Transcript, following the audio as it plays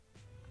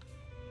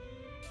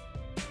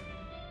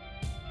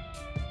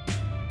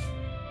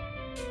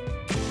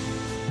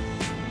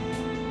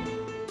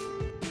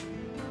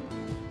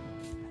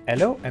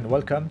Hello and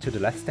welcome to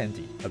the Last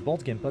Standee, a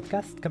board game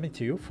podcast coming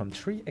to you from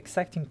 3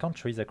 exciting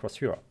countries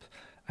across Europe.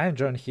 I am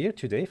joined here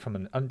today from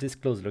an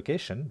undisclosed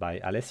location by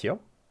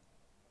Alessio.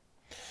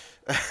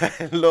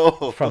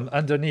 Hello. From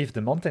underneath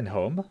the mountain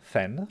home,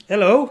 Fen.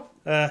 Hello.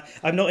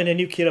 I'm not in a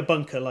nuclear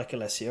bunker like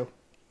Alessio.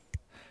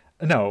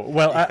 No,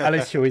 well,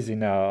 Alessio is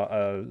in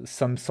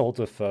some sort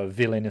of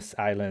villainous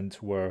island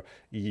where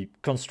he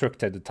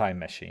constructed a time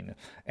machine.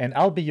 And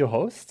I'll be your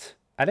host,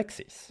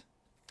 Alexis.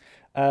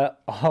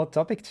 Our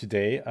topic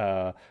today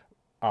are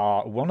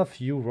one of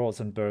Hugh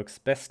Rosenberg's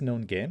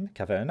best-known game,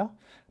 Caverna,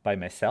 by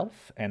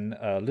myself, and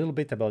a little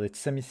bit about its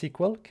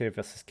semi-sequel, Cave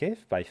vs.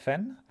 Cave, by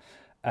Fen.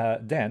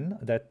 Then,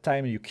 That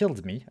Time You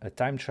Killed Me, a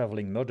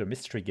time-traveling murder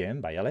mystery game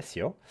by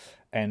Alessio.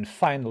 And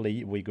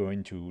finally, we're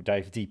going to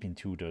dive deep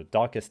into the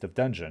Darkest of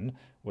Dungeon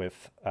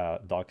with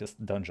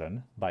Darkest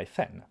Dungeon by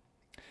Fen.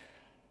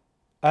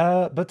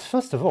 But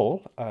first of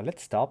all,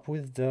 let's start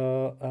with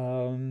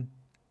the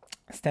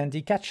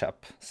Standee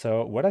catch-up.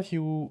 So what have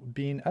you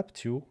been up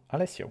to,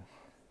 Alessio?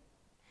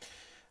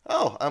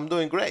 Oh, I'm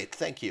doing great,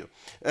 thank you.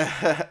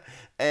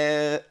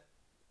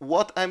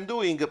 What I'm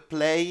doing,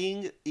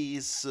 playing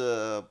is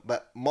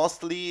but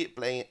mostly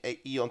playing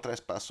Eon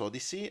Trespass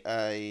Odyssey.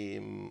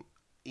 I'm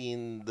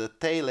in the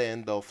tail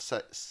end of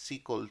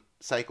cycle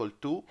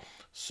 2,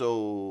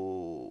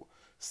 so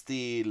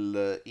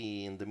still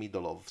in the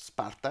middle of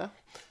Sparta.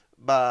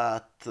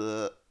 But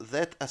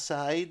that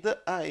aside,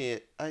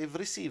 I've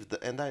received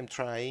and I'm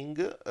trying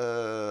 3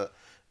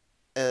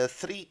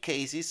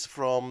 cases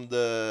from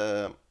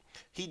the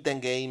Hidden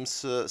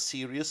Games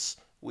series,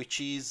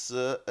 which is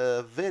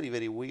a very,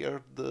 very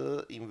weird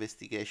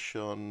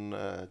investigation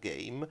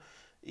game.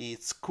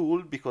 It's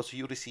cool because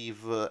you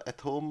receive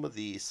at home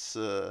these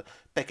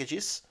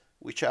packages,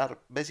 which are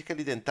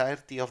basically the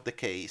entirety of the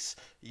case.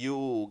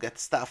 You get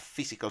stuff,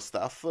 physical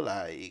stuff,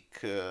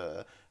 like,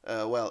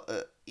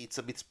 it's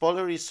a bit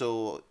spoilery,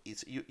 so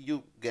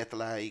you get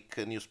like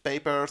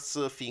newspapers,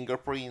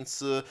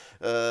 fingerprints,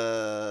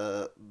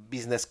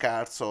 business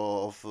cards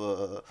of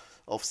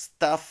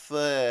stuff,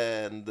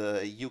 and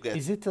you get...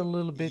 Is it a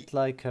little bit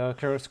like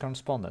Curious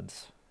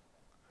Correspondence?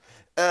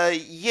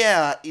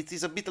 Yeah, it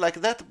is a bit like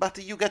that, but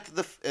you get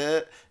the...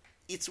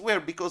 it's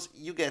weird because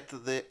you get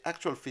the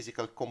actual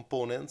physical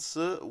components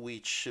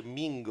which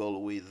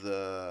mingle with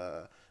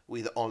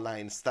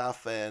online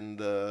stuff and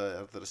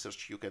the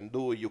research you can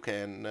do. You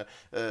can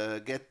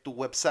get to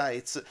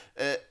websites.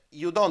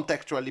 You don't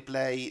actually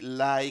play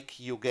like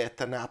you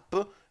get an app.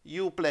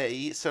 You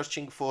play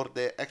searching for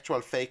the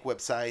actual fake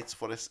websites,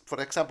 for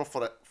example,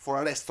 for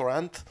a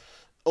restaurant,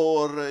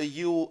 or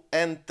you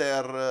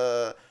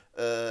enter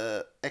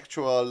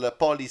actual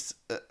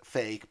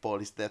fake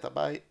police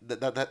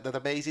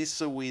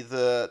databases with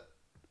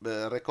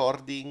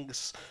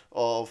recordings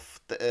of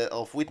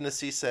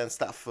witnesses and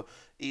stuff.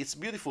 It's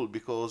beautiful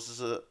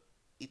because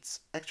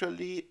it's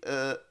actually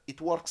it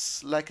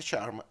works like a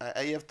charm.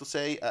 I have to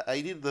say,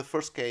 I did the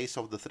first case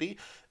of the 3,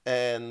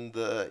 and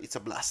it's a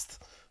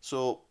blast.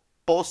 So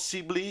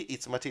possibly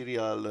it's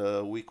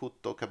material we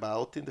could talk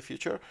about in the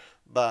future,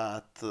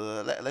 but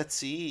let's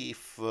see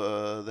if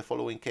the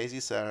following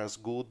cases are as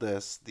good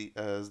as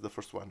the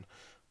first one.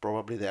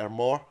 Probably there are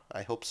more.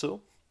 I hope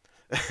so.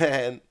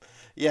 And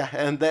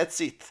that's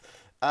it.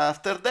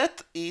 After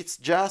that, it's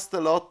just a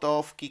lot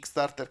of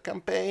Kickstarter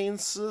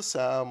campaigns,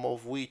 some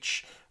of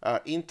which are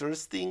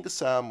interesting,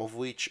 some of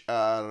which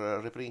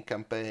are reprint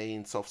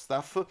campaigns of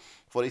stuff.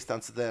 For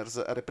instance, there's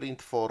a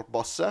reprint for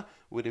Bossa.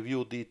 We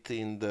reviewed it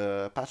in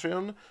the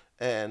Patreon,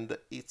 and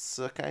it's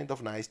a kind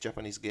of nice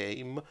Japanese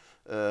game.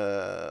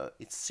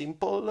 It's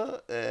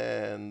simple,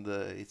 and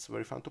it's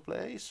very fun to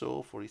play.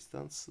 So, for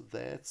instance,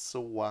 that's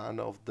one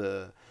of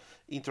the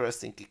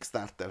interesting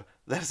Kickstarter.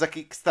 There's a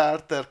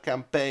Kickstarter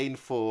campaign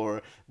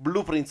for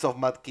Blueprints of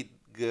Mad Kid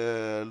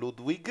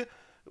Ludwig,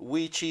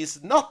 which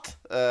is not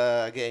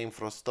a game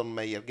from Stone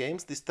Meyer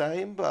Games this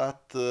time,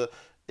 but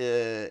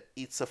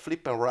it's a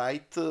flip and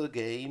write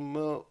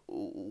game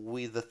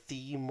with the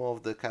theme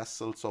of the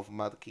castles of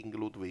Mad King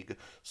Ludwig.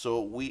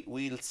 So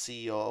we'll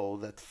see how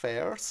that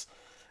fares.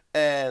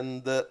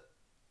 And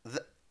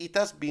it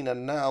has been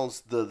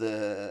announced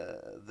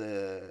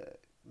the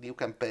new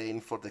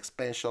campaign for the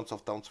expansions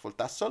of Townsfall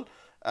Tassel.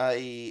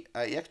 I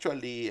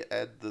actually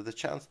had the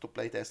chance to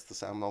playtest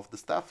some of the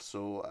stuff,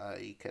 so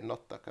I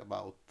cannot talk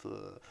about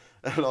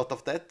a lot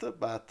of that,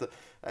 but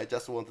I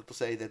just wanted to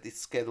say that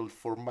it's scheduled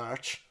for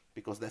March,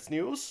 because that's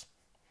news.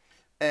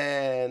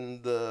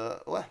 And,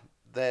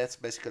 that's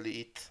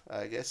basically it,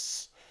 I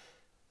guess.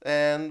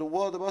 And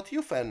what about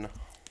you, Fen?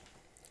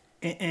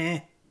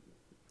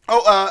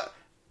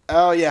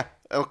 Oh, yeah.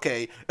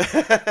 Okay.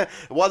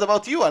 What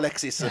about you,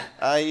 Alexis?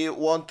 I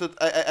want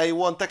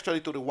actually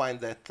to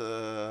rewind that.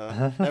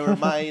 Never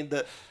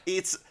mind.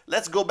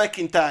 Let's go back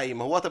in time.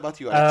 What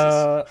about you,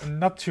 Alexis?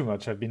 Not too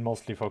much. I've been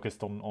mostly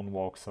focused on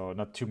work, so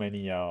not too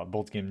many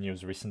board game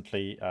news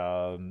recently.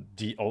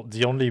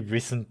 The only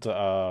recent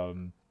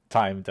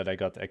time that I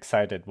got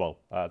excited,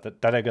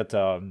 that I got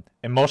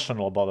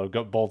emotional about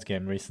a board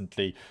game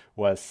recently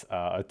was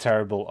a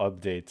terrible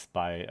update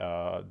by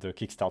the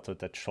Kickstarter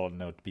that shall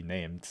not be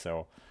named.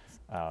 So,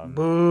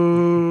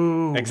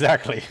 boo!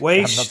 Exactly.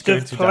 Waste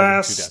of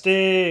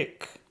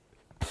plastic.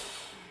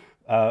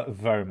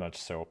 Very much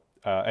so,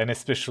 and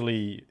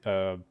especially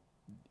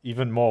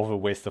even more of a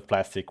waste of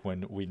plastic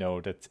when we know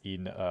that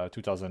in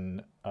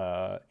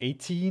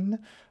 2018.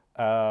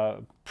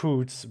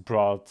 Poots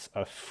brought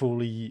a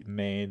fully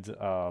made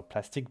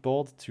plastic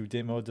board to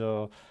demo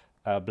the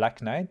Black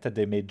Knight that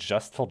they made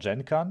just for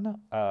Gen Con,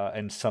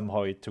 and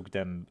somehow it took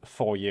them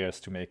 4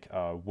 years to make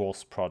a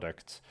worse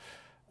product,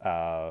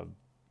 a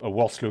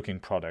worse looking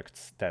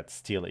product that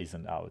still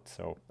isn't out.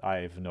 So I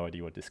have no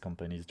idea what this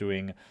company is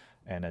doing,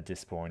 and at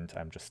this point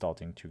I'm just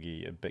starting to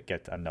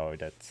get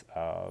annoyed at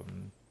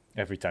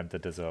every time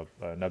that there's an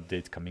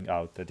update coming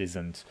out that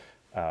isn't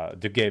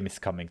the game is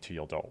coming to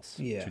your doors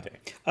today.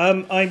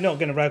 I'm not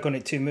going to rag on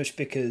it too much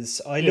because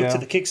I looked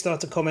at the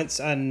Kickstarter comments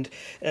and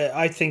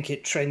I think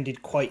it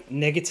trended quite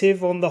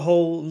negative on the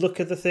whole look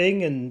of the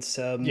thing, and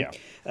some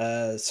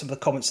of the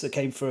comments that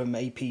came from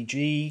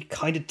APG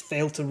kind of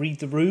failed to read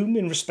the room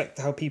in respect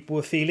to how people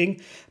were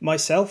feeling.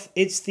 Myself,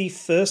 it's the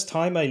first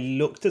time I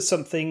looked at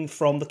something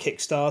from the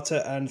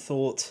Kickstarter and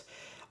thought,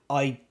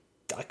 I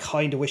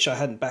kind of wish I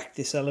hadn't backed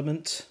this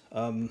element.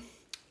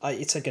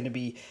 It's going to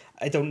be...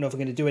 I don't know if I'm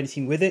going to do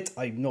anything with it.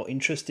 I'm not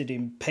interested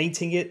in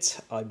painting it.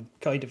 I'm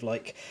kind of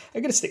like...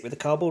 I'm going to stick with the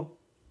cardboard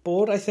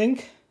board, I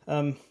think.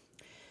 I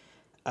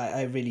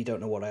really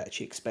don't know what I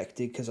actually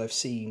expected because I've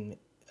seen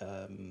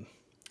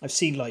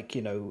like,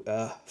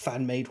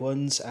 fan-made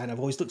ones, and I've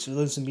always looked at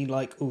those and been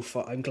like, oof,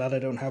 I'm glad I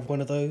don't have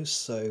one of those.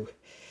 So...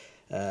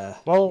 I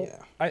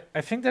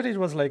think that it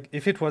was like,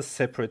 if it was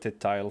separated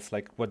tiles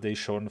like what they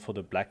shown for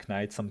the Black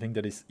Knight, something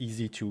that is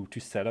easy to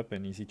set up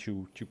and easy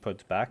to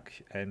put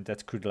back, and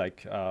that could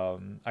like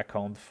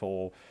account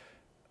for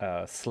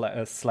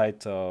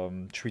slight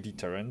 3D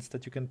turns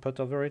that you can put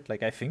over it.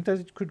 Like I think that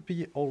it could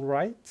be all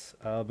right,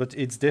 but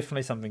it's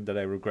definitely something that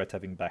I regret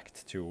having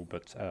backed to.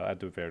 But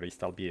at the very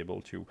least, I'll be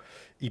able to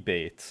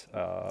eBay it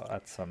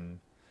at some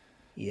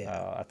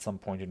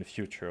point in the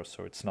future,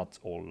 so it's not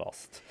all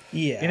lost.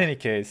 In any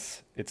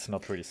case, it's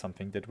not really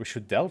something that we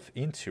should delve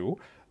into.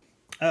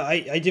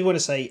 I do want to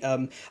say,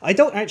 I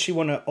don't actually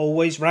want to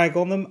always rag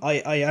on them.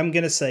 I am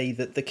going to say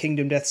that the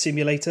Kingdom Death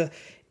Simulator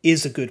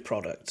is a good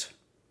product.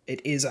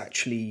 It is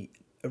actually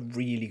a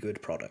really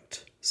good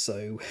product.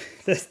 So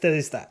there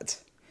is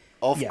that.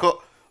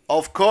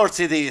 Of course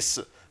it is.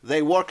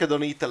 They worked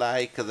on it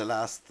like the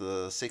last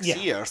 6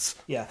 years.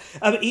 Yeah,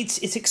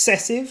 it's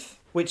excessive,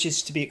 which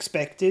is to be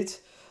expected,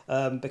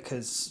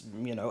 because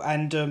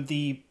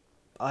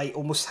I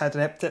almost had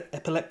an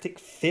epileptic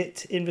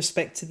fit in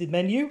respect to the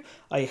menu.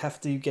 I have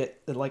to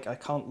I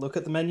can't look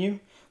at the menu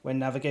when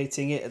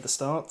navigating it at the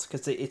start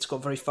because it's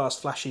got very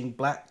fast flashing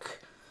black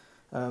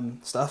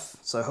stuff.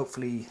 So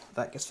hopefully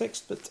that gets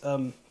fixed. But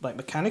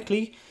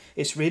mechanically,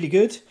 it's really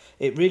good.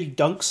 It really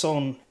dunks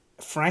on,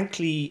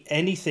 frankly,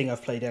 anything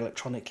I've played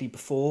electronically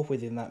before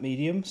within that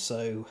medium.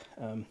 So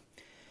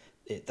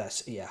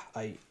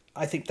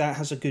I think that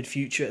has a good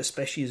future,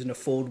 especially as an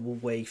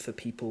affordable way for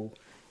people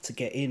to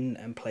get in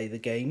and play the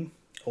game,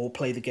 or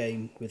play the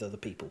game with other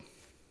people.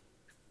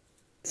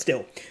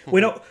 Still, we're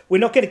not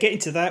going to get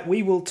into that.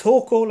 We will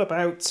talk all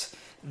about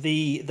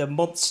the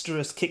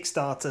monstrous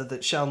Kickstarter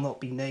that shall not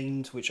be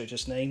named, which I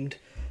just named,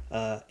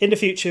 in the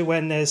future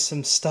when there's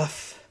some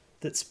stuff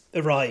that's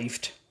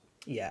arrived.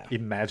 Yeah.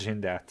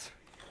 Imagine that.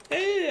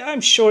 I'm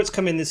sure it's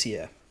coming this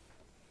year.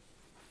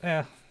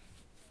 Yeah.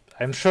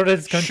 I'm sure that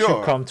it's going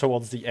to come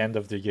towards the end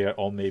of the year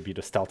or maybe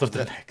the start of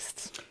the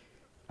next.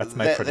 That's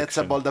my prediction. That's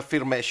a bold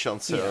affirmation,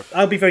 sir. Yeah.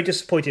 I'll be very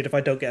disappointed if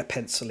I don't get a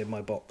pencil in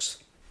my box.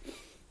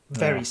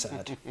 Very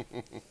sad.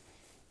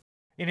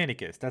 In any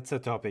case, that's a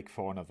topic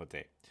for another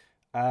day.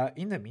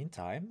 In the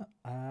meantime,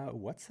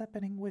 what's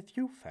happening with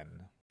you,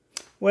 Fen?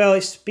 Well,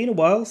 it's been a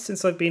while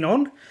since I've been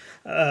on.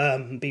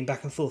 Been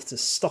back and forth to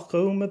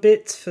Stockholm a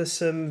bit for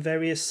some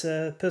various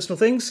personal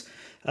things.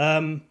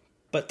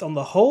 But on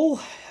the whole,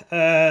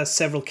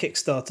 several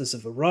Kickstarters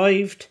have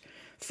arrived.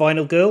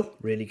 Final Girl,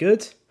 really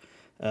good.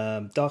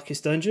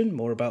 Darkest Dungeon,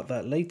 more about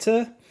that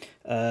later.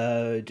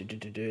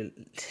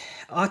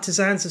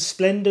 Artisans of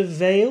Splendent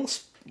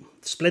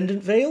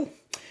Vale,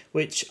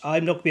 which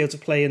I'm not going to be able to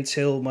play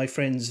until my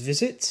friends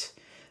visit.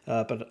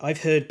 But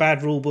I've heard bad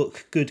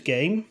rulebook, good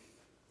game.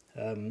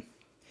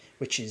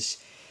 Which is,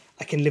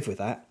 I can live with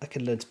that. I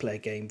can learn to play a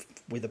game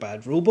with a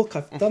bad rulebook.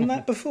 I've done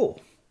that before.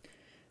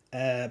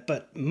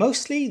 But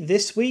mostly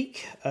this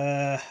week,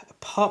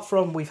 apart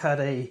from we've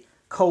had a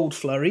cold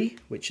flurry,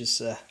 which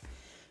has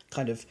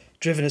kind of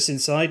driven us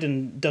inside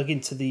and dug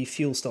into the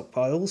fuel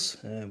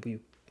stockpiles. We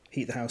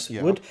heat the house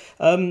with wood.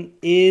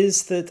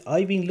 Is that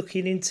I've been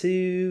looking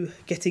into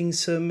getting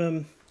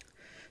some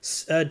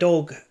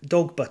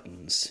dog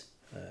buttons,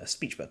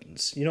 speech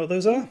buttons. You know what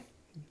those are?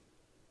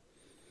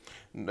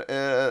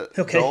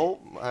 Okay. No,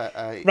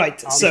 Right.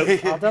 So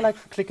are there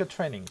like clicker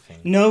training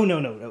things?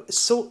 No.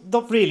 So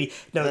not really.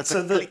 No. That's So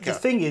a the clicker.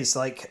 thing is,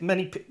 like a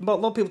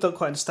lot of people don't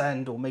quite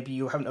understand, or maybe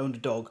you haven't owned a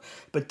dog,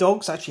 but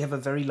dogs actually have a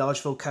very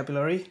large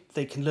vocabulary.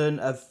 They can learn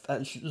a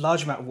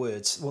large amount of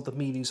words, what the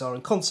meanings are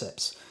and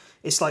concepts.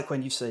 It's like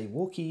when you say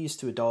walkies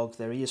to a dog,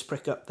 their ears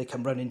prick up, they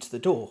can run into the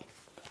door.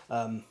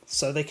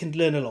 So they can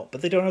learn a lot,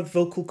 but they don't have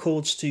vocal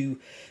cords to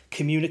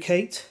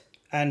communicate,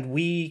 and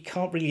we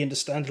can't really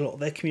understand a lot of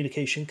their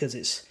communication because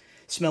it's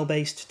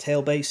smell-based,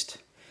 tail-based.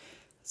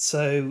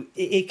 So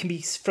it can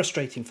be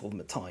frustrating for them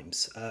at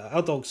times.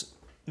 Our dog's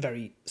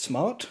very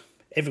smart.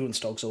 Everyone's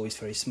dog's always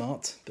very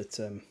smart, but,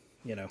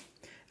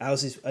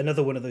 ours is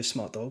another one of those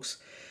smart dogs.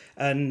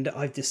 And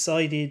I've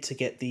decided to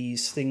get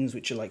these things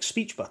which are like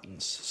speech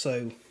buttons.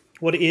 So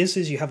what it is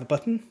you have a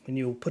button, and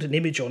you'll put an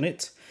image on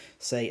it,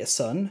 say a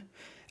sun,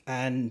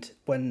 and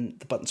when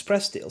the button's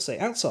pressed, it'll say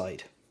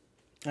outside.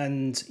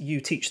 And you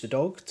teach the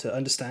dog to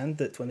understand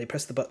that when they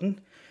press the button,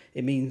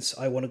 it means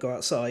I want to go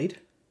outside.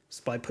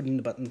 So by putting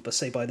the button,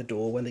 say by the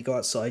door, when they go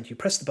outside, you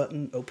press the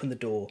button, open the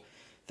door.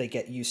 They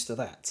get used to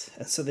that.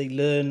 And so they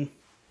learn,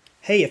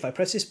 hey, if I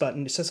press this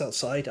button, it says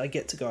outside, I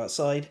get to go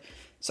outside.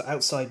 So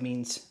outside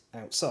means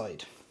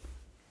outside.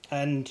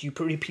 And you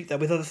repeat that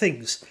with other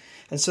things.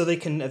 And so they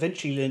can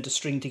eventually learn to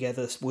string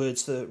together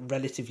words that are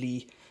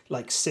relatively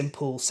like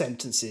simple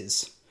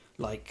sentences.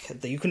 Like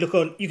that you can see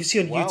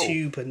on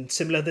YouTube and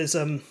similar. There's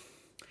a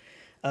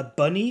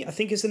Bunny, I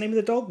think is the name of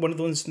the dog. One of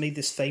the ones made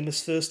this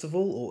famous first of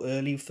all, or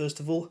early first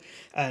of all.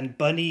 And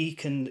Bunny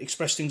can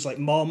express things like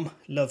 "Mom,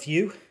 love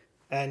you,"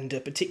 and a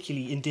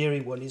particularly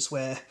endearing one is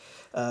where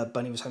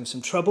Bunny was having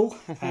some trouble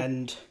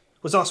and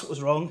was asked what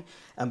was wrong,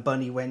 and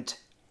Bunny went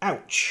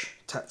 "ouch,"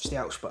 tapped the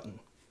ouch button,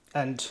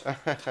 and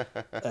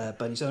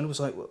Bunny's owner was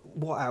like,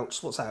 "What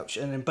ouch? What's ouch?"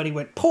 And then Bunny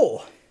went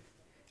 "paw,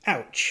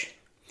 ouch,"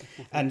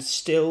 and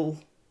still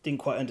didn't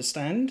quite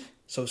understand.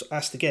 So I was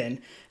asked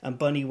again, and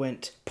Bunny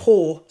went,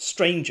 "Poor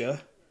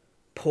stranger,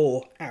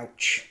 poor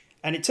ouch."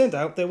 And it turned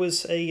out there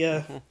was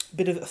a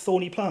bit of a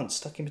thorny plant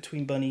stuck in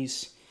between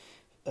Bunny's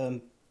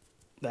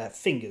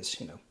fingers,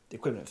 the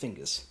equivalent of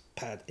fingers,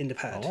 in the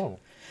pad. Oh.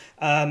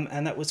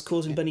 And that was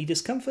causing Bunny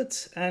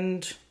discomfort,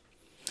 and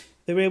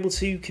they were able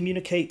to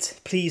communicate,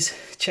 "Please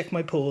check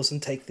my paws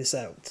and take this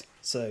out."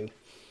 So,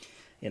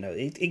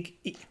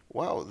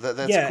 Wow, that's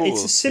cool. cool.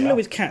 It's similar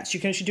with cats. You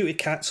can actually do it with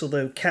cats,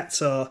 although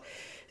cats are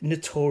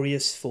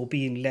notorious for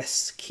being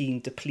less keen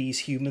to please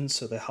humans,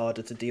 so they're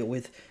harder to deal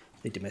with.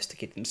 They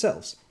domesticate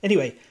themselves.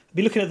 Anyway, I'll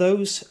be looking at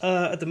those.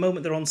 At the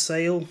moment, they're on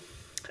sale,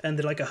 and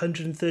they're like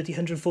 130,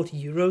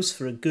 140 euros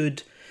for a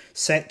good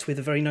set with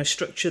a very nice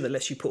structure that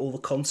lets you put all the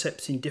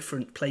concepts in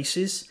different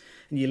places,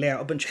 and you lay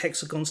out a bunch of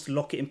hexagons to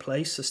lock it in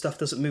place so stuff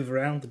doesn't move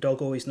around. The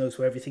dog always knows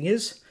where everything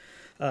is.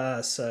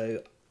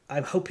 So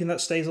I'm hoping that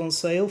stays on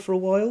sale for a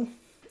while.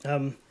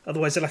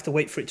 Otherwise, I'll have to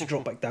wait for it to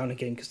drop back down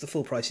again, because the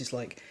full price is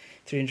like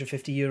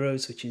 350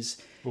 euros, which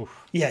is... Oof.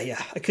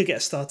 Yeah. I could get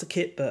a starter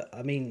kit, but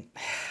I mean,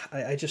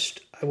 I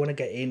want to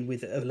get in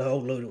with a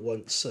whole load at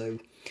once. So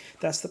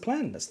that's the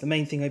plan. That's the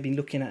main thing I've been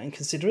looking at and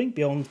considering,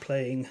 beyond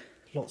playing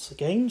lots of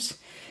games.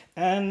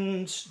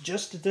 And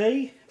just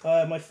today,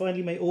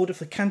 finally my order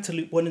for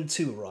Cantaloupe 1 and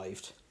 2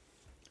 arrived,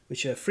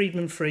 which are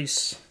Friedman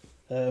Frace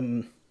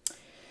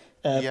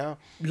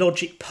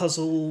logic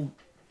puzzle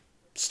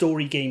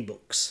story game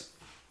books.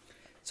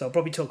 So I'll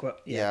probably talk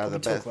about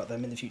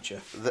them in the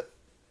future.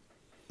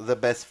 The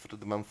best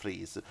Friedman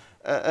Frace.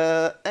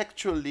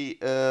 Actually,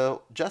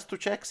 just to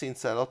check,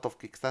 since a lot of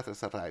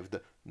Kickstarters arrived,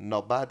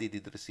 nobody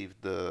did receive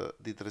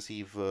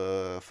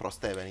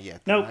Frosthaven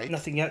yet. No, right?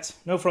 Nothing yet.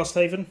 No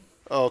Frosthaven.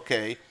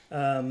 Okay.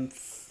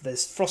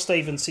 There's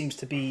Frosthaven seems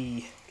to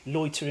be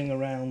loitering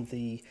around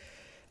the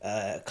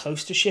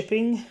close to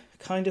shipping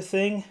kind of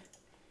thing.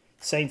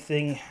 Same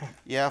thing.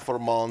 Yeah, for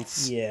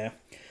months. Yeah.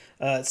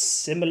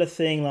 Similar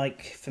thing,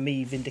 like for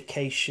me,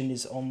 Vindication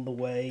is on the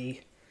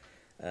way.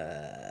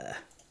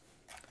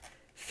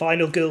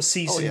 Final Girl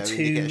Season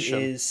 2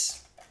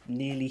 is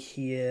nearly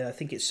here. I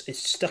think it's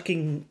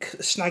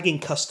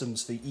snagging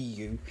customs for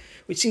EU,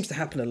 which seems to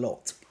happen a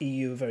lot.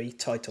 EU are very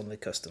tight on their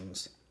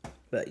customs.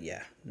 But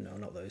yeah, no,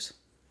 not those.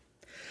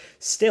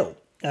 Still,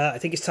 I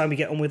think it's time we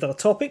get on with our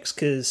topics,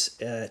 because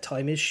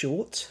time is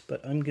short,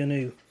 but I'm going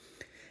to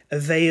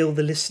avail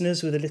the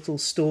listeners with a little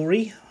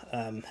story,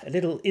 a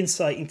little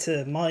insight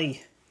into my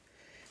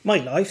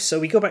life. So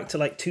we go back to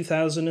like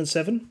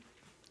 2007,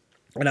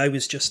 when I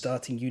was just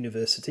starting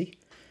university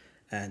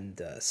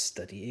and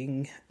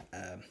studying,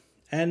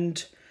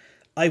 and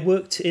I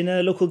worked in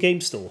a local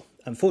game store.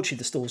 Unfortunately,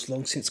 the store's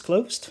long since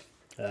closed.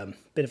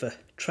 Bit of a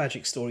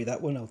tragic story,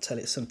 that one. I'll tell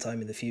it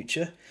sometime in the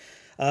future.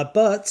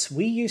 But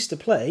we used to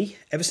play,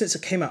 ever since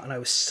it came out, and I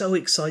was so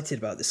excited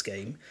about this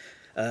game,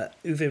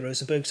 Uwe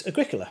Rosenberg's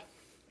Agricola.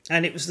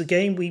 And it was the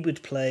game we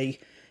would play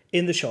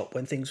in the shop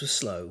when things were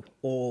slow,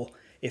 or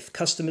if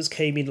customers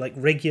came in like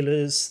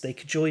regulars, they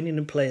could join in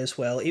and play as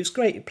well. It was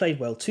great. It played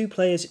well. 2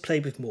 players, it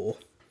played with more.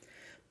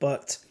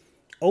 But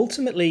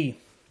ultimately,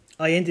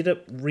 I ended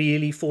up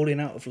really falling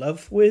out of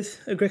love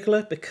with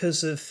Agricola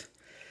because of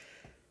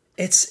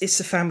It's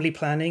a family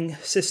planning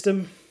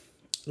system.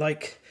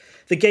 Like,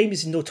 the game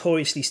is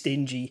notoriously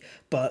stingy,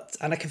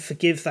 and I can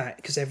forgive that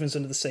because everyone's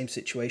under the same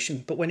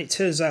situation. But when it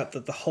turns out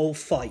that the whole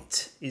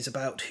fight is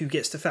about who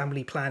gets to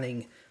family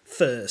planning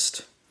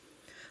first,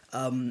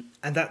 and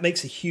that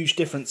makes a huge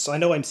difference. I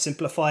know I'm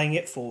simplifying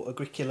it for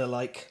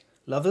Agricola-like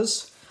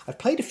lovers. I've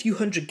played a few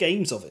hundred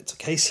games of it,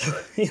 okay? So,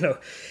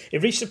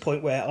 it reached a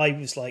point where I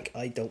was like,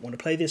 I don't want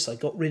to play this. I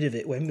got rid of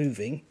it when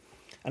moving.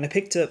 And I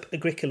picked up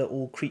Agricola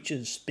All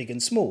Creatures Big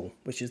and Small,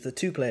 which is the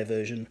 2-player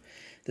version.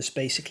 That's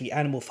basically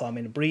animal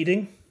farming and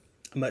breeding.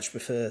 I much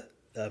prefer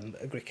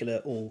Agricola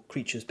All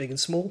Creatures Big and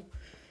Small.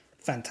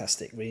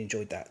 Fantastic, really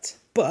enjoyed that.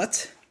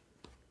 But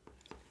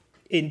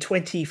in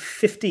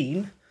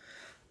 2015,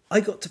 I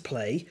got to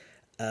play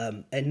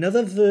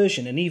another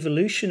version, an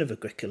evolution of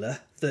Agricola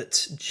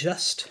that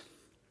just...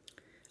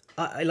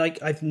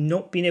 I've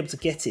not been able to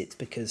get it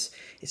because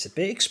it's a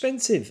bit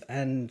expensive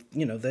and,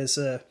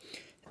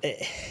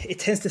 it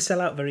tends to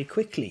sell out very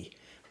quickly.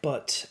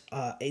 But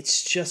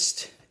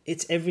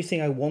it's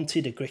everything I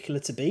wanted Agricola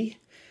to be.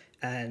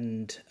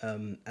 And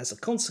as a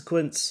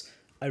consequence,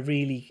 I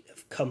really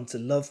have come to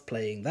love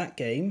playing that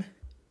game.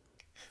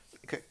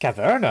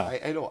 Caverna.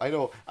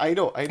 I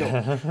know.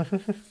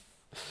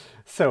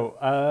 So,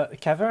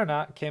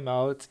 Caverna came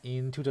out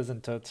in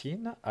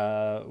 2013,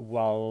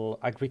 while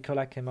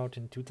Agricola came out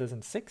in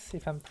 2006,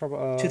 if I'm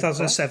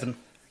 2007.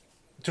 Correct?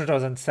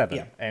 2007,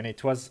 yeah. And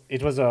it was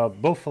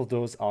both of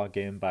those are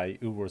game by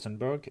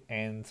Rosenberg,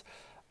 and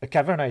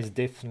Caverna is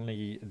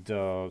definitely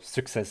the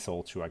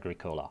successor to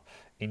Agricola.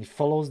 It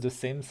follows the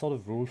same sort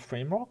of rule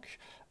framework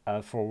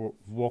for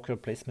worker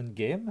placement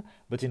game,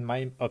 but in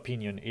my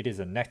opinion, it is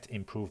a net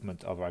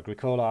improvement over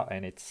Agricola,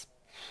 and it's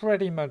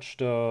pretty much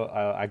the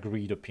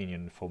agreed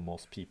opinion for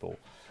most people.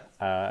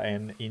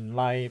 And in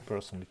my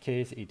personal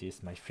case, it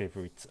is my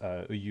favorite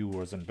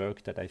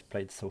Rosenberg that I've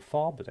played so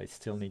far, but I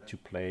still need to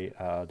play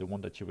the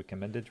one that you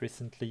recommended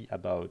recently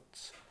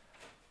about,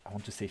 I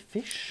want to say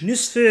fish?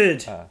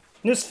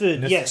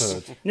 Nussford,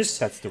 yes.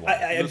 That's the one.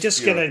 I'm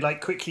just going to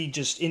quickly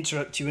just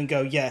interrupt you and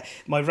go,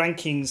 my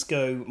rankings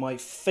go, my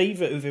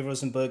favourite Uwe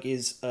Rosenberg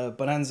is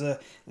Bonanza,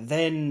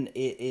 then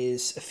it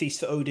is A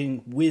Feast for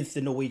Odin with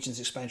the Norwegians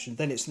expansion,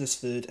 then it's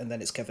Nussford, and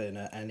then it's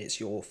Caverna, and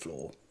it's your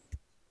floor.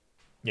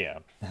 Yeah.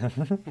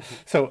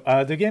 So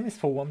the game is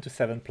for 1 to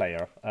 7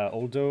 player,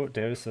 although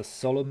there is a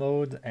solo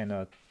mode and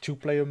a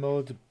 2-player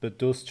mode, but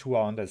those two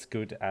aren't as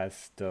good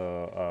as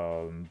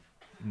the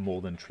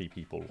more than 3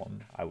 people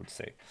one, I would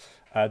say.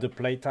 The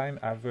playtime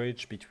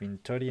average between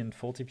 30 and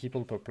 40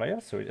 people per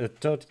player, so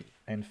 30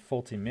 and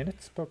 40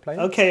 minutes per player.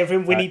 Okay,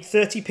 everyone, we need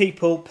 30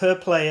 people per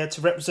player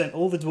to represent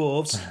all the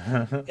dwarves.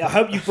 I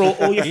hope you brought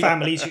all your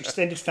families, your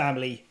extended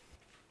family.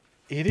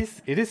 It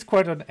is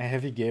quite a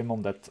heavy game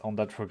on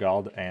that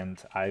regard, and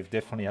I've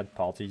definitely had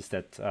parties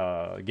that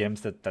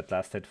games that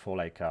lasted for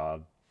like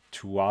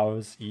 2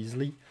 hours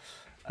easily.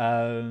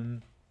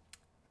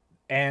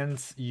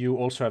 And you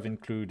also have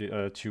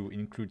to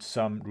include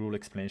some rule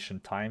explanation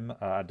time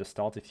at the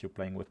start if you're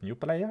playing with new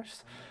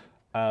players.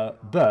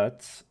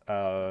 But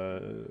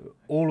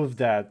all of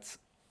that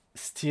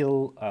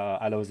still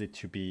allows it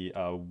to be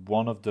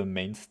one of the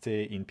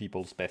mainstay in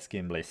people's best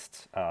game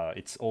list.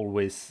 It's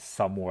always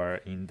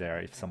somewhere in there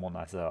if someone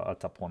has a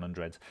top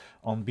 100.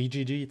 On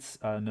BGG,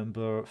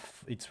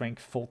 it's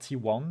ranked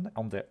 41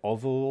 on the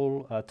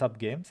overall top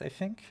games, I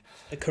think.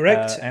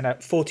 Correct.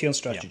 And 40 on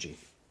strategy.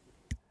 Yeah.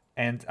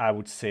 And I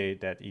would say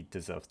that it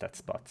deserves that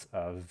spot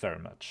very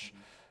much,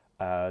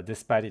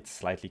 despite its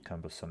slightly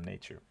cumbersome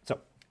nature. So,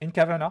 in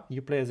Caverna,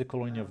 you play as a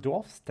colony of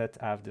dwarfs that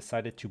have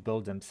decided to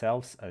build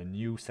themselves a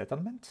new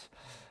settlement.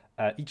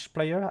 Each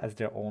player has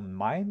their own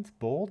mind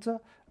board,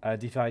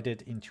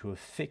 divided into a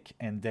thick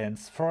and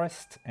dense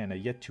forest and a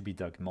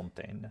yet-to-be-dug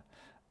mountain.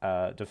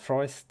 The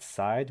forest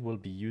side will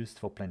be used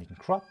for planting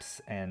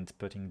crops and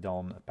putting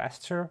down a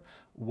pasture,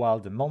 while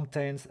the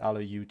mountains allow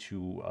you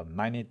to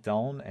mine it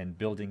down and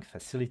building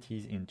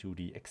facilities into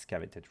the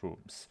excavated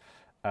rooms.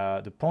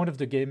 The point of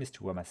the game is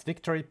to amass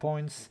victory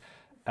points,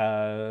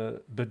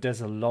 but there's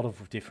a lot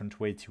of different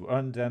ways to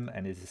earn them,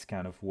 and this is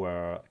kind of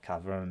where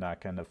Caverna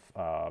kind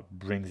of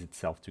brings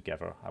itself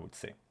together, I would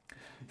say.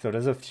 So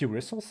there's a few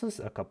resources,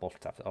 a couple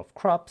of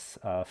crops,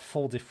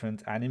 4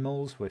 different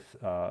animals with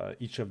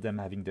each of them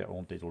having their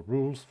own little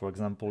rules. For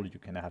example, you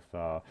can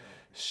have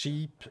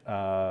sheep.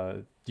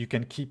 You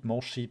can keep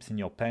more sheep in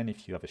your pen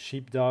if you have a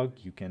sheepdog.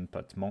 You can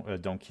put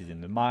donkeys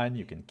in the mine.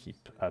 You can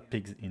keep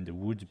pigs in the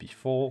wood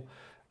before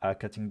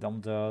cutting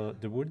down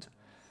the wood.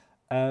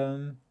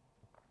 And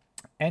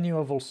you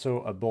have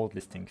also a board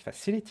listing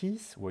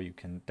facilities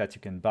that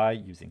you can buy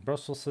using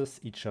resources.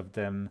 Each of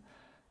them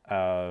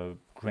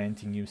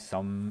granting you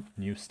some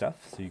new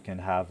stuff, so you can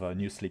have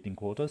new sleeping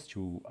quarters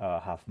to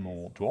have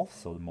more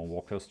dwarfs, so more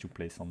workers to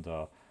place on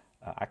the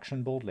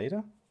action board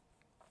later.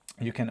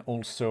 You can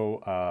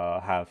also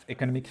have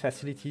economic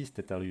facilities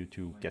that allow you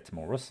to get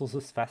more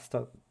resources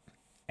faster,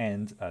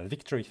 and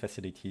victory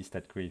facilities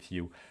that give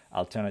you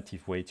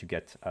alternative way to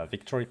get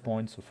victory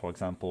points. So for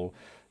example,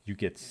 you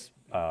get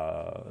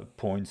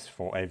points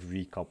for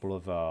every couple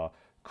of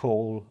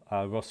coal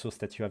resource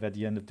that you have at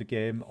the end of the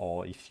game,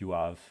 or if you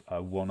have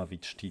one of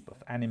each type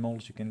of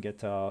animals, you can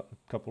get a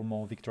couple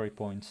more victory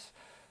points.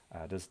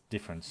 There's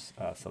different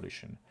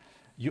solution.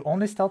 You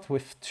only start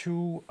with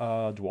 2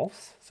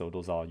 dwarfs, so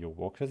those are your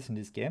workers in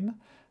this game,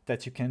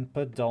 that you can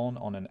put down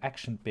on an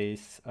action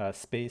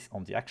space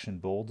on the action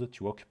board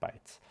to occupy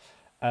it.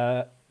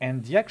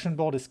 And the action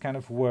board is kind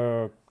of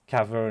where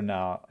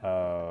Caverna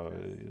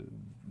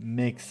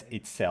makes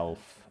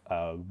itself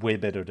way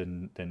better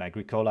than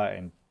Agricola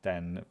and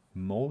than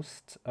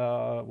most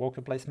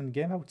worker placement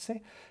game, I would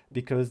say,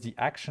 because the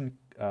action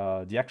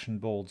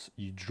boards,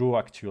 you draw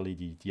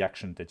actually the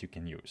action that you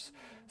can use.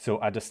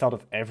 So at the start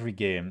of every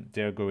game,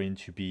 they're going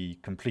to be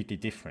completely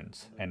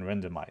different and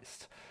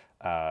randomized,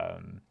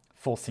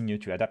 forcing you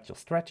to adapt your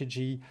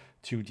strategy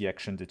to the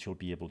action that you'll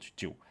be able to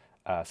do,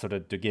 so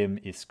that the game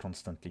is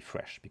constantly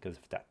fresh because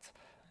of that.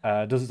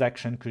 Those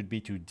actions could be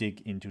to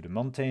dig into the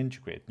mountain,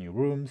 to create new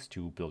rooms,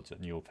 to build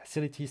new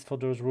facilities for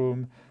those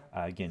rooms,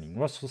 gaining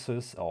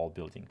resources, or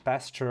building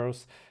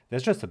pastures.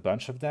 There's just a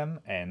bunch of them,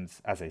 and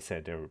as I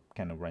said, they're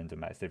kind of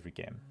randomized every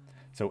game.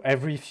 So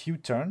every few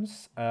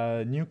turns,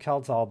 new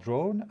cards are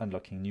drawn,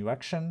 unlocking new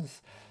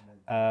actions.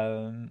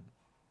 And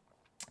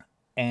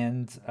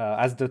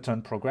as the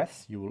turn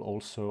progresses, you will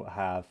also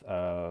have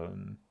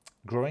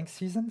growing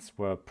seasons,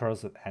 where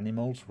pairs of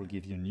animals will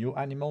give you new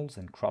animals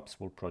and crops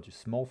will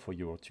produce more for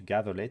you to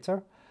gather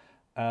later.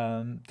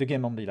 The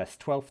game only lasts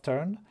 12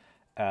 turns.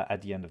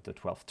 At the end of the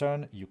 12th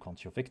turn, you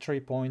count your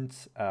victory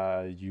points,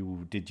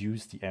 you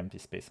deduce the empty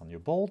space on your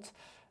board,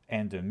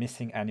 and the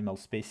missing animal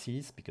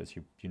species, because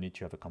you need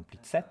to have a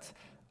complete set.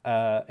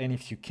 And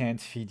if you can't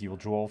feed your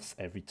dwarves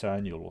every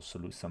turn, you'll also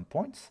lose some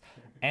points.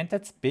 And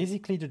that's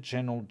basically the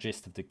general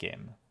gist of the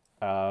game.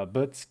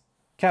 But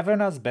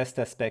Caverna's best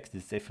aspect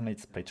is definitely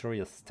its plethora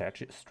of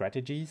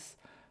strategies.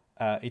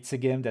 It's a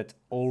game that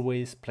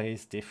always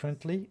plays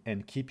differently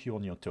and keep you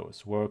on your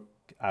toes, where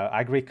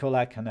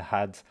Agricola kind of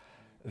had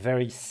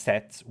very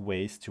set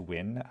ways to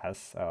win,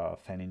 as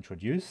Fen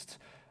introduced.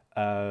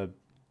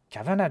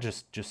 Caverna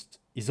just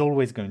is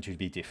always going to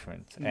be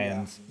different,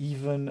 and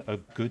even a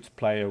good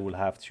player will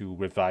have to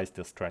revise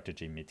their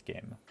strategy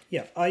mid-game.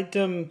 Yeah, I'd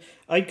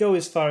go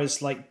as far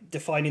as like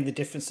defining the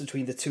difference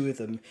between the two of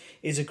them.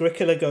 Is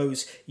Agricola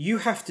goes, you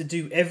have to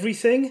do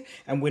everything,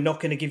 and we're not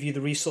going to give you the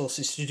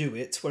resources to do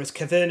it. Whereas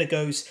Caverna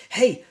goes,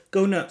 hey,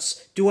 go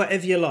nuts, do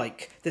whatever you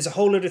like. There's a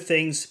whole lot of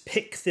things.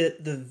 Pick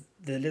the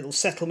little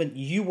settlement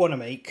you want to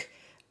make,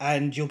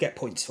 and you'll get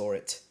points for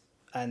it.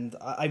 And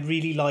I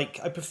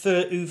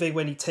prefer Uwe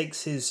when he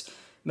takes his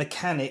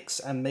mechanics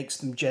and makes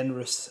them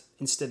generous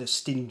instead of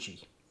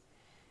stingy.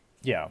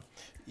 Yeah.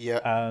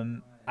 Yeah.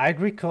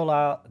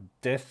 Agricola,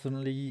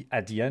 definitely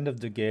at the end of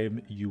the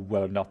game, you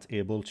were not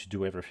able to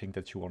do everything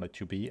that you wanted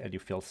to be, and you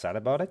feel sad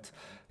about it.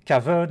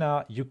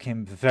 Caverna, you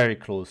came very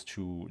close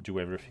to do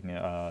everything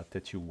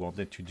that you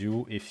wanted to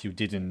do if you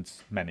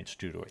didn't manage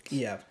to do it.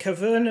 Yeah,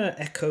 Caverna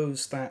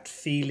echoes that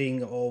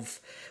feeling of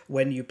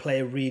when you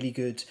play a really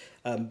good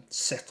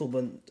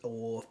settlement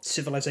or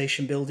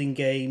civilization building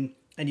game,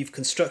 and you've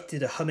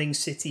constructed a humming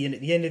city, and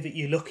at the end of it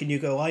you look and you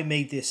go, I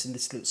made this and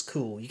this looks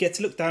cool. You get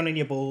to look down on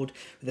your board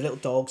with the little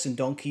dogs and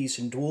donkeys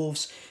and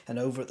dwarves and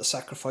over at the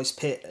sacrifice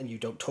pit, and you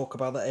don't talk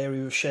about that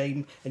area of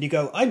shame, and you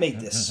go, I made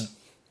this.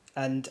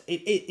 And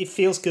it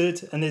feels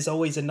good, and there's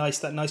always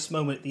that nice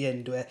moment at the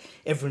end where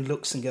everyone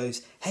looks and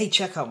goes, hey,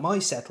 check out my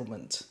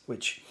settlement,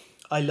 which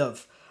I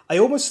love. I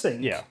almost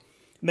think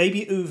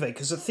maybe Uwe,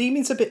 because the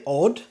theming's a bit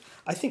odd,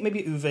 I think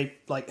maybe Uwe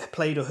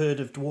played or heard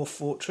of Dwarf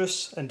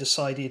Fortress and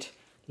decided,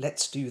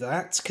 let's do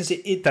that, because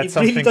it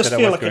really does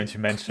feel like to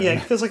mention. Yeah,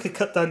 it feels like a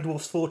cut down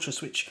Dwarf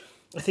Fortress, which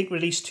I think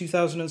released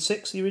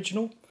 2006, the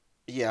original.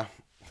 Yeah,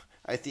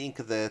 I think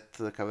that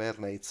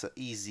Caverna, it's an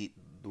easy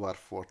Dwarf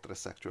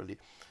Fortress actually.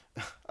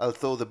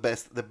 Although the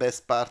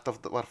best part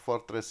of the Dwarf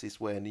Fortress is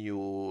when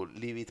you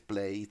leave it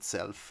play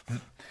itself.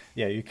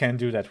 Yeah, you can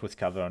do that with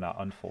Caverna,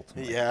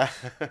 unfortunately. Yeah.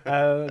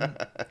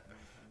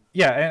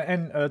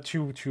 And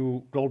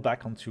to roll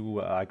back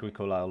onto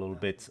Agricola a little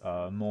bit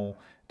more,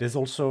 there's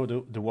also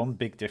the one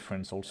big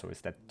difference also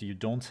is that you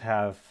don't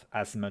have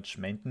as much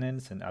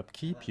maintenance and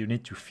upkeep. You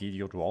need to feed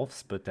your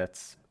dwarves, but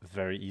that's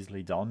very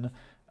easily done.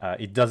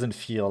 It doesn't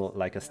feel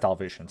like a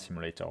starvation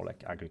simulator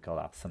like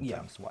Agricola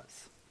sometimes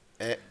was.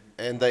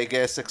 And I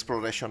guess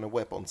exploration and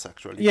weapons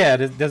actually. Yeah,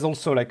 there's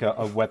also like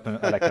a weapon,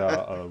 like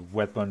a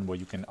weapon where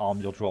you can arm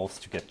your dwarves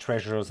to get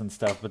treasures and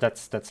stuff. But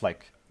that's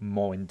like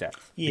more in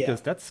depth,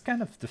 because that's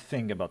kind of the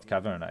thing about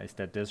Caverna, is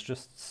that there's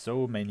just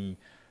so many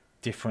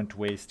different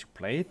ways to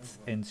play it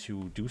and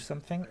to do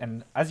something.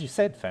 And as you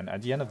said, Fen,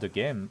 at the end of the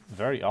game,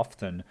 very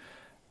often,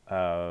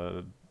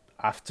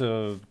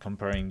 after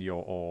comparing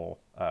your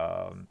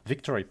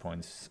victory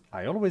points,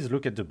 I always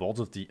look at the boards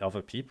of the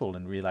other people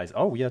and realize,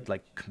 oh, we had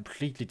like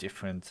completely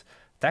different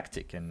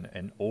tactic,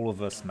 and all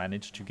of us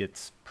managed to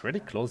get pretty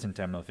close in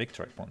terms of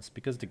victory points,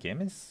 because the game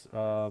is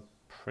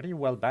pretty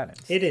well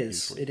balanced. It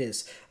is. usually. It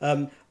is.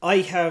 I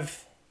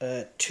have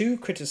two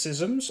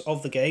criticisms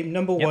of the game.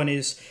 Number one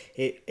is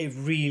it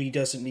really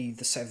doesn't need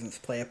the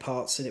 7th player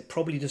parts, and it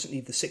probably doesn't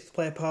need the 6th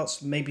player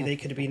parts. Maybe they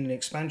could have been an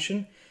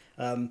expansion,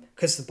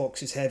 because the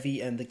box is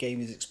heavy and the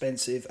game is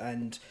expensive,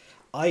 and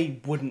I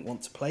wouldn't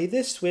want to play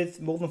this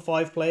with more than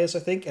 5 players, I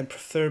think, and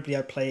preferably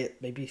I'd play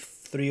it maybe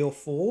 3 or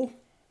 4.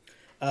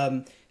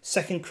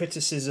 Second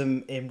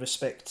criticism in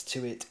respect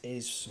to it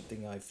is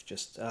something I've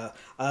just...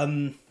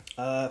 hang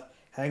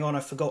on,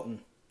 I've forgotten.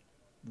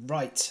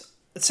 Right.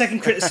 The second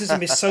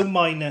criticism is so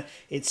minor,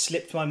 it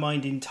slipped my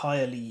mind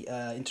entirely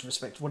into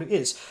respect to what it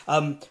is.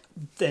 Then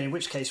in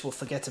which case we'll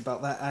forget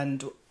about that.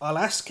 And I'll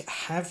ask,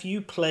 have you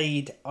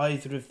played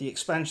either of the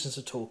expansions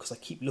at all? Because I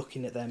keep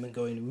looking at them and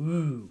going,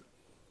 ooh.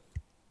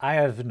 I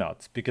have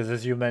not, because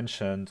as you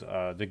mentioned,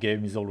 the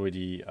game is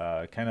already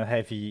kind of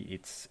heavy.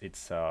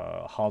 It's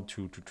hard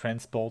to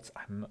transport.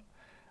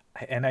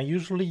 I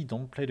usually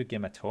don't play the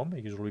game at home. I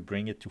usually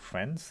bring it to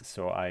friends,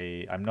 so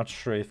I'm not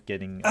sure if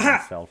getting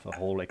myself a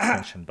whole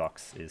expansion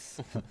box is...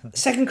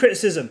 Second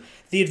criticism,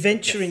 the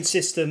adventuring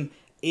system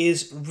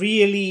is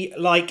really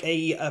like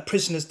a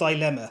prisoner's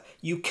dilemma.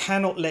 You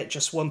cannot let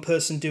just one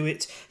person do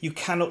it. You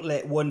cannot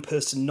let one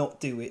person not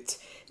do it.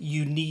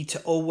 You need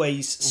to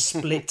always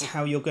split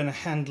how you're going to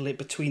handle it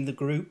between the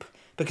group,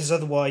 because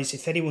otherwise,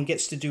 if anyone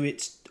gets to do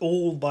it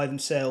all by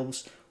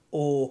themselves,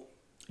 or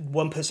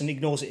one person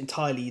ignores it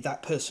entirely,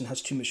 that person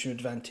has too much of an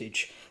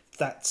advantage.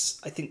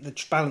 I think the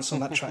balance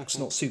on that track's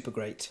not super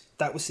great.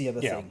 That was the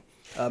other thing.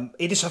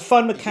 It is a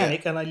fun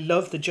mechanic, and I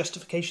love the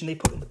justification they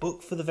put in the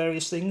book for the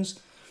various things,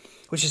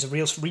 which is a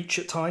real reach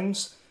at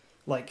times.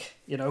 Like,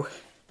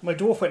 my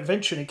dwarf went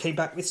venturing and came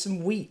back with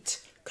some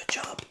wheat. Good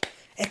job.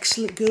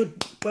 Excellent,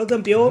 good. Well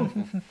done,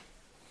 Bjorn.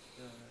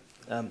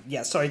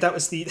 Sorry,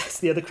 that's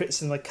the other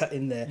criticism I cut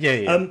in there.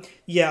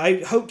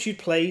 I hoped you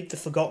played the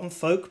Forgotten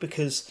Folk,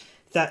 because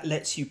that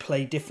lets you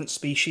play different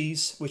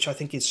species, which I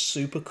think is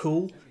super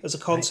cool as a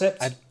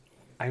concept.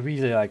 I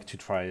really like to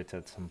try it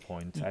at some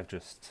point. I've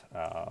just...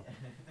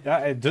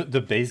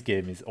 the base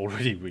game is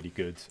already really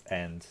good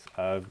and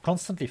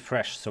constantly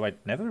fresh, so I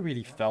never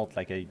really felt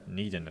like I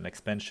needed an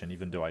expansion,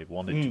 even though I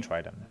wanted to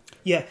try them.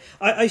 Yeah,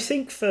 I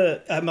think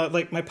for...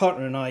 my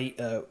partner and I,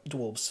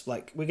 dwarves,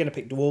 we're going to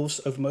pick dwarves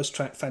over most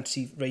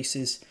fantasy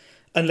races,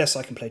 unless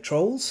I can play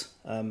trolls.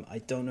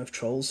 I don't know if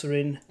trolls are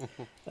in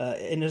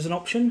as an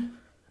option.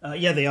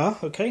 Yeah, they are.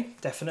 Okay,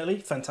 definitely.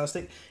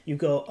 Fantastic. You've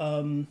got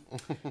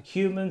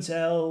humans,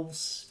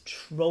 elves,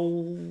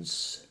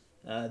 trolls.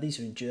 These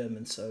are in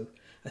German, so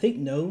I think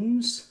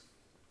gnomes,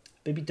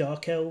 maybe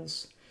dark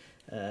elves.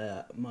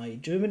 My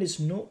German is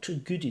not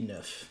good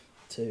enough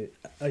to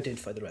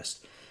identify the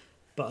rest.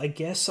 But I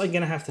guess I'm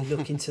going to have to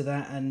look into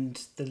that.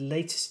 And the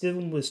latest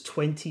one was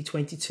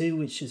 2022,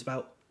 which is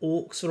about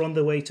orcs are on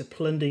their way to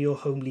plunder your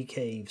homely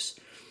caves.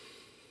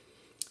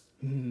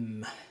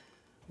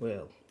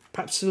 Well...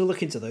 perhaps we'll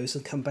look into those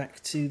and come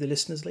back to the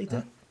listeners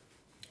later.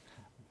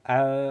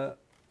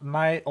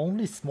 My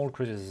only small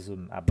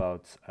criticism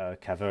about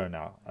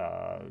Caverna,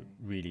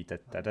 really,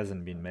 that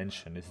hasn't been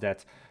mentioned, is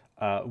that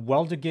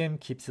while the game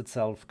keeps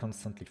itself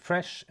constantly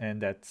fresh, and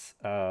that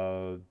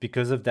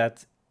because of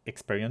that,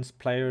 experienced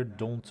player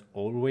don't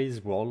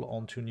always roll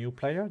onto new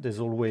player. There's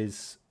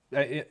always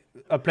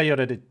a player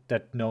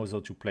that knows how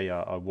to play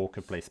a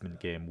worker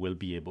placement game will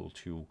be able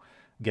to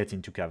get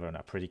into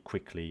Caverna pretty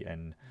quickly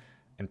and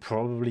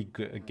probably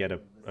get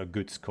a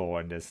good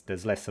score, and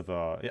there's less of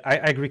a...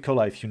 I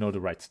recall, if you know the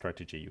right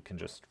strategy, you can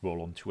just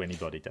roll on to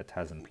anybody that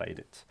hasn't played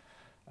it.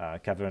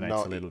 Caverna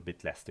is a little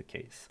bit less the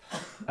case.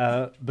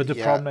 But the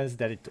problem is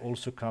that it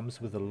also comes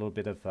with a little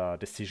bit of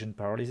decision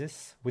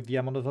paralysis with the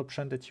amount of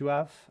option that you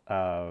have.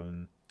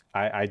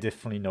 I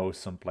definitely know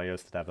some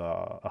players that have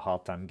a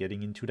hard time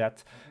getting into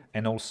that,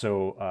 and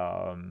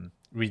also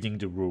reading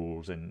the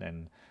rules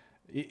and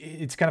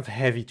it's kind of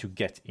heavy to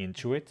get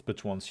into it,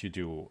 but once you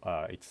do,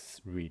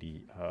 it's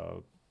really a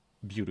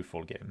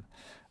beautiful game.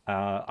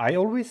 I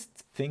always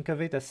think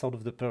of it as sort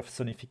of the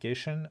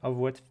personification of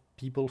what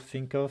people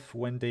think of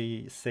when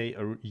they say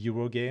a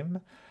Euro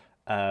game,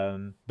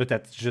 but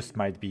that just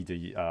might be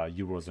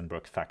the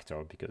Rosenberg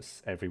factor,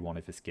 because every one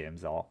of his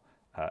games are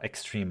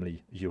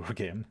extremely Euro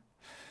game.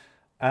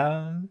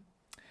 And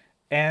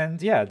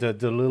yeah,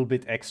 the little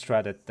bit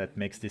extra that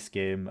makes this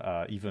game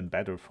even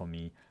better for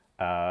me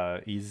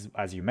is,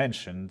 as you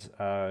mentioned,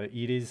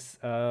 it is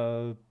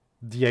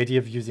the idea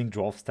of using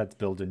dwarfs that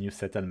build a new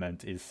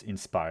settlement is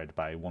inspired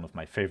by one of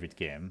my favorite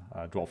game,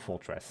 Dwarf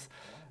Fortress.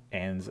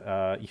 And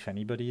if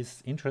anybody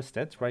is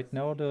interested, right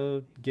now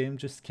the game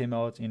just came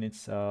out in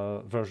its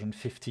version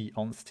 50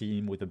 on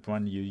Steam with a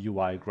brand new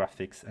UI,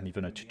 graphics, and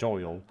even a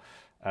tutorial.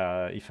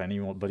 If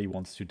anybody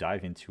wants to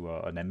dive into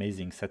an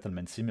amazing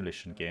settlement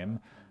simulation game,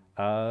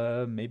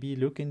 maybe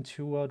look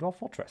into Dwarf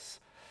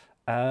Fortress.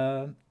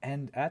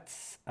 And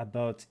that's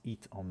about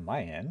it on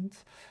my end.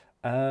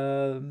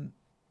 And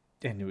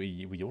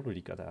we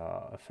already got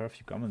a fair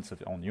few comments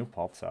on your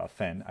part,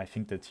 Fen. I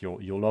think that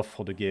your love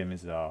for the game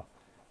is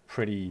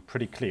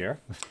pretty clear.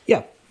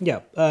 Yeah.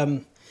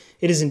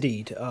 It is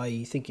indeed.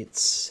 I think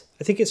it's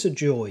a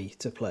joy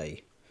to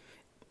play.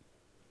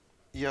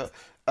 Yeah,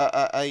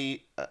 I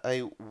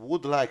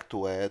would like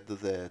to add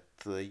that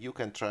you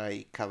can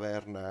try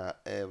Caverna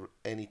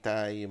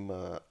anytime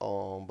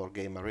on Board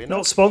Game Arena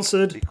Not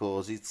sponsored.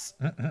 because it's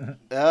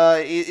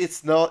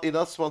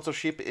not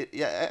sponsorship.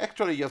 Yeah,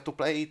 actually you have to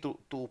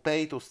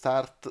pay to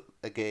start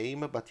a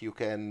game, but you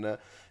can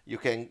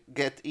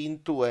get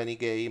into any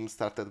game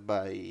started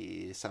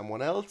by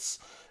someone else.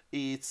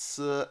 It's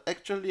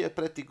actually a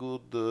pretty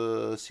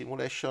good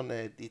simulation,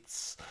 and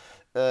it's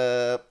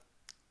uh,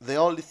 the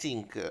only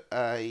thing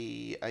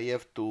I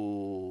have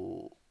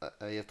to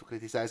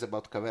criticize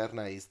about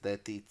Caverna is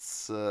that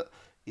it's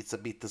a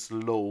bit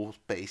slow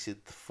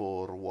paced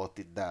for what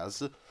it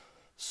does.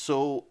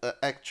 So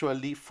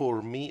actually,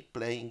 for me,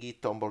 playing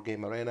it on Board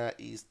Game Arena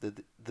is the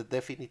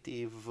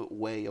definitive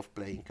way of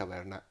playing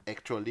Caverna.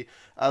 Actually,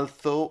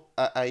 although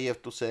I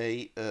have to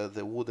say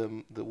the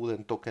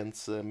wooden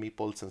tokens,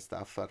 meeples and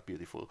stuff are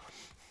beautiful.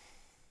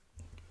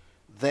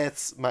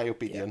 That's my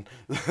opinion.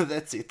 Yeah.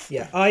 That's it.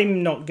 Yeah,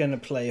 I'm not going to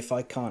play if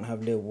I can't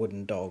have little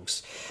wooden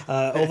dogs.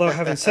 Although,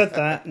 having said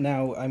that,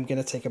 now I'm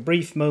going to take a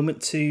brief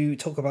moment to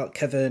talk about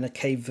Caverna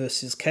Cave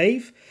versus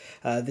Cave.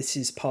 This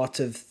is part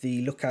of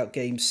the Lookout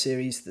Games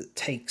series that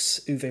takes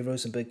Uwe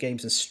Rosenberg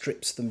games and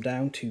strips them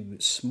down to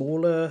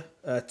smaller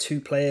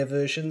two-player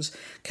versions.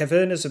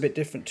 Caverna is a bit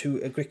different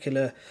to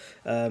Agricola,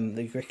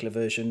 the Agricola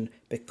version,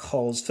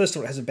 because first of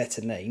all it has a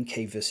better name.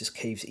 Cave versus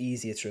Cave's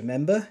easier to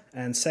remember,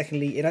 and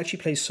secondly it actually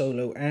plays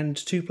solo and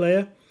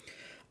two-player.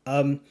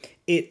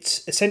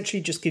 It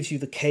essentially just gives you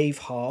the cave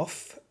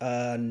half,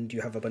 and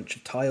you have a bunch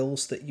of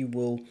tiles that you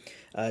will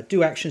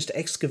do actions to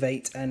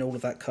excavate and all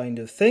of that kind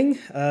of thing.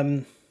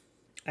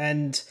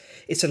 And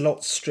it's a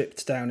lot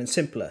stripped down and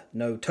simpler.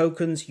 No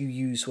tokens. You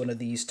use one of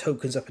these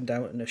tokens up and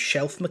down in a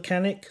shelf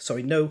mechanic.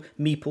 Sorry, no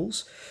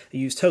meeples.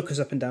 You use tokens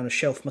up and down a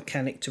shelf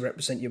mechanic to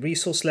represent your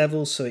resource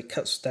levels, so it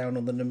cuts down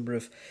on the number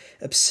of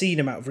obscene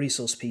amount of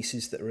resource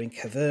pieces that are in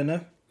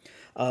Caverna.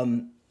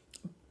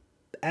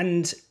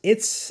 And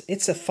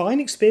it's a fine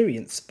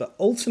experience, but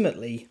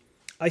ultimately,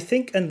 I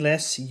think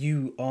unless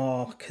you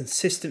are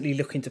consistently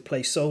looking to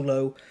play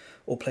solo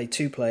or play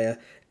two-player,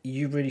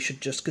 you really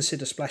should just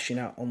consider splashing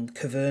out on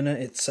Caverna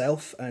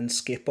itself and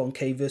skip on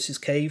Cave versus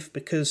Cave,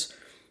 because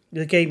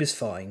the game is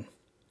fine.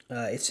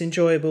 It's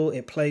enjoyable,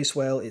 it plays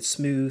well, it's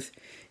smooth,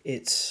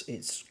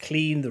 it's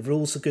clean, the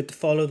rules are good to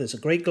follow, there's a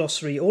great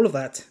glossary, all of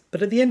that.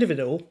 But at the end of it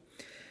all,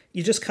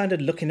 you're just kind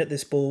of looking at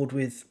this board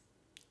with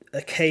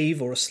a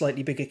cave or a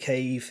slightly bigger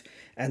cave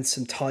and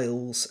some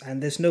tiles,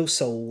 and there's no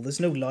soul, there's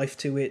no life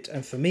to it,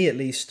 and for me at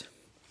least,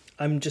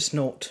 I'm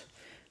not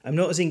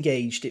as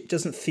engaged. It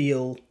doesn't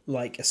feel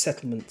like a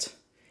settlement.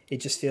 It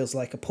just feels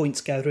like a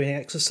points gathering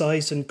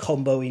exercise and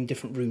comboing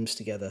different rooms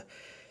together.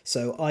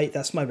 So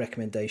that's my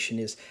recommendation,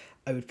 is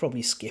I would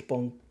probably skip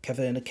on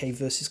Caverna Cave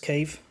versus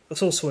Cave.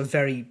 It's also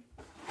the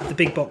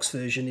big box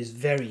version is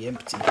very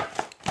empty.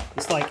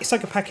 It's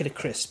like a packet of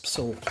crisps,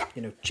 or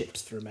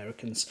chips for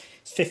Americans.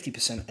 It's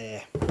 50%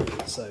 air.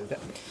 So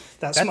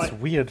that's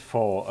weird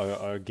for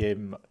a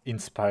game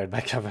inspired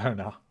by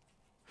Caverna.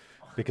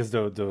 Because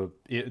the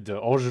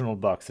original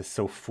box is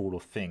so full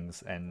of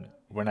things, and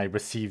when I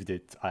received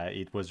it,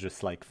 it was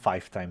just like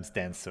 5 times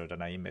denser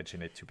than I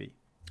imagined it to be.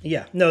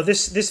 Yeah, no,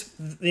 this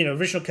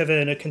original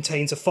Caverna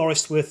contains a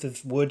forest worth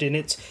of wood in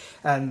it,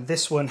 and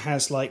this one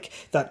has like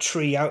that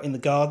tree out in the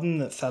garden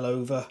that fell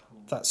over.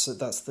 That's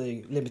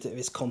the limit of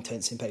its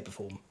contents in paper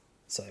form.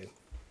 So,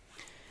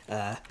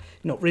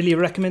 not really a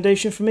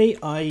recommendation for me.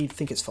 I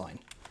think it's fine.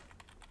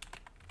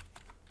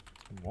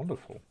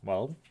 Wonderful.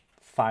 Well,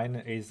 fine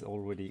is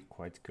already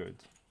quite good.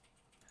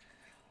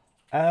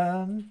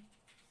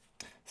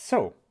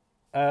 So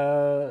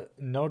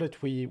now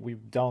that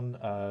we've done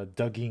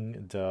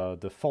digging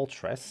the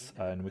fortress,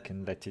 and we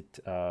can let it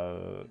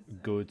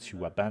go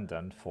to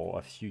abandon for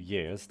a few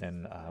years,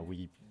 then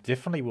we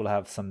definitely will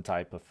have some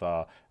type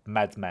of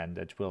madman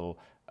that will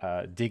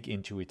dig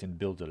into it and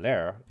build a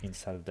lair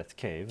inside of that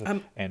cave.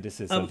 And this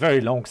is a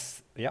very long...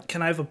 Yeah.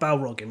 Can I have a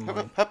Balrog in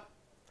mind?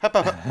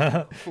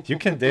 You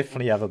can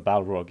definitely have a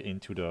Balrog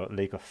into the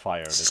lake of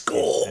fire that's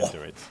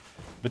under it.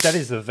 But that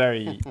is a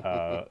very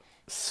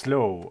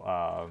slow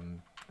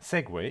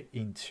segue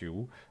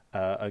into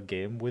a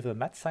game with a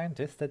mad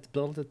scientist that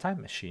built a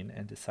time machine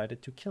and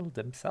decided to kill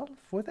themselves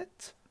with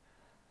it.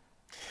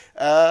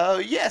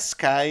 Yes,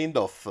 kind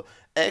of.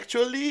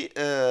 Actually,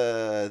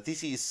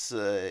 this is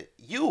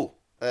you.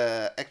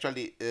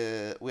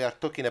 We are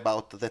talking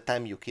about The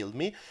Time You Killed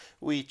Me,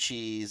 which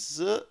is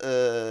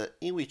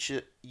in which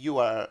you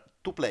are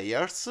 2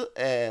 players,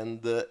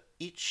 and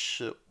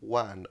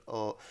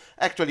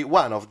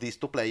one of these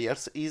 2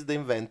 players is the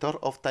inventor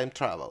of time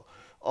travel.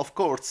 Of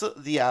course,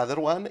 the other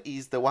one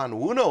is the one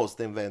who knows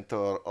the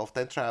inventor of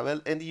time travel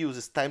and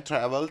uses time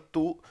travel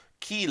to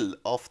kill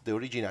off the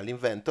original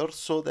inventor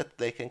so that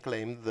they can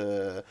claim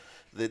the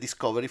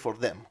discovery for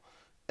them.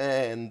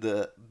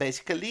 And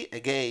basically, a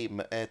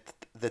game at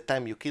The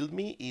Time You Killed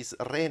Me is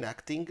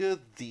reenacting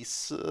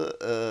this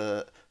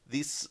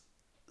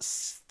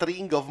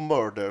string of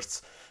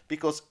murders,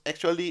 because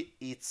actually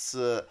it's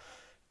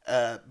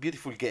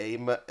beautiful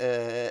game,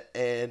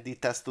 and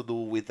it has to do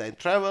with time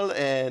travel,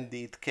 and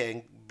it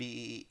can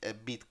be a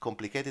bit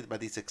complicated,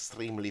 but it's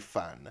extremely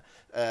fun.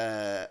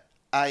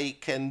 I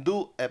can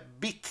do a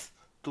bit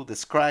to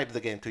describe the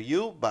game to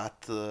you,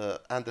 but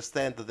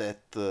understand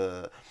that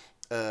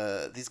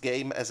this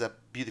game has a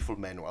beautiful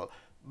manual.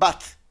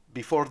 But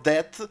before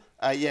that,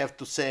 I have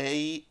to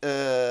say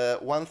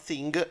one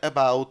thing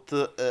about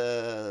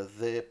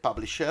the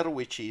publisher,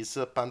 which is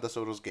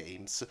Pandasaurus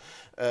Games.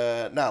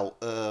 Now,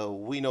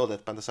 we know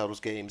that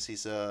Pandasaurus Games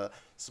is a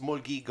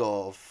small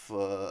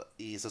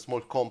is a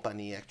small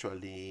company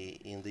actually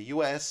in the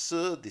US,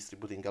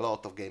 distributing a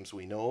lot of games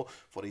we know.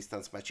 For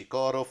instance,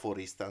 Machikoro, for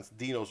instance,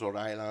 Dinosaur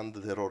Island,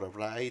 The Roar of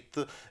Light,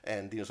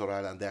 and Dinosaur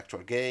Island, the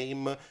actual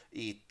game.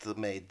 It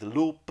made The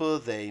Loop,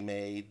 they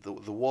made the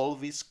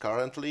Wolvis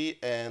currently,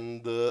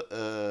 and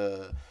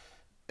The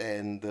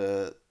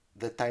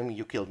Time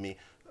You Killed Me.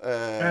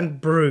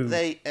 And Brew.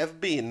 They have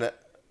been,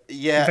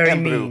 yeah, very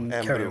and mean,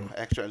 Brew,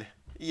 actually.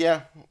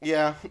 Yeah.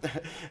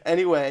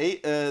 Anyway,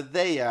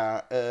 they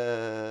are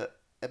a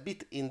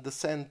bit in the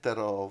center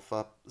of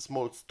a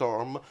small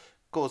storm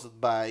caused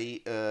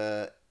by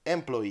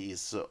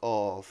employees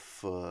of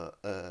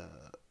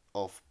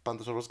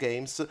Pandasaurus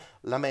Games,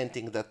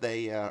 lamenting that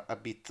they are a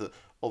bit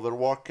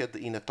overworked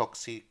in a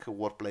toxic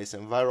workplace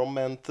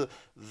environment,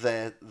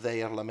 that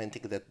they are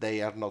lamenting that they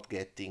are not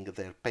getting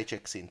their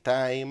paychecks in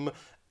time,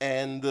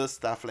 and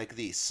stuff like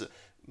this.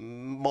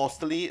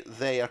 Mostly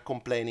they are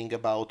complaining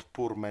about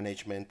poor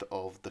management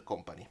of the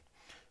company.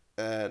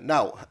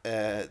 Now,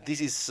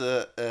 this is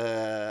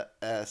a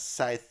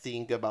side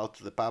thing about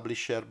the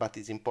publisher, but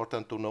it's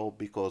important to know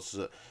because,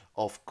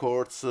 of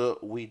course,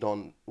 we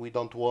don't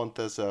want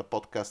as a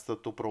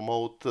podcast to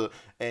promote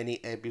any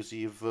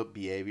abusive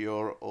behavior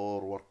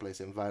or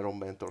workplace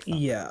environment or stuff.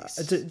 Yeah,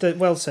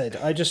 well said.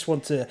 I just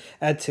want to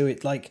add to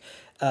it,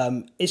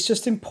 it's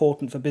just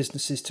important for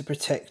businesses to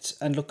protect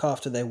and look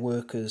after their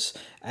workers,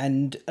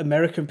 and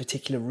America in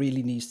particular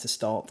really needs to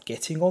start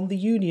getting on the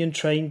union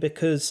train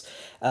because,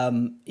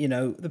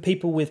 the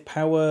people with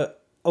power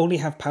only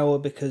have power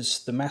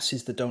because the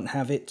masses that don't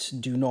have it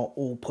do not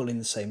all pull in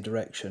the same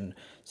direction.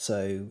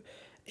 So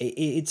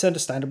it's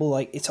understandable.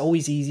 It's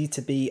always easy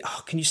to be,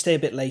 can you stay a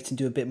bit late and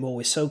do a bit more?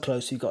 We're so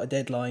close, we've got a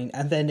deadline.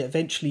 And then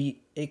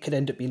eventually it could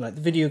end up being like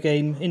the video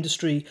game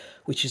industry,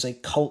 which is a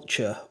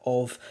culture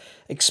of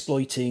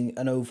exploiting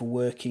and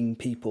overworking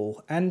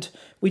people. And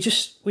we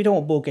don't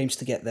want board games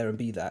to get there and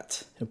be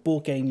that.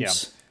 Board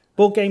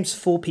games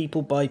for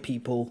people, by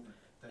people,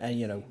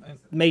 and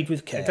made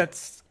with care.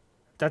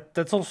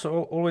 That's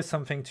also always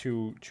something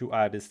to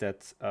add, is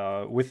that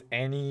with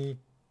any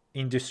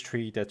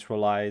industry that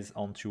relies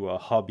onto a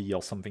hobby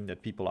or something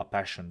that people are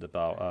passionate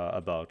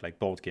about, like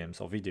board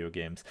games or video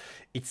games,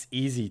 it's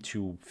easy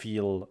to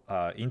feel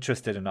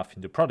interested enough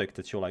in the product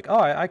that you're like,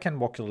 I can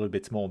work a little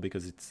bit more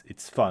because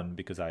it's fun,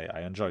 because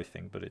I enjoy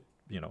things. But it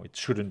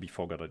shouldn't be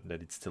forgotten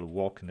that it's still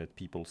work and that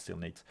people still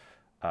need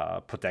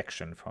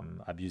protection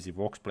from abusive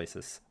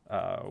workplaces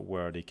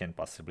where they can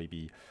possibly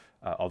be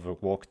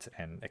overworked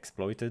and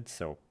exploited.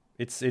 So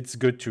it's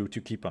good to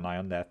keep an eye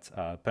on that.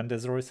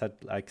 Pandasaurus had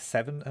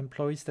 7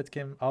 employees that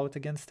came out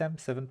against them,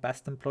 7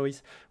 past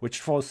employees,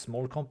 which for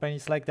small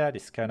companies like that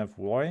is kind of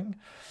worrying.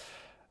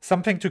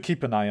 Something to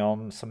keep an eye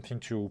on, something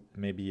to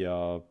maybe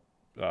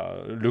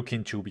look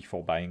into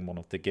before buying one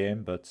of the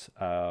game. But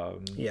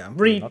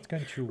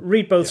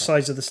read both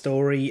sides of the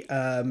story.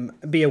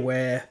 Be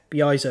aware,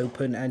 be eyes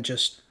open, and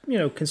just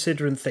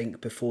consider and think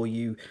before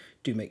you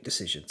do make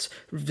decisions.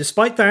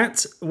 Despite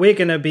that, we're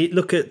going to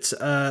look at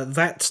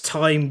That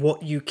Time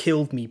What You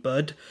Killed Me,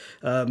 Bud,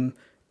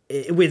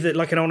 with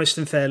an honest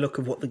and fair look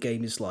of what the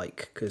game is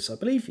like, because I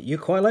believe you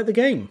quite like the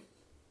game.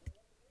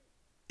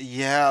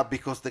 Yeah,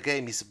 because the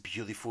game is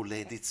beautiful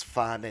and it's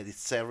fun and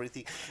it's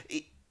everything.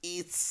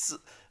 It's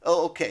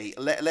okay.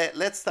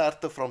 Let's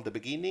start from the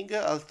beginning.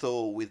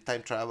 Although with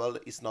time travel,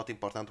 it's not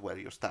important where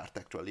you start.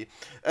 Actually,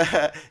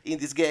 in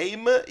this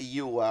game,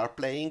 you are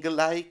playing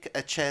like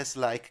a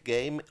chess-like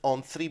game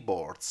on 3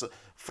 boards.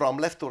 From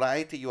left to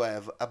right, you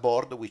have a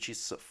board which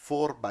is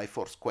 4 by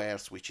 4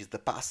 squares, which is the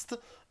past.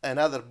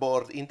 Another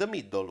board in the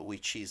middle,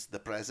 which is the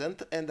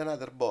present, and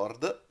another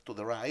board to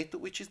the right,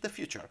 which is the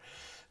future.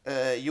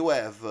 You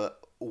have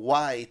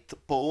white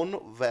pawn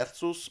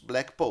versus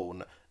black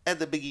pawn. At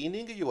the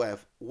beginning, you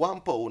have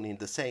 1 pawn in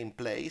the same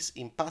place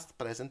in past,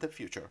 present, and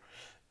future.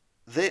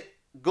 The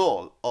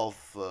goal of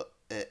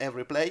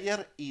every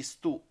player is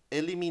to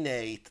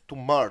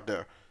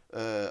murder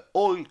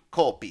all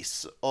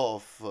copies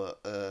of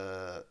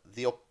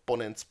the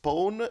opponent's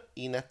pawn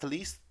in at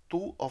least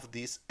 2 of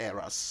these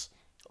eras.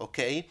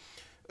 Okay?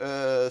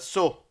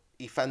 So,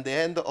 if at the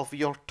end of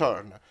your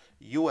turn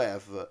you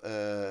have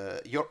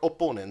your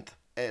opponent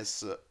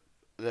has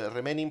the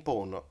remaining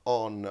pawn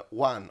on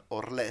 1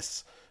 or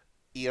less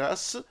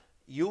eras,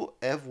 you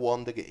have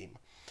won the game.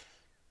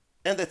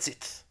 And that's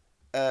it.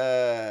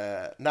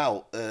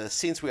 Now,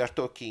 since we are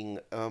talking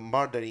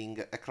murdering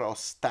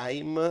across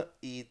time,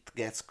 it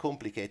gets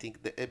complicated,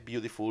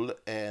 beautiful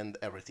and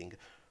everything.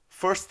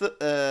 First,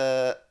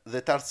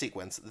 the turn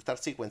sequence. The turn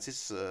sequence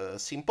is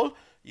simple.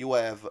 You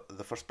have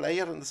the first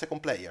player and the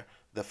second player.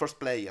 The first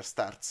player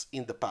starts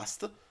in the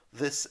past.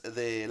 The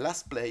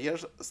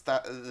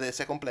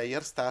second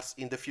player starts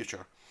in the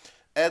future.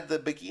 At the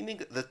beginning,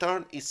 the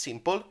turn is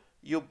simple.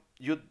 You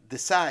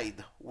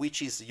decide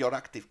which is your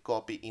active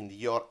copy in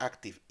your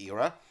active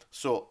era.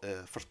 So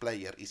first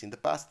player is in the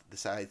past,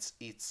 decides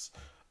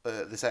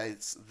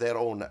their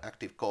own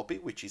active copy,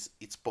 which is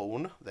its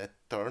pawn that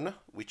turn,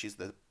 which is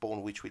the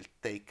pawn which will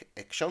take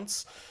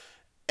actions.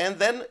 And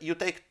then you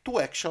take 2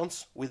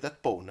 actions with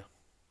that pawn.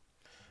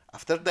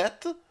 After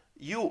that,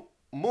 you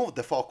move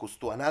the focus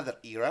to another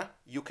era.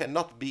 You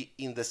cannot be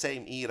in the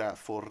same era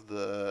for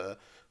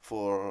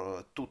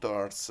 2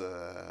 turns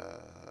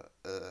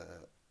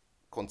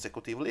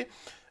consecutively,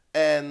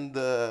 and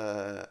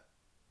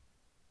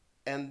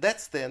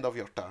that's the end of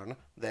your turn.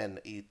 Then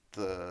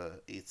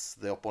it's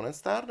the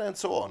opponent's turn, and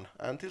so on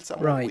until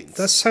someone wins. Right,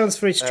 that sounds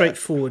very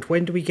straightforward.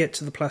 When do we get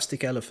to the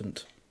plastic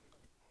elephant?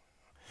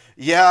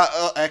 Yeah,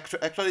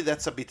 actually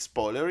that's a bit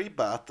spoilery,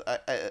 but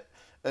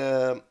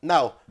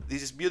now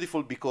this is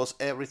beautiful because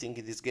everything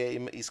in this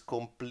game is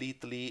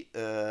completely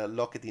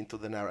locked into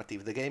the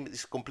narrative. The game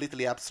is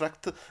completely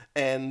abstract,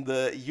 and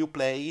you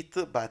play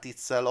it, but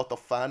it's a lot of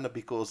fun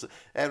because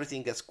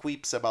everything has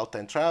quips about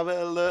time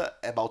travel,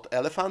 about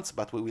elephants,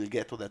 but we will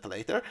get to that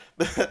later,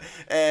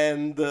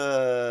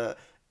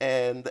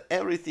 and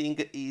everything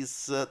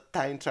is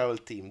time travel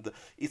themed.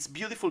 It's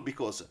beautiful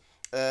because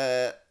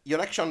your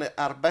actions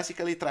are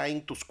basically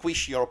trying to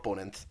squish your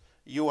opponent.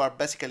 You are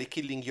basically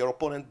killing your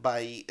opponent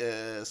by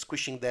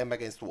squishing them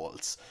against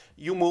walls.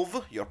 You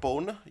move your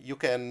pawn. You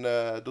can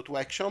do 2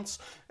 actions.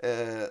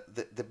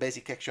 The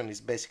basic action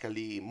is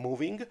basically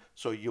moving.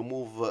 So you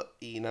move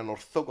in an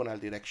orthogonal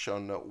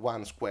direction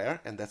 1 square,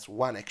 and that's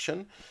 1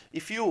 action.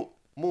 If you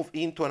move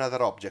into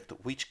another object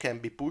which can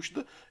be pushed,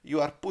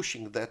 you are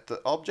pushing that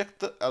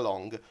object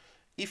along.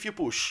 If you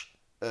push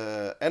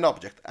an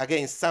object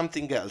against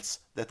something else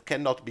that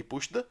cannot be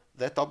pushed,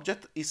 that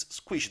object is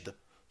squished.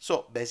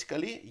 So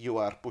basically you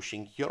are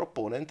pushing your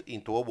opponent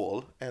into a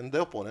wall and the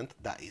opponent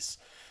dies.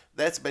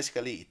 That's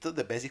basically it,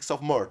 the basics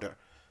of murder.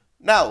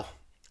 Now,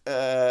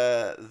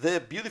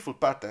 the beautiful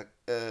part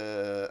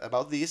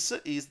about this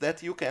is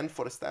that you can,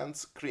 for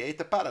instance, create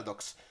a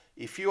paradox.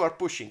 If you are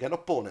pushing an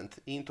opponent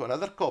into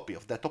another copy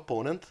of that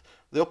opponent,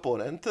 the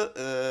opponent,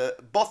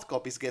 both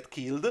copies get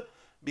killed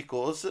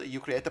because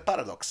you create a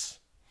paradox.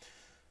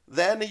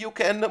 Then you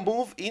can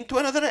move into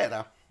another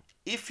era.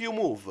 If you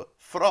move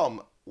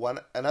from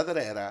another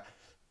era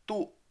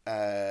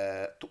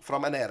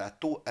from an era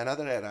to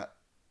another era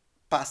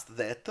past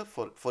that,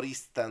 for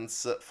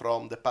instance,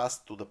 from the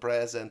past to the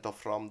present or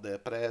from the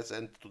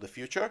present to the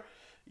future,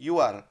 you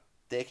are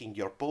taking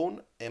your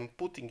pawn and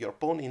putting your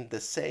pawn in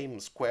the same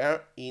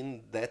square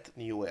in that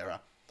new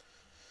era.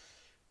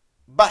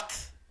 But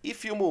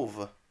if you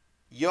move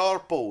your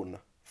pawn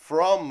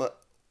from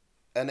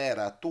an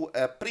era to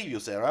a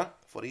previous era,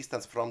 for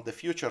instance, from the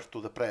future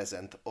to the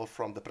present or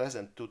from the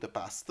present to the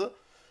past,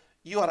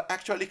 you are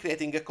actually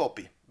creating a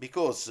copy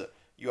because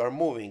you are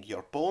moving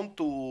your pawn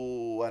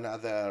to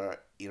another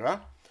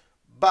era.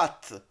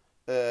 But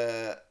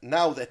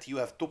now that you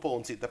have 2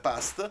 pawns in the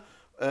past,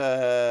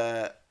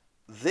 the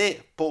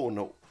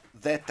pawn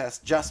that has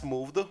just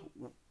moved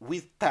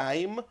with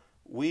time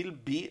will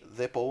be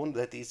the pawn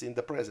that is in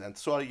the present.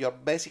 So you're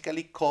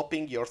basically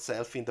copying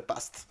yourself in the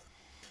past.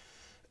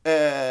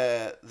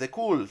 The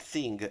cool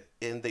thing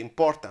and the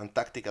important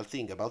tactical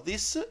thing about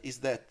this is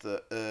that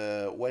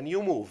when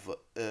you move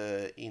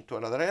into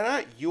another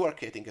era, you are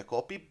creating a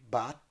copy,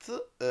 but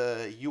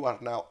you are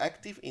now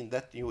active in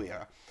that new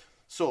era.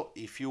 So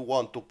if you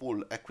want to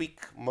pull a quick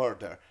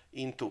murder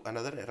into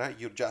another era,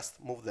 you just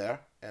move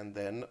there and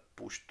then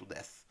push to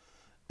death.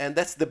 And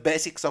that's the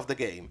basics of the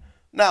game.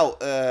 Now,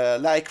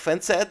 like Fen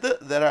said,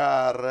 there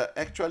are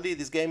actually,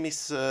 this game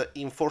is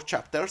in 4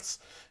 chapters.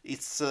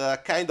 It's a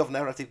kind of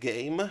narrative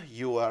game.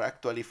 You are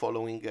actually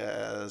following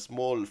a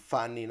small,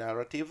 funny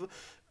narrative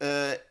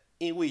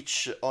in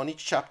which on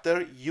each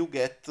chapter you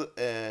get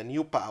a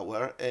new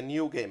power and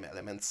new game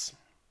elements.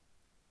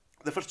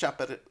 The first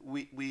chapter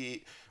with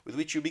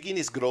which you begin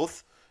is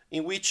growth,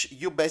 in which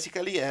you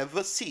basically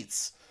have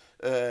seeds.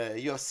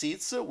 You have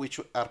seeds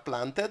which are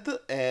planted,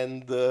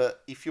 and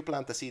if you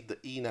plant a seed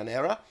in an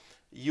era,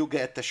 you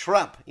get a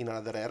shrub in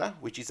another era,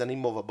 which is an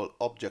immovable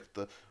object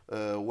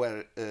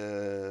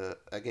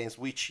against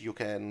which you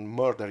can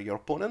murder your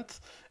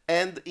opponent.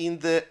 And in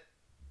the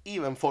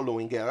even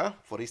following era,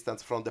 for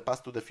instance, from the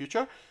past to the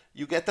future,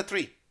 you get a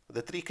tree.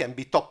 The tree can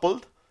be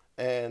toppled,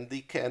 and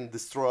it can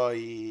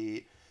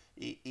destroy.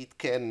 It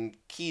can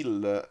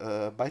kill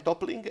by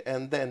toppling,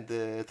 and then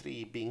the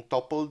tree being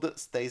toppled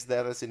stays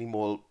there as an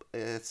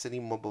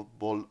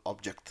immovable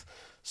object.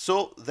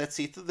 So that's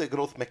it, the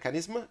growth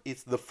mechanism.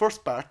 It's the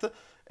first part,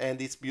 and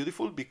it's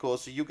beautiful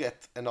because you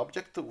get an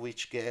object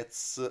which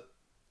gets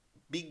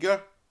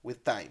bigger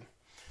with time.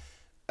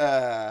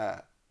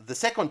 The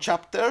second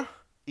chapter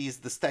is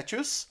the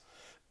statues,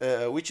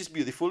 which is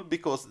beautiful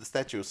because the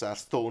statues are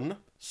stone,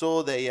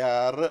 so they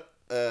are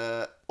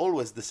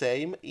always the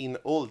same in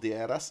all the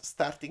eras,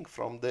 starting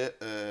from the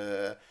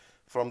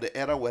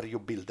era where you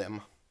build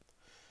them.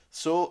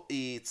 So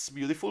it's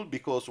beautiful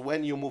because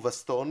when you move a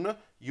stone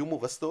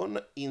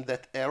in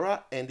that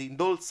era and in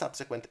all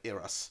subsequent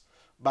eras.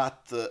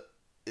 But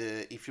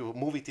if you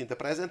move it in the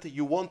present,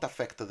 you won't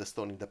affect the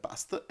stone in the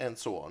past, and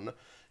so on.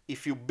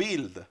 If you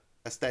build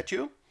a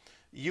statue,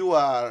 you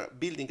are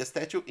building a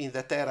statue in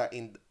that era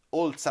in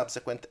all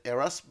subsequent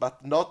eras,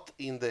 but not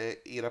in the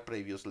era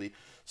previously.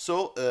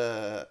 So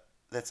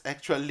that's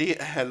actually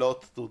a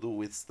lot to do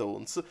with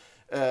stones.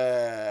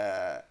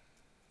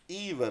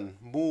 Even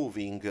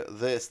moving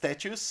the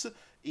statues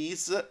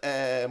is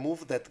a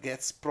move that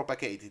gets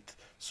propagated.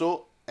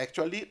 So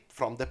actually,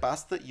 from the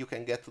past, you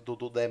can get to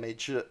do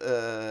damage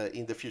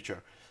in the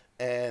future.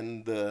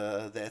 And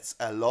that's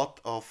a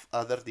lot of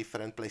other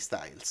different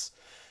playstyles.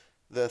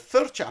 The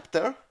third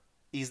chapter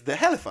is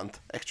the elephant,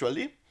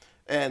 actually.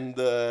 And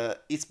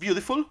it's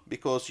beautiful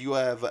because you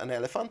have an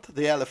elephant.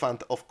 The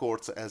elephant, of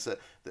course,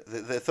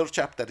 the third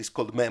chapter is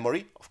called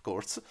Memory, of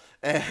course.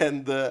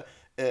 And the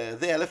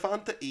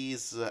elephant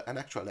is an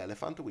actual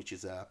elephant, which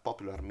is a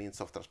popular means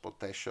of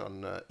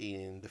transportation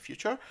in the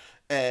future.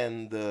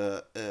 And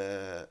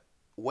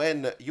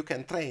when you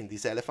can train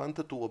this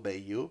elephant to obey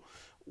you,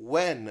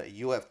 when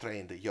you have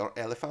trained your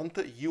elephant,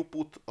 you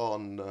put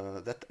on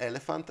that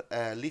elephant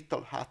a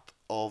little hat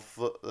of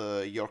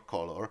your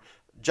color.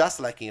 Just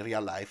like in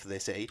real life, they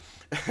say.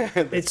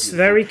 It's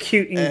very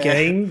cute in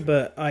game,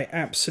 but I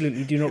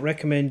absolutely do not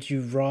recommend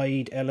you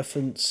ride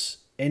elephants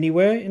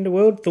anywhere in the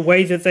world. The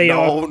way that they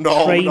are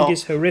trained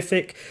is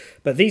horrific,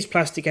 but these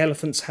plastic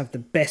elephants have the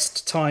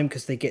best time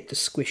because they get to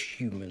squish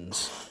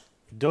humans.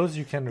 Those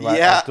you can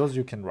ride. Those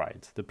you can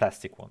ride. The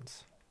plastic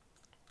ones.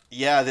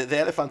 Yeah, the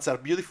elephants are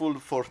beautiful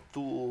for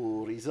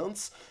two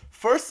reasons.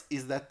 First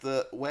is that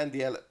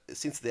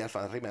since the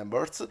elephant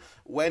remembers,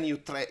 when you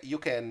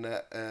can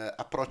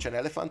approach an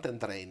elephant and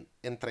train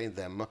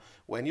them.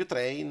 When you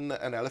train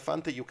an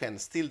elephant, you can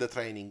steal the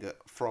training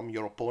from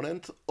your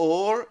opponent,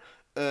 or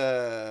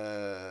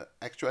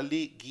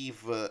actually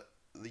give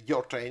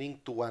your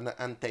training to an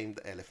untamed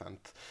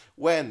elephant.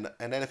 When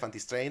an elephant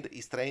is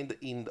trained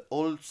in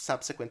all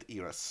subsequent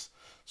eras.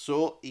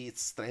 So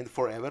it's trained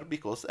forever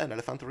because an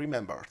elephant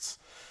remembers.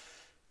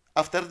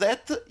 After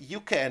that, you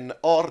can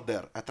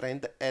order a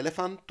trained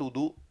elephant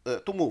to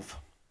move.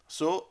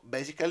 So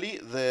basically,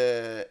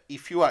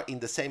 if you are in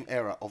the same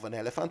era of an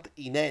elephant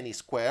in any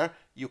square,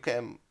 you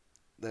can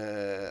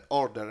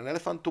order an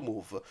elephant to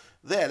move.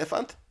 The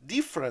elephant,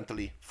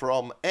 differently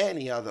from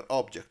any other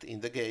object in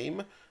the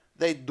game,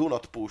 they do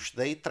not push,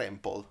 they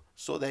trample.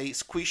 So they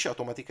squish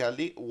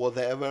automatically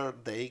whatever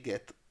they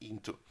get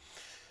into.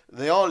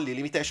 The only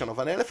limitation of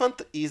an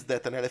elephant is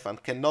that an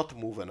elephant cannot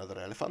move another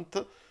elephant,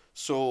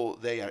 so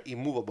they are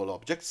immovable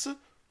objects.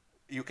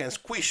 You can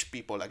squish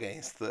people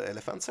against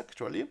elephants,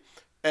 actually.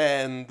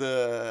 And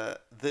the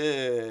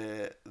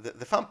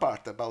fun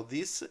part about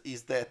this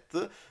is that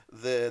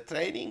the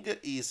training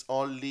is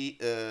only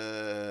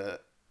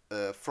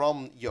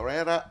from your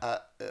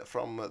era,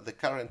 from the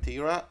current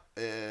era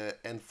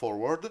and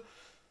forward.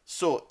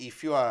 So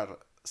if you are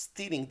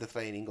stealing the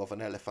training of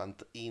an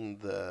elephant in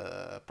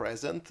the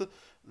present,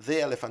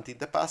 the elephant in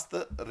the past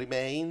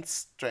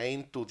remains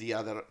trained to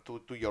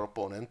your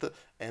opponent,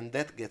 and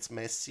that gets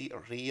messy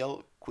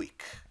real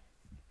quick.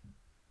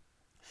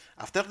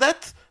 After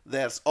that,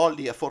 there's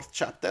only a fourth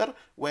chapter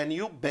when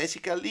you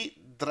basically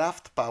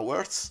draft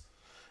powers,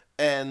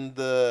 and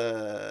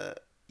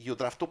you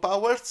draft two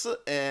powers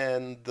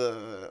and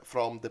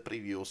from the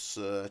previous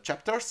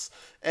chapters,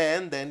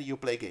 and then you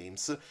play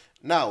games.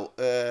 Now,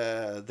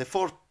 the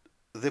fourth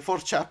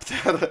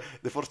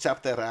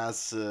chapter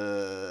has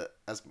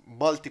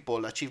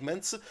multiple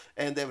achievements,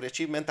 and every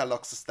achievement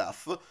unlocks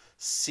stuff.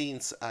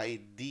 Since I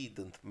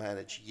didn't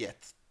manage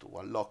yet to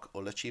unlock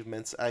all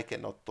achievements, I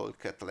cannot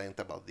talk at length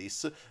about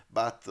this,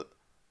 but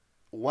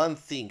one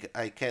thing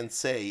I can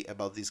say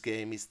about this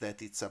game is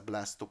that it's a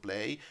blast to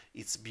play.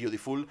 It's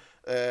beautiful.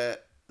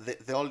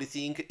 The only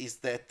thing is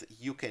that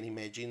you can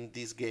imagine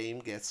this game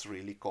gets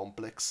really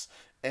complex,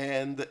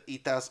 and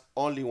it has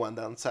only one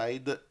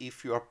downside.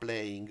 If you are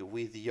playing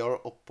with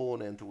your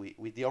opponent,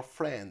 with your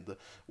friend,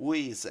 who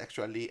is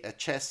actually a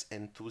chess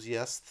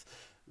enthusiast,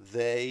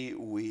 they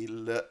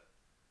will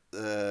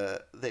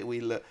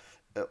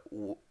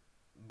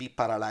be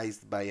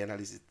paralyzed by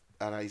analysis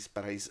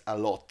paralysis a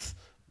lot,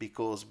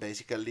 because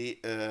basically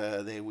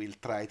they will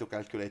try to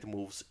calculate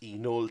moves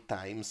in all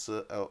times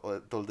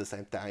at all the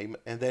same time,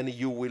 and then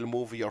you will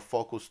move your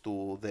focus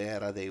to the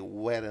area they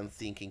weren't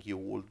thinking you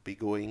would be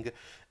going,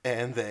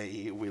 and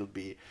they will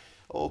be,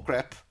 oh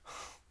crap.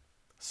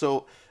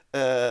 So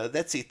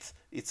that's it.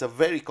 It's a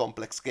very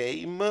complex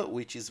game,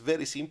 which is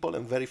very simple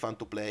and very fun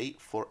to play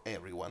for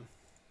everyone.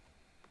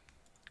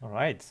 All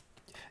right.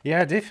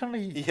 Yeah,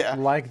 definitely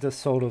like the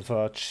sort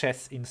of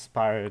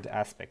chess-inspired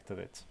aspect of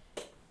it.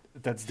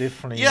 That's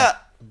definitely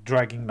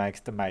dragging my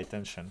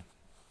attention.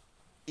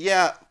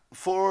 Yeah,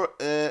 for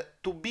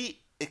to be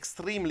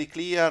extremely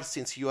clear,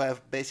 since you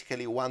have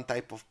basically one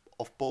type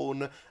of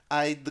pawn,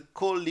 I'd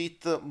call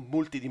it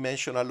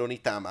multidimensional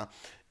Onitama.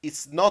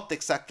 It's not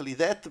exactly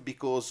that,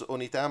 because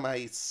Onitama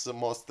is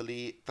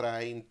mostly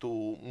trying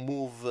to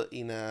move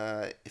in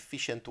an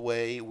efficient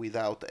way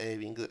without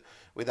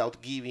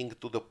giving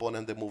to the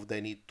opponent the move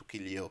they need to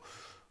kill you.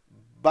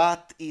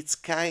 But it's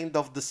kind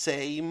of the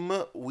same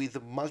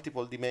with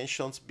multiple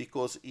dimensions,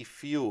 because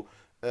if you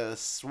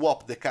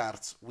swap the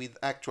cards with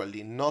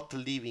actually not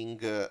leaving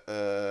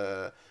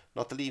an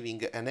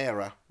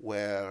area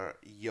where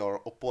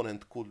your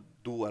opponent could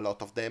do a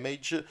lot of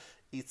damage,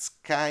 it's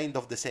kind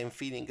of the same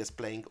feeling as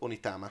playing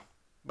Onitama,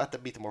 but a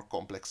bit more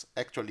complex.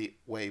 Actually,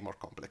 way more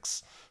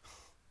complex.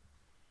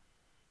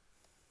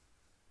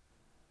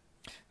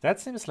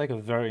 That seems like a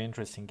very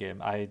interesting game.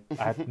 I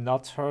had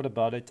not heard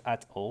about it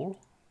at all.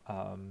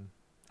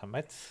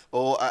 Ahmet?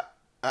 Oh,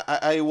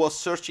 I was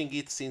searching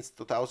it since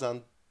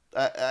 2000.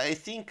 I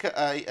think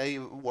I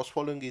was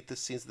following it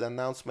since the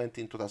announcement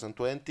in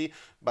 2020,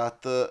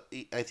 but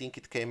I think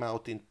it came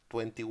out in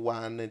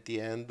 21 at the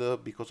end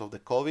because of the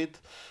COVID.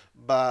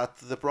 But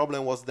the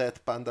problem was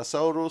that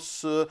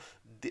Pandasaurus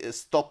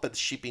stopped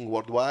shipping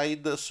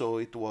worldwide, so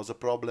it was a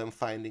problem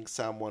finding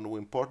someone who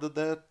imported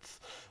that.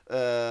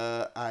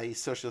 I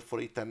searched for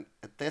it at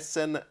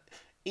Essen.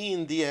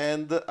 In the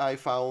end, I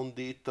found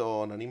it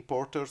on an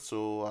importer,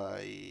 so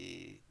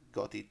I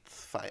got it.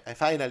 I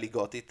finally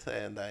got it,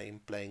 and I'm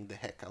playing the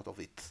heck out of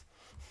it.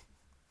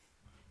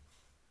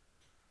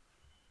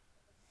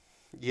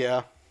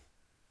 Yeah.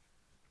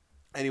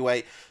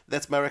 Anyway,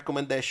 that's my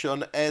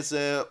recommendation. As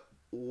a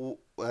 1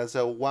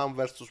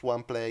 versus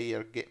 1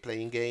 player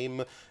playing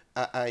game,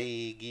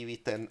 I give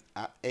it an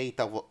 8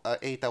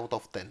 out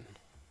of 10.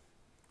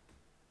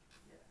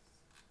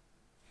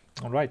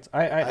 All right.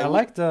 I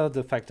like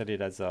the fact that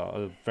it has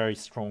a very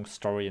strong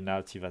story and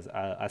narrative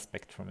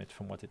aspect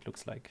from what it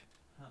looks like.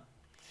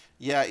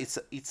 Yeah,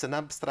 it's an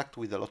abstract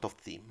with a lot of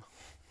theme.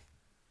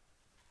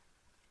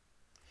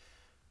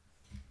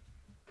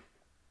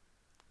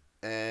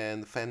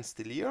 And Fen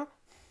still here?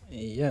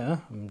 Yeah,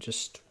 I'm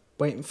just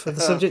waiting for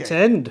the subject to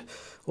end.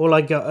 All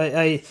I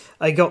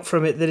got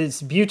from it that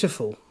it's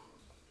beautiful.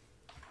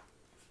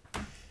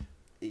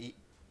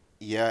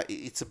 Yeah,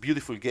 it's a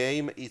beautiful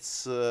game.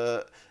 It's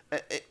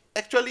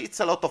actually it's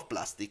a lot of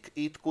plastic.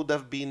 It could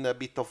have been a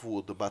bit of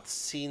wood, but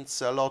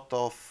since a lot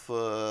of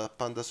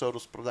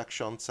Pandasaurus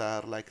productions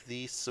are like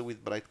this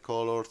with bright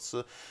colors,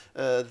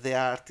 the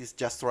art is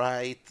just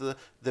right.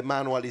 The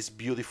manual is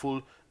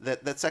beautiful.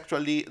 That's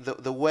actually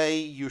the way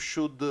you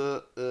should.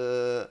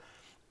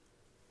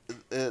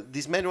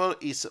 This manual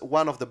is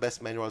one of the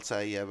best manuals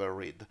I ever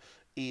read.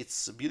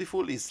 It's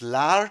beautiful, it's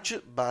large,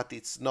 but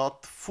it's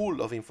not full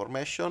of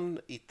information.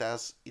 It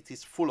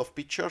is full of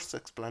pictures,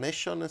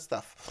 explanation, and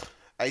stuff.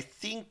 I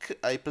think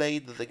I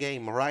played the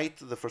game right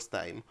the first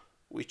time,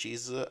 which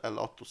is a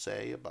lot to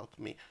say about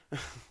me.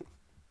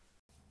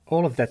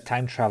 All of that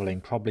time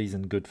traveling probably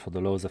isn't good for the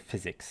laws of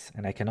physics,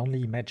 and I can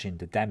only imagine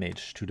the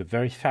damage to the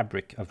very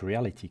fabric of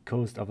reality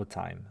caused over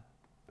time.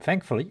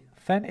 Thankfully,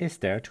 Fen is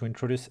there to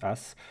introduce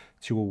us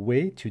to a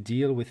way to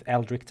deal with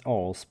eldritch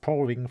owls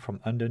pouring from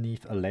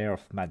underneath a layer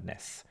of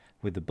madness,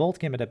 with the board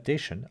game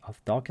adaptation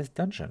of Darkest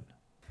Dungeon.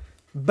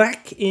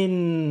 Back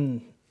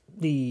in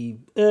the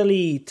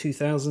early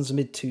 2000s,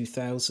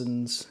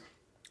 mid-2000s,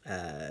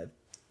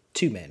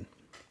 two men,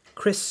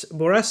 Chris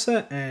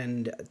Bourassa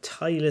and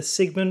Tyler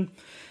Sigmund,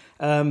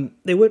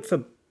 they worked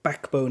for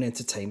Backbone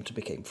Entertainment and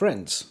became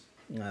friends.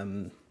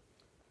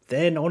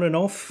 Then on and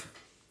off,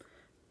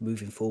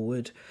 moving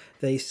forward,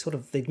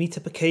 they'd meet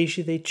up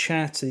occasionally, they'd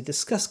chat, they'd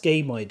discuss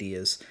game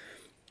ideas.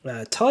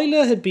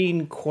 Tyler had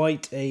been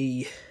quite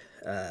a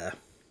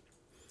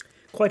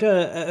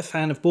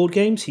fan of board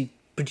games. He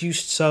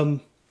produced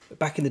some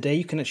back in the day.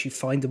 You can actually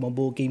find them on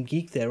Board Game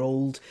Geek. They're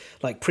old,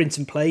 like print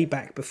and play,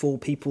 back before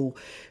people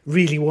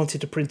really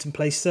wanted to print and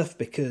play stuff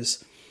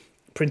because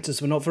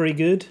printers were not very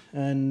good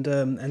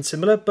and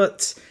similar.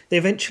 But they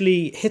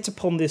eventually hit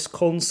upon this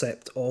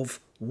concept of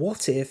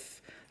what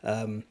if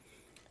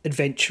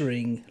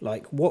adventuring,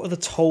 like what are the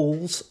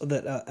tolls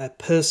that a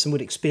person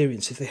would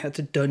experience if they had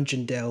to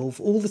dungeon delve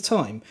all the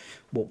time?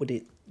 What would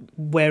it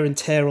wear and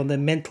tear on their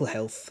mental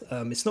health?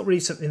 It's not really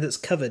something that's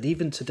covered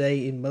even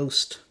today in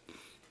most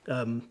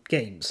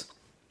games,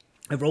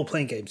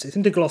 role-playing games. They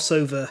tend to gloss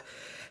over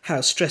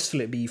how stressful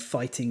it'd be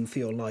fighting for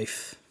your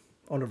life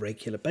on a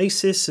regular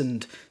basis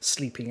and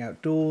sleeping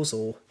outdoors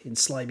or in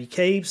slimy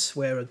caves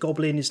where a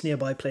goblin is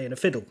nearby playing a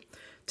fiddle.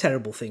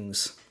 Terrible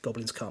things.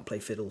 Goblins can't play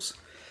fiddles.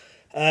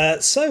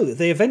 So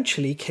they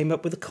eventually came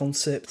up with the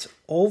concept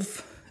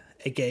of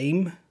a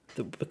game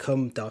that would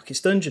become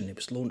Darkest Dungeon. It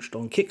was launched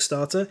on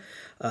Kickstarter.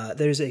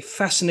 There is a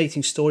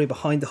fascinating story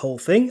behind the whole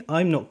thing.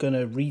 I'm not going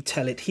to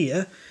retell it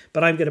here,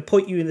 but I'm going to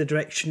point you in the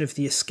direction of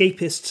the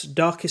Escapist's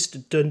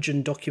Darkest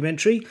Dungeon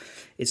documentary.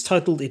 It's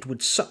titled It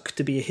Would Suck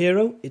to Be a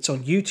Hero. It's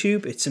on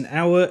YouTube. It's 1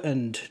 hour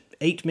and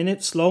 8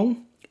 minutes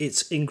long.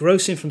 It's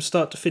engrossing from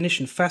start to finish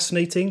and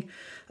fascinating.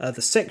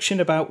 The section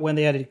about when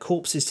they added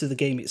corpses to the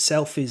game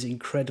itself is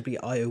incredibly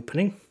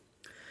eye-opening.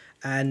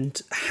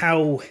 And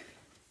how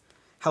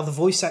the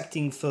voice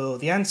acting for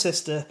the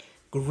Ancestor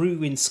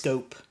grew in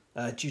scope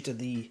due to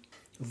the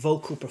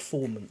vocal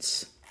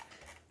performance,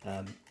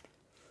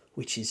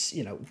 which is,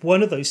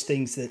 one of those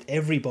things that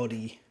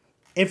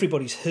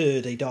everybody's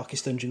heard a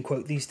Darkest Dungeon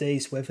quote these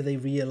days, whether they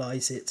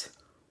realise it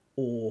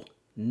or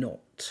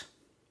not.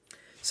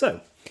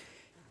 So,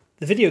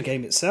 the video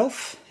game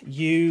itself,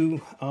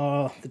 you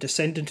are the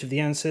descendant of the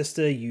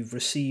ancestor. You've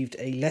received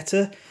a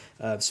letter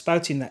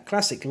spouting that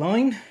classic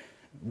line,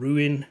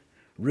 ruin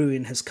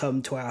has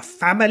come to our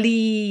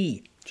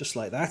family. Just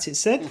like that, it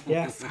said.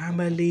 Yeah,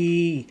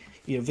 family.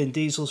 Vin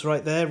Diesel's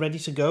right there, ready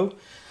to go.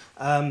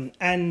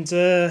 And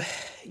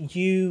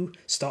you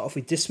start off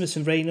with Dismas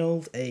and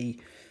Reynold, a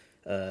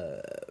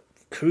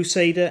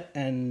Crusader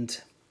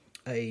and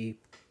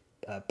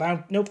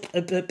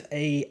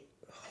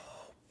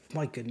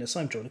my goodness,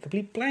 I'm drawing a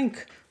complete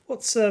blank.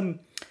 What's a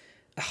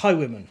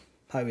Highwayman?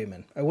 I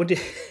wonder.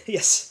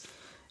 Yes,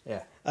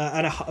 yeah,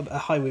 and a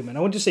Highwayman. I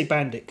wanted to say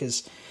Bandit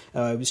because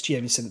I was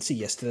GMing 7th Sea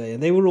yesterday,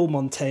 and they were all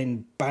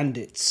Montaigne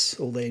bandits,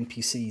 all the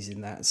NPCs in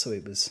that, so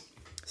it was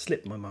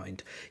slipped my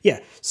mind.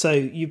 Yeah, so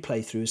you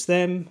play through as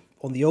them.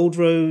 On the old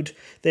road,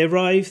 they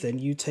arrive, then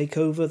you take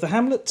over the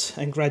hamlet,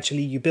 and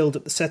gradually you build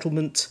up the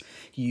settlement.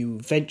 You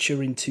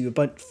venture into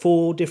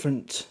 4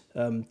 different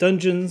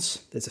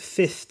dungeons. There's a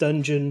 5th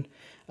dungeon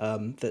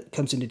that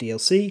comes into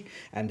DLC,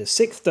 and a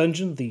 6th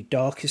dungeon, the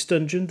Darkest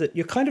Dungeon, that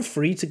you're kind of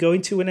free to go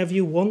into whenever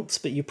you want,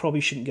 but you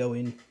probably shouldn't go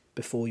in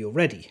before you're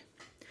ready.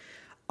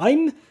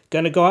 I'm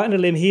going to go out on a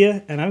limb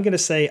here, and I'm going to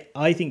say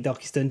I think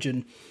Darkest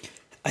Dungeon,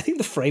 I think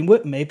the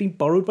framework may have been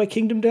borrowed by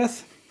Kingdom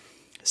Death.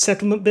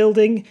 Settlement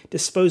building,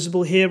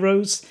 disposable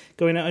heroes,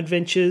 going out on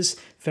adventures,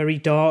 very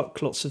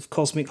dark, lots of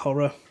cosmic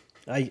horror.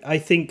 I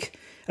think,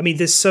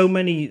 there's so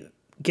many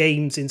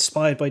games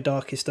inspired by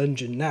Darkest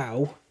Dungeon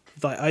now,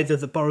 that either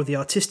that borrow the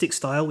artistic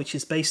style, which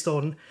is based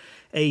on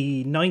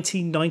a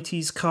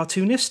 1990s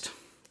cartoonist,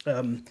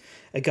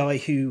 a guy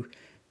who,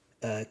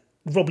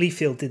 Rob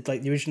Liefeld did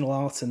the original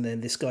art, and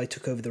then this guy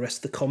took over the rest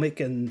of the comic,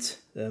 and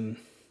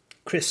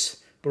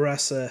Chris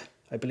Barassa,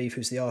 I believe,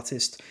 who's the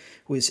artist,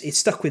 it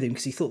stuck with him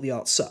because he thought the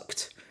art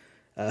sucked.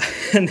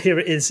 And here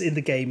it is in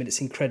the game, and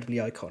it's incredibly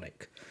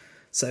iconic.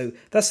 So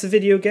that's the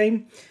video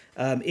game.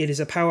 It is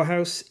a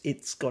powerhouse.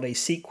 It's got a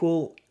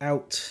sequel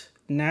out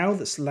now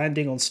that's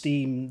landing on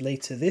Steam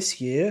later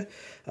this year.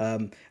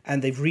 And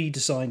they've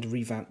redesigned and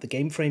revamped the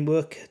game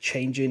framework,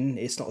 changing.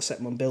 It's not a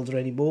settlement builder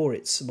anymore.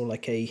 It's more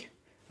like a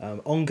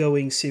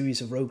ongoing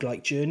series of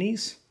roguelike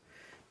journeys.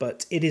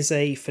 But it is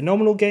a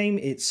phenomenal game.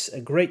 It's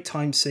a great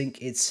time sink.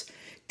 It's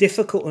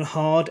difficult and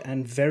hard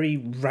and very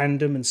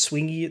random and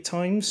swingy at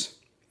times.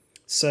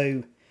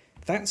 So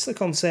that's the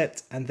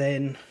concept. And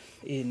then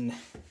in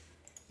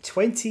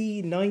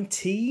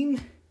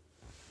 2019,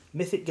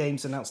 Mythic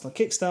Games announced on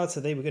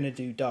Kickstarter they were going to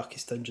do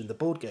Darkest Dungeon, the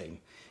board game.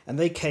 And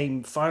they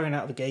came firing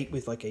out of the gate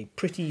with a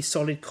pretty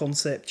solid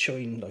concept,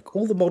 showing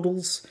all the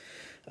models,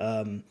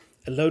 a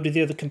load of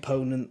the other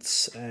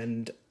components,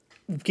 and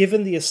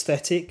given the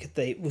aesthetic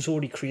that was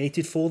already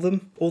created for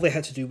them, all they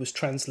had to do was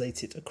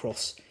translate it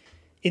across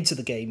into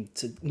the game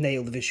to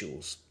nail the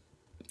visuals.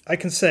 I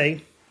can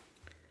say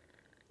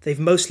they've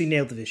mostly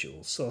nailed the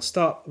visuals. So I'll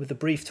start with a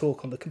brief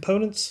talk on the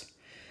components.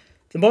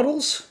 The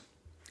models,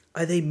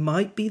 they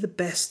might be the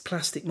best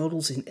plastic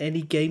models in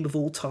any game of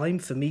all time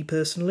for me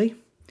personally.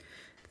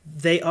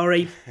 They are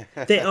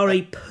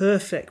a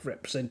perfect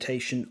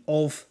representation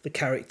of the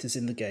characters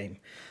in the game.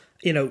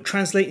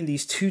 Translating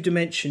these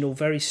 2-dimensional,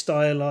 very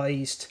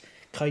stylized,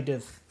 kind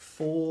of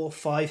 4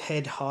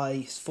 head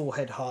high,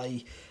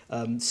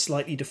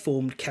 slightly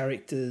deformed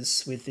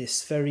characters with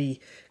this very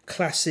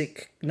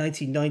classic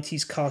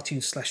 1990s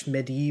cartoon /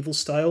 medieval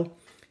style.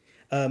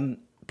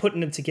 Putting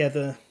them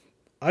together,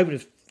 I would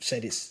have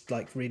said it's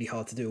really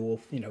hard to do, or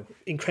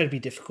incredibly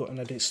difficult, and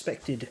I'd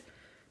expected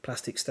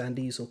plastic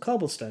standees or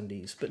cardboard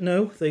standees. But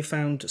no, they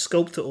found a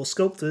sculptor or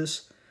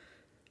sculptors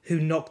who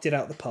knocked it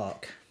out the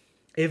park.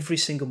 Every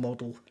single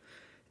model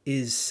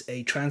is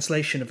a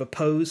translation of a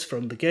pose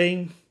from the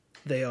game.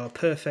 They are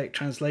perfect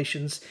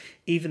translations.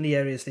 Even the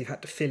areas they've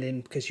had to fill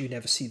in because you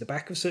never see the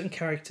back of certain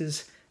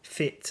characters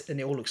fit, and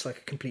it all looks like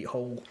a complete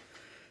whole.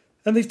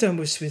 And they've done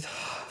this with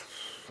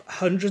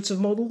hundreds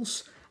of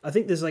models. I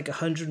think there's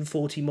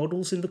 140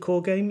 models in the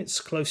core game. It's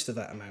close to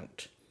that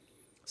amount.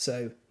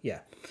 So, yeah.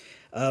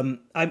 I'm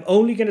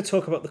only going to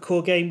talk about the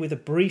core game with a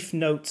brief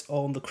note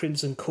on the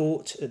Crimson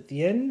Court at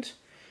the end.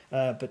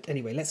 But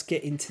anyway, let's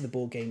get into the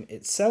board game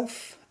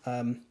itself.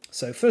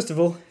 So first of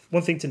all,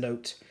 one thing to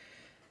note,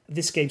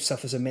 this game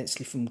suffers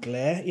immensely from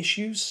glare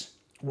issues.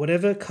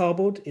 Whatever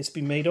cardboard it's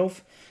been made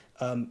of,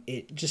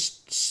 it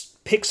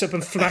just picks up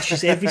and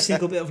flashes every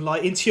single bit of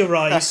light into your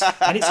eyes,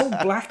 and it's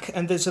all black,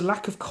 and there's a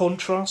lack of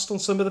contrast on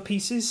some of the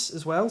pieces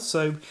as well.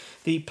 So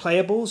the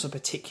playables are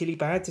particularly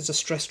bad. There's a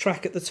stress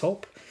track at the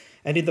top.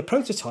 And in the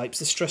prototypes,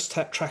 the stress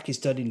track is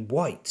done in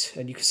white.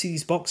 And you can see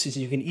these boxes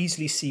and you can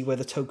easily see where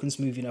the token's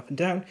moving up and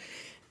down.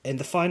 In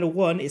the final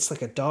one, it's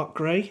a dark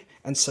grey.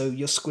 And so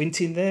you're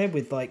squinting there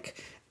with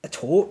a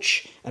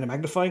torch and a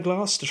magnifying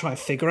glass to try and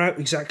figure out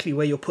exactly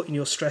where you're putting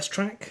your stress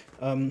track.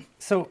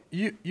 So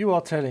you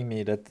are telling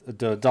me that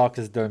the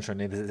darkest dungeon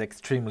is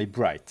extremely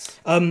bright.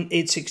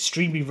 It's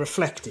extremely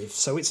reflective,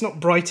 so it's not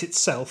bright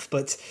itself,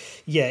 but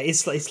yeah,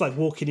 it's like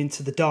walking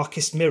into the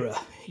darkest mirror.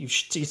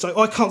 It's like,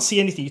 oh, I can't see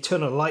anything. You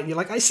turn on a light and you're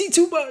like, I see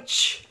too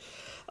much.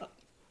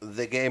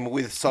 The game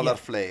with solar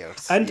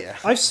flares. And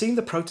I've seen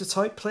the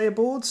prototype player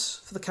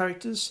boards for the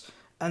characters,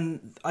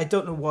 and I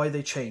don't know why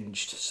they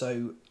changed.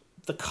 So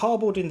the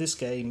cardboard in this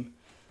game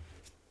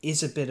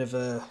is a bit of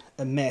a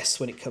mess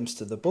when it comes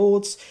to the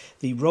boards.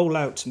 The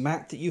rollout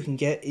mat that you can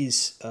get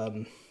is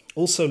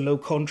also low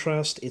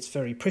contrast. It's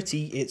very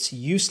pretty. It's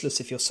useless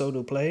if you're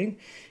solo playing.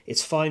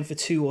 It's fine for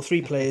 2 or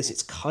 3 players.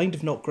 It's kind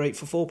of not great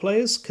for 4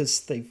 players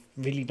because they've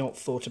really not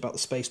thought about the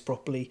space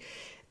properly.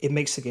 It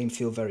makes the game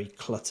feel very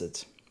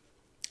cluttered.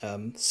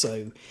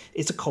 So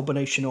it's a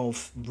combination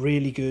of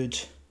really good,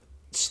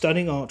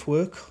 stunning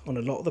artwork on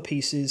a lot of the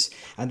pieces,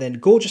 and then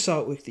gorgeous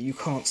artwork that you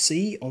can't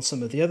see on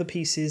some of the other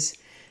pieces,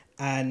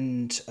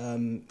 and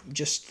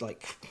just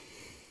like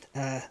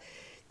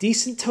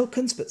decent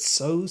tokens, but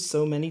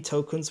so many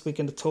tokens. We're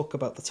going to talk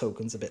about the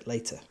tokens a bit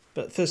later.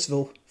 But first of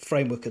all,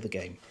 framework of the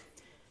game.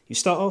 You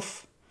start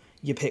off,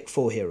 you pick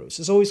 4 heroes.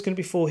 There's always going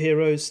to be 4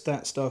 heroes.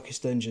 That's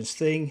Darkest Dungeon's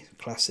thing,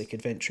 classic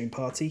adventuring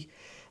party.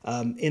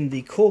 In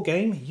the core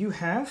game, you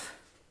have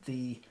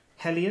the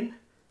Hellion,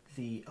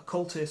 the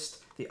Occultist,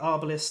 the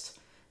Arbalist,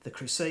 the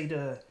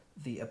Crusader,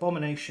 the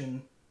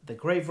Abomination, the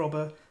Grave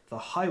Robber, the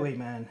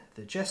Highwayman,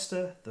 the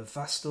Jester, the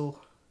Vestal,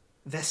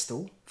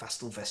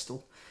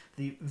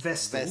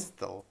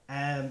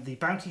 and the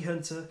Bounty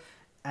Hunter,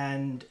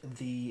 and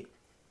the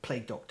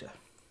Plague Doctor.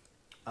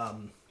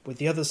 With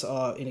the others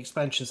are in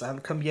expansions that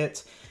haven't come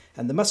yet,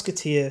 and the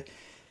Musketeer,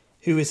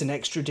 who is an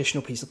extra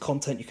additional piece of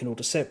content you can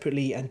order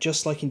separately, and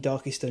just like in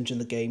Darkest Dungeon,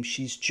 the game,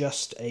 she's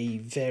just a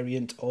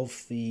variant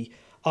of the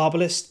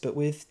Arbalist, but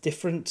with a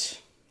different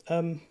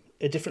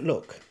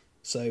look.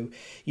 So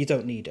you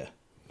don't need her.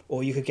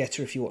 Or you could get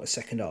her if you want a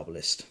second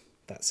Arbalist.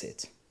 That's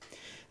it.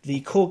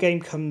 The core game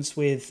comes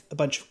with a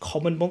bunch of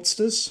common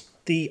monsters.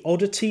 The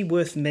oddity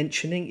worth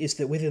mentioning is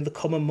that within the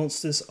common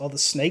monsters are the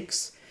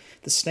snakes.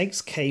 The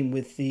snakes came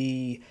with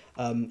the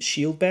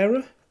shield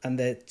bearer, and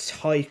they're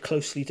tied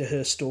closely to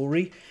her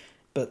story,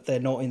 but they're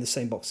not in the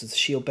same box as the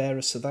shield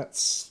bearer, so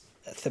that's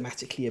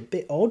thematically a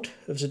bit odd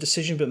as a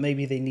decision, but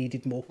maybe they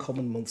needed more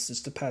common monsters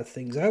to pad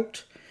things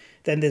out.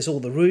 Then there's all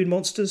the ruin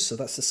monsters, so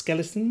that's the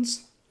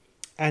skeletons,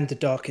 and the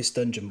Darkest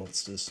Dungeon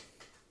monsters.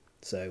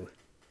 So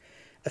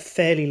a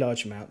fairly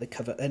large amount they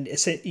cover, and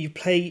you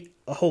play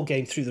a whole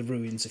game through the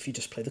ruins if you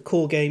just play the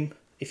core game.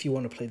 If you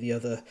want to play the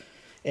other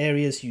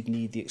areas, you'd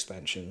need the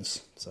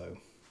expansions. So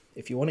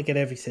if you want to get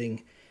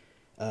everything,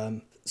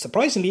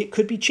 surprisingly it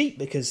could be cheap,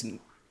 because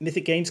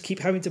Mythic Games keep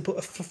having to put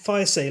a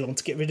fire sale on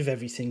to get rid of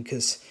everything,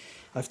 because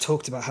I've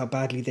talked about how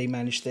badly they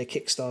managed their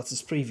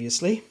Kickstarters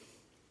previously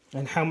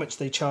and how much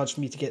they charged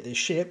me to get this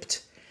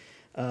shipped.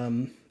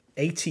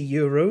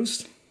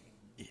 €80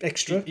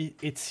 extra.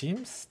 It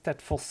seems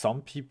that for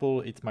some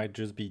people it might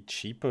just be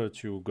cheaper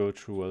to go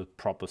through a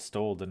proper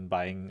store than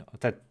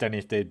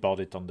if they bought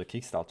it on the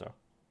Kickstarter.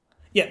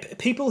 Yeah,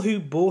 people who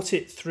bought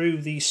it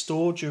through the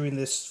store during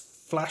this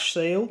flash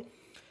sale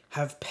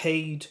have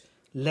paid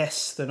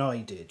less than I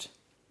did.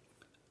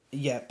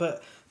 Yeah,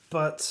 but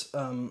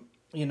I'm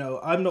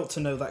not to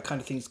know that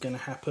kind of thing is going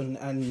to happen,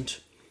 and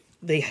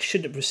they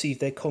shouldn't have received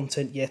their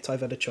content yet.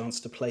 I've had a chance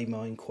to play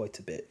mine quite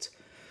a bit.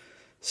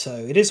 So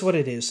it is what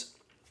it is.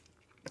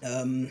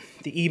 The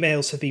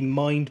emails have been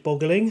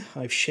mind-boggling.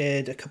 I've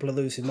shared a couple of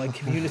those in my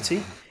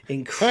community.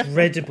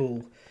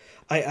 Incredible.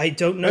 I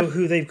don't know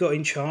who they've got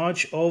in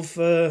charge of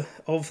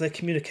their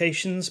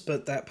communications,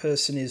 but that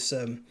person is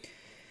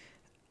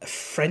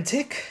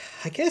frantic,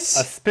 I guess.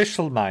 A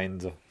special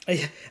mind.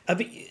 I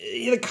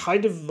mean,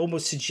 kind of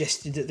almost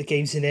suggested that the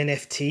game's an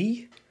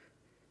NFT.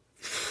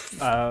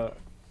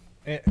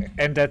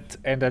 And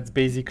that's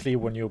basically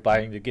when you're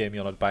buying the game,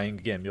 you're not buying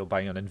a game, you're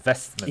buying an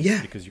investment,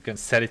 because you can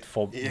sell it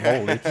for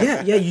more.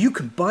 Yeah, you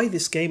can buy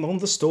this game on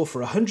the store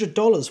for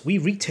 $100. We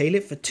retail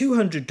it for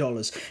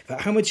 $200.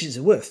 But how much is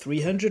it worth?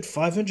 $300,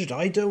 $500?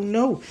 I don't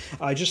know.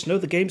 I just know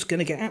the game's going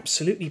to get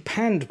absolutely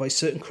panned by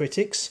certain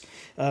critics.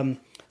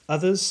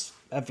 Others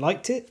have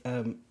liked it,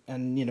 and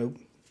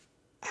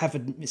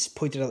haven't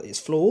pointed out its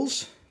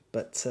flaws.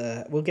 But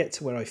we'll get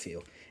to where I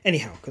feel.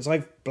 Anyhow, because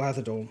I've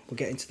blathered on, we'll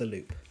get into the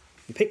loop.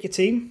 You pick your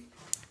team,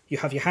 you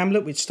have your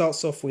hamlet, which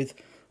starts off with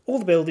all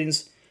the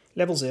buildings,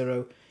 level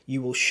 0.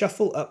 You will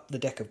shuffle up the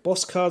deck of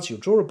boss cards, you'll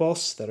draw a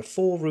boss. There are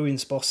 4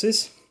 ruins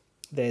bosses.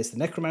 There's the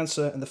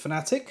necromancer and the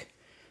fanatic.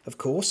 Of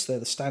course, they're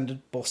the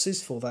standard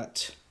bosses for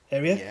that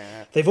area.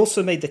 Yeah. They've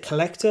also made the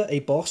collector a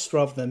boss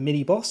rather than a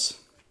mini-boss.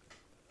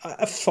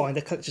 I find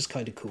the collector's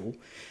kind of cool.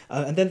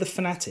 And then the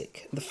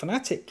fanatic. The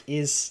fanatic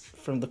is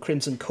from the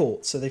Crimson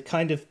Court, so they've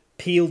kind of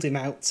peeled him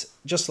out,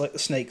 just like the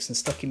snakes, and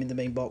stuck him in the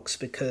main box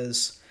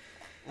because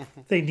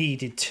they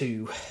needed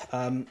to.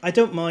 I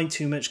don't mind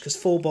too much because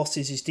 4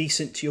 bosses is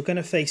decent. You're going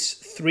to face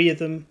 3 of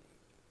them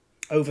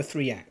over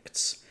 3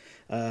 acts.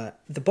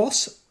 The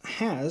boss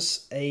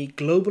has a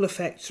global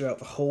effect throughout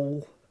the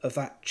whole of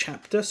that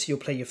chapter. So you'll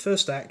play your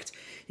first act,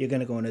 you're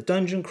going to go on a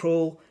dungeon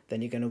crawl,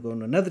 then you're going to go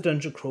on another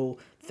dungeon crawl,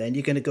 then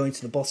you're going to go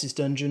into the boss's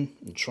dungeon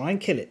and try and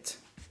kill it.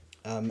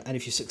 And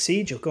if you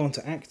succeed, you'll go on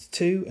to Act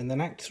 2 and then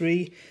Act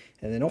 3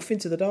 and then off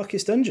into the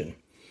darkest dungeon.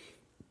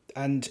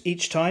 And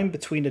each time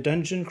between a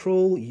dungeon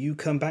crawl, you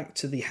come back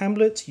to the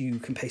hamlet, you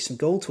can pay some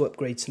gold to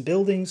upgrade some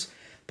buildings,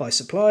 buy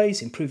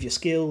supplies, improve your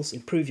skills,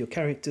 improve your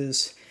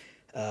characters,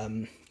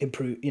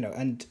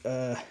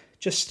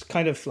 just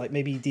kind of like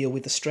maybe deal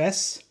with the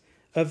stress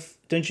of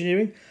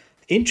dungeoneering.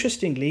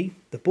 Interestingly,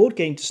 the board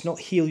game does not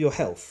heal your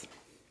health.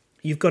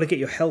 You've got to get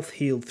your health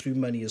healed through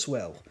money as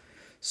well.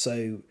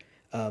 So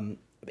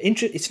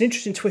it's an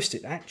interesting twist.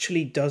 It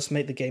actually does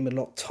make the game a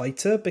lot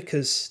tighter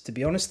because, to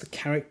be honest, the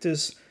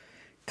characters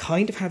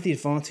kind of have the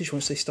advantage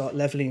once they start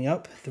leveling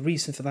up. The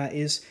reason for that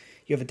is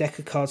you have a deck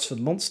of cards for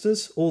the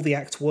monsters. All the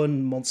Act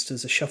 1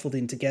 monsters are shuffled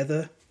in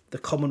together, the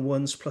common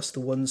ones plus the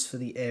ones for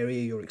the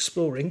area you're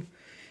exploring.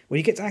 When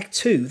you get to Act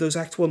 2, those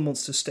Act 1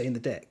 monsters stay in the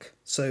deck.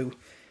 So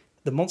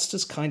the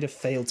monsters kind of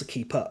fail to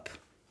keep up.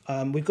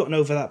 We've gotten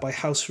over that by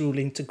house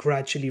ruling to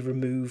gradually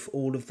remove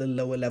all of the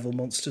lower level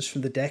monsters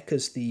from the deck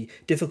as the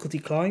difficulty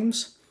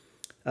climbs.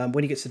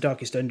 When you get to the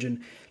darkest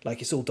dungeon,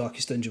 it's all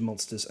darkest dungeon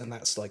monsters, and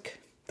that's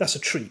a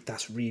treat.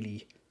 That's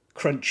really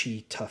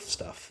crunchy, tough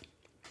stuff.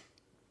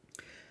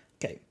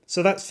 Okay,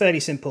 so that's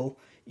fairly simple.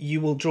 You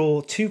will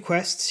draw 2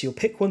 quests. You'll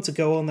pick one to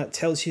go on that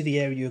tells you the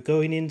area you're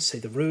going in, say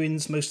the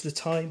ruins most of the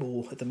time,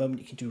 or at the moment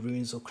you can do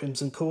ruins or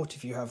Crimson Court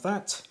if you have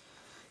that.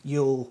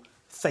 You'll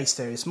face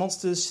various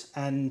monsters,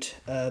 and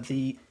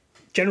the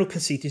general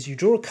conceit is you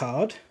draw a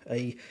card,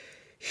 a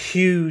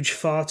huge,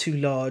 far too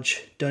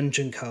large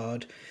dungeon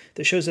card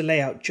that shows a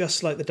layout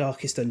just like the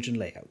darkest dungeon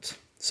layout.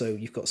 So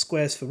you've got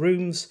squares for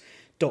rooms,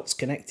 dots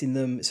connecting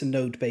them. It's a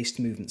node-based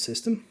movement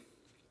system.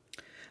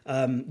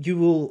 You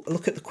will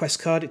look at the quest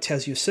card. It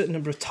tells you a certain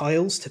number of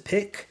tiles to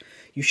pick.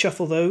 You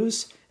shuffle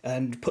those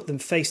and put them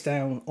face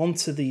down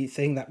onto the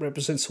thing that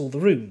represents all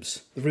the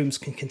rooms. The rooms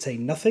can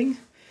contain nothing.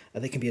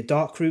 They can be a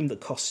dark room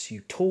that costs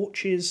you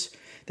torches.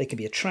 They can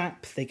be a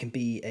trap. They can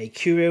be a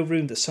curio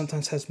room that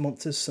sometimes has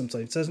monsters,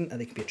 sometimes doesn't.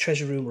 And they can be a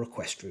treasure room or a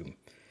quest room.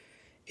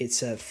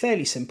 It's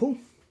fairly simple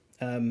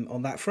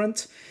on that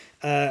front.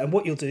 And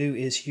what you'll do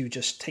is you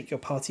just take your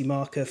party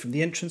marker from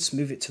the entrance,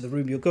 move it to the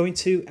room you're going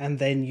to, and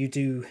then you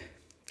do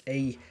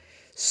a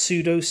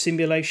pseudo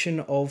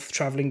simulation of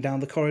travelling down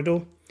the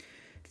corridor.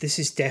 This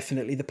is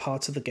definitely the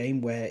part of the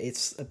game where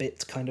it's a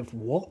bit kind of,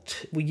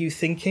 what were you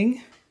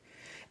thinking?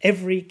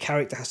 Every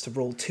character has to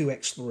roll 2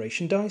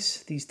 exploration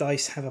dice. These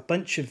dice have a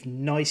bunch of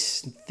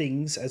nice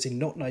things, as in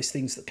not nice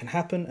things that can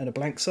happen, and a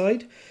blank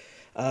side.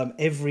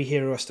 Every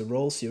hero has to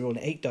roll, so you're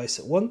rolling 8 dice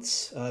at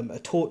once. A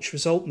torch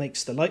result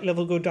makes the light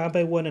level go down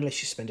by 1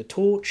 unless you spend a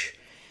torch.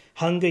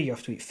 Hunger, you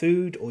have to eat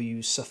food, or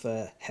you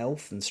suffer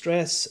health and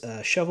stress.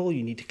 Shovel,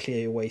 you need to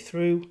clear your way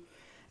through.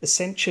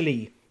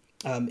 Essentially,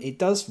 it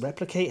does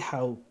replicate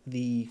how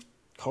the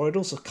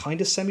corridors are kind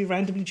of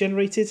semi-randomly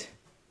generated,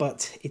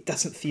 but it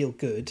doesn't feel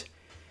good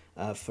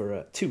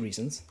for 2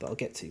 reasons that I'll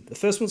get to. The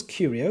first one's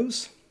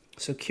curios.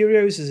 So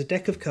curios is a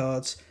deck of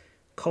cards,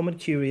 common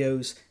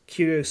curios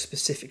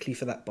specifically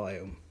for that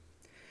biome.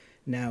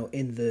 Now,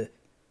 in the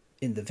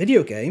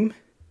video game,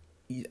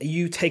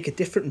 you take a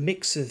different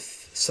mix of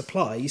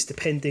supplies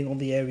depending on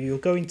the area you're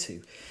going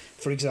to.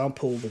 For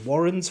example, the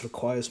Warrens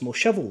requires more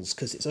shovels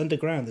because it's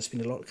underground. There's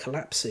been a lot of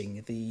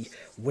collapsing. The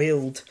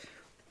Weald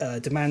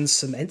demands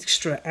some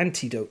extra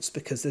antidotes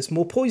because there's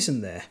more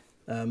poison there.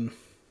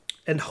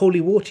 And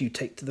holy water you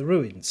take to the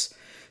ruins.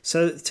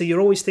 So you're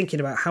always thinking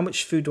about how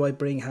much food do I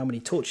bring, how many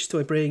torches do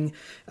I bring,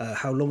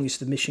 how long is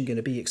the mission going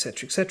to be,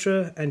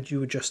 etc., and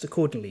you adjust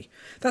accordingly.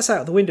 That's out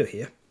of the window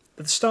here.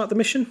 At the start of the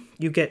mission,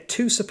 you get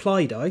 2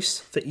 supply dice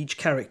for each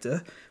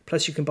character,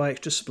 plus you can buy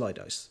extra supply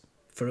dice,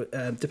 for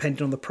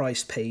depending on the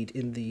price paid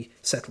in the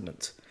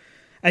settlement.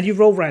 And you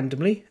roll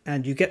randomly,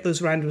 and you get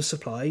those random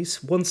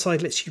supplies. One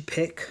side lets you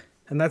pick,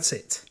 and that's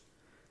it.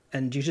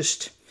 And you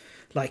just,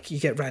 you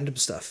get random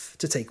stuff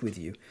to take with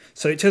you.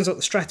 So it turns out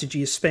the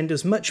strategy is spend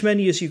as much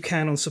money as you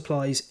can on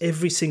supplies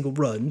every single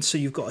run, so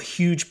you've got a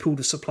huge pool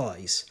of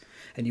supplies.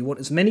 And you want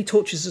as many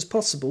torches as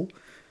possible,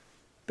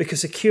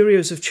 because the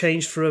curios have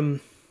changed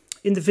from...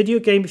 In the video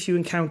game, if you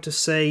encounter,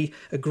 say,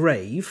 a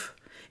grave,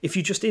 if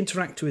you just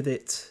interact with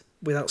it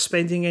without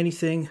spending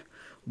anything,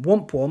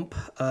 womp womp,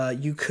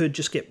 you could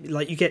just get,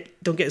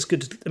 don't get as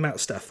good amount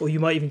of stuff, or you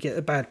might even get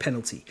a bad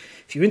penalty.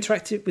 If you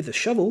interact it with a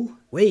shovel,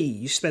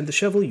 you spend the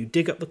shovel, you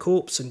dig up the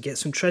corpse and get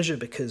some treasure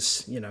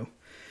because,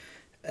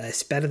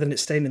 it's better than it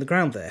staying in the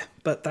ground there.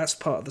 But that's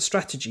part of the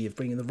strategy of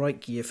bringing the right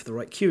gear for the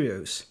right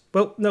curios.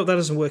 Well, no, that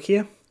doesn't work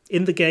here.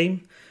 In the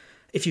game,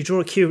 if you draw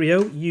a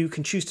curio, you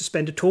can choose to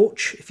spend a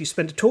torch. If you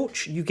spend a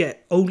torch, you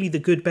get only the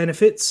good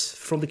benefits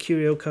from the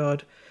curio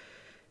card.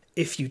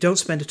 If you don't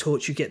spend a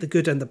torch, you get the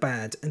good and the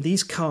bad. And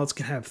these cards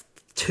can have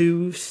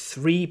 2,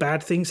 3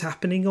 bad things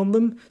happening on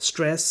them.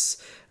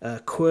 Stress,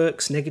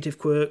 quirks, negative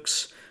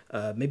quirks,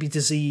 maybe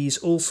disease,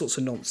 all sorts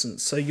of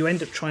nonsense. So you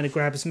end up trying to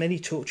grab as many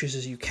torches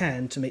as you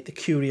can to make the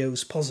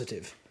curios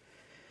positive.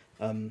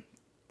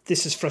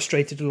 This has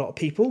frustrated a lot of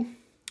people.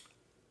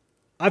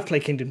 I've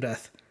played Kingdom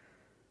Death.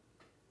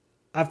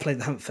 I've played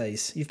the hunt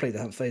phase. You've played the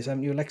hunt phase,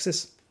 haven't you,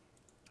 Alexis?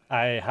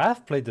 I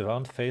have played the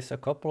hunt phase a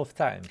couple of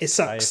times. It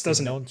sucks,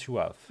 doesn't it? Known to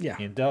have. Yeah.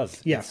 It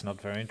does. Yeah. It's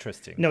not very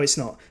interesting. No, it's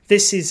not.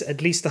 This is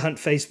at least the hunt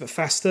phase, but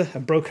faster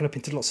and broken up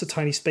into lots of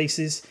tiny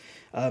spaces.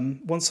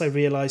 Once I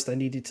realised I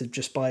needed to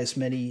just buy as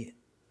many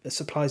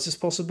supplies as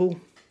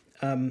possible,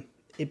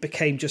 it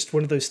became just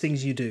one of those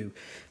things you do.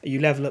 You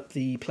level up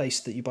the place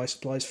that you buy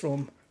supplies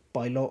from,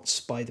 buy lots,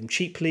 buy them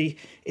cheaply.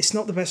 It's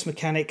not the best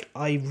mechanic.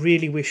 I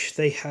really wish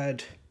they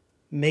had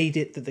made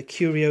it that the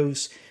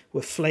curios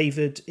were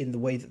flavoured in the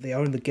way that they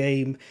are in the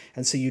game,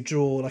 and so you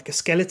draw like a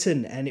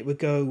skeleton and it would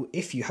go,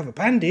 if you have a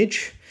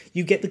bandage,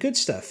 you get the good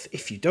stuff.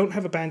 If you don't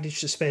have a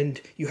bandage to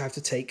spend, you have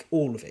to take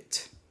all of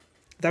it.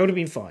 That would have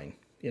been fine,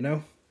 you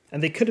know?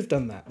 And they could have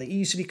done that. They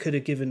easily could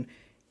have given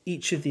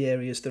each of the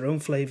areas their own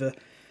flavour,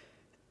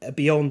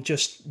 beyond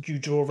just you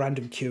draw a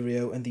random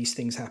curio and these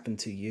things happen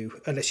to you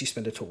unless you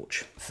spend a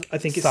torch. I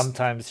think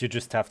sometimes you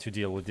just have to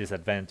deal with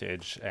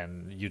disadvantage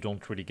and you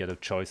don't really get a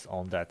choice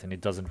on that, and it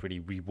doesn't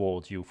really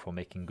reward you for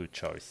making good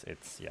choice.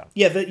 It's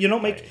you're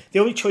not making the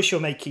only choice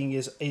you're making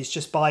is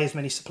just buy as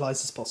many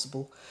supplies as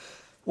possible.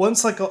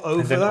 Once I got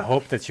over and then that,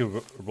 hope that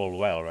you roll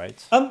well, right?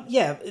 To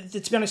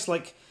be honest,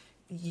 like,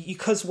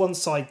 because one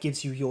side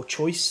gives you your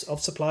choice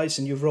of supplies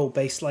and you roll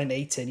baseline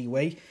 8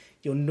 anyway,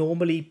 you're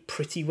normally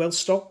pretty well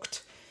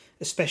stocked.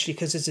 Especially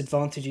because there's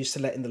advantages to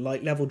letting the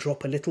light level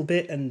drop a little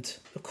bit, and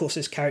of course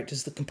there's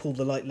characters that can pull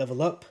the light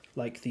level up,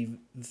 like the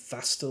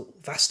Vestal,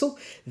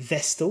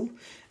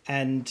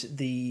 and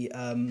the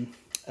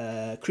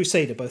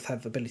Crusader both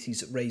have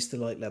abilities that raise the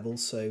light level,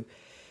 so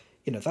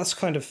that's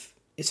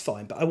it's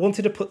fine. But I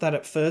wanted to put that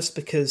up first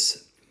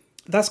because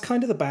that's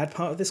kind of the bad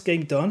part of this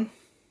game done.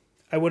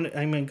 I'm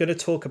going to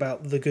talk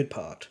about the good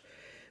part,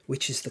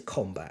 which is the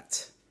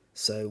combat.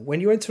 So when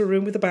you enter a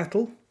room with a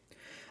battle,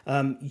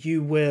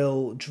 you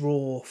will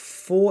draw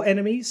 4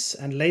 enemies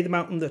and lay them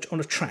out on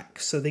a track.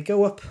 So they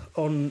go up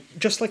on,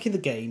 just like in the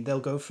game, they'll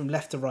go from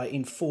left to right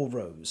in 4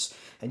 rows.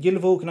 And you'll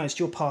have organised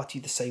your party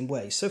the same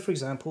way. So, for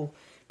example,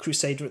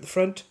 Crusader at the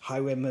front,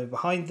 Highwayman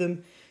behind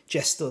them,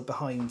 Gestal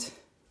behind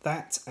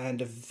that,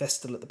 and a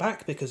Vestal at the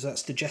back, because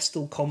that's the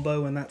Gestal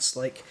combo, and that's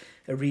like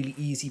a really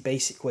easy,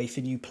 basic way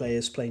for new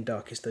players playing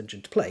Darkest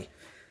Dungeon to play.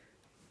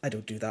 I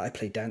don't do that. I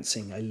play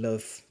dancing. I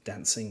love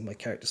dancing my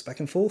characters back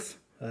and forth.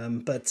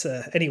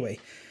 Anyway,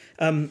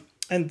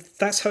 and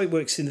that's how it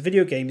works in the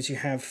video game. Is you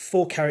have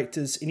 4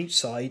 characters in each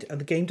side,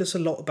 and the game does a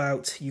lot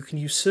about, you can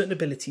use certain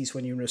abilities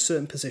when you're in a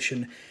certain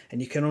position,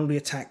 and you can only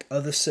attack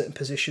other certain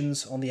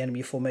positions on the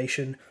enemy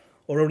formation,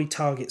 or only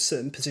target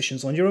certain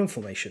positions on your own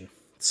formation.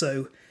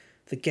 So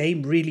the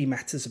game really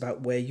matters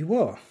about where you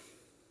are.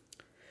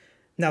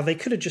 Now, they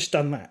could have just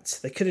done that.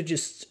 They could have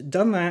just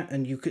done that,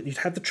 and you'd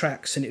have the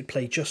tracks, and it would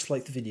play just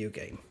like the video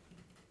game.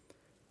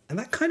 And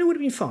that kind of would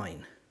have been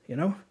fine,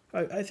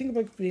 I think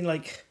about being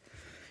like,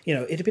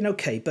 it'd have been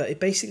okay, but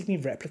it basically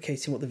means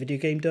replicating what the video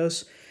game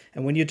does.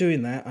 And when you're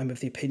doing that, I'm of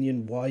the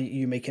opinion, why are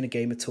you making a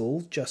game at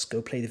all? Just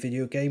go play the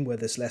video game where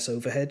there's less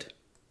overhead,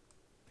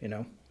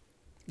 Yeah.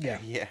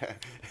 Yeah,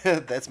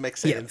 that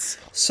makes sense.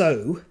 Yeah.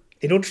 So,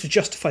 in order to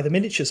justify the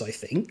miniatures, I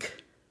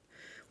think,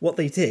 what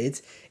they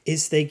did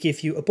is they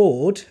give you a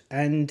board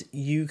and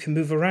you can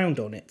move around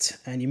on it,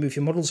 and you move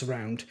your models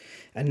around,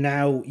 and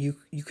now you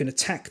can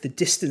attack the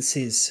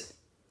distances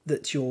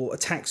that your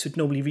attacks would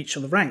normally reach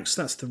on the ranks.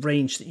 That's the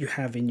range that you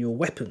have in your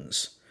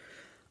weapons.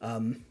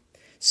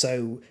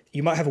 So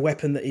you might have a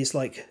weapon that is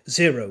like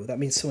 0. That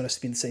means someone has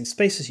to be in the same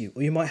space as you.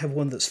 Or you might have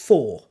one that's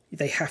 4.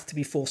 They have to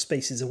be 4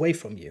 spaces away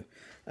from you.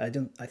 I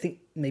think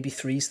maybe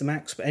 3 is the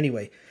max. But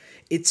anyway,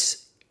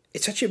 it's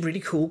actually a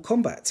really cool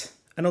combat.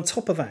 And on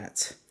top of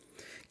that,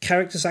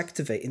 characters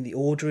activate in the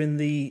order on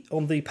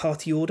the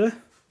party order.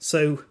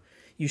 So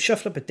you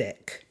shuffle up a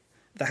deck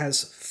that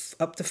has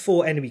up to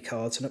 4 enemy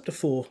cards and up to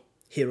 4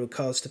 hero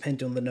cards,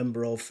 depending on the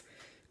number of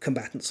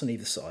combatants on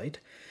either side.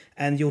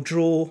 And you'll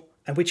draw,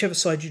 and whichever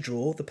side you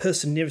draw, the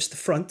person nearest the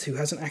front who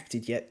hasn't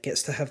acted yet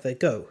gets to have their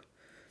go.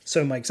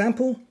 So in my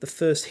example, the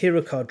first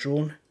hero card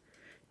drawn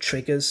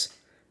triggers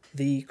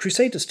the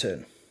Crusader's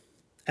turn.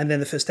 And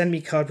then the first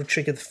enemy card would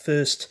trigger the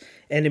first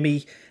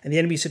enemy, and the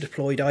enemies are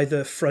deployed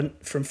either from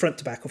front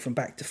to back or from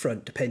back to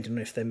front, depending on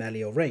if they're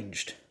melee or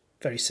ranged.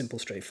 Very simple,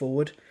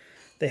 straightforward.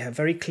 They have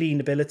very clean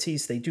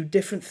abilities. They do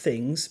different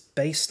things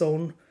based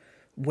on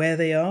where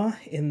they are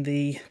in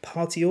the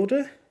party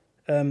order.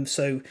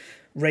 So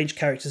ranged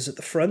characters at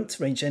the front,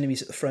 ranged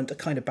enemies at the front are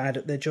kind of bad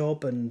at their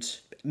job, and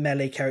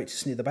melee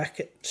characters near the back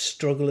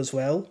struggle as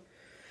well.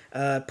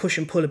 Push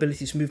and pull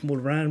abilities, move them all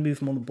around, move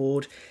them on the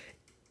board.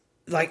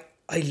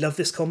 I love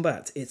this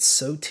combat. It's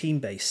so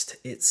team-based.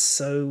 It's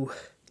so,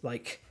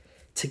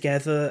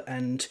 together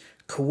and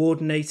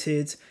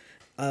coordinated.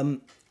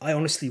 I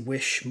honestly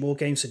wish more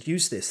games had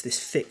used this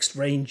fixed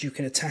range you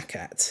can attack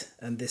at,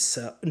 and this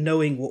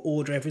knowing what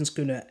order everyone's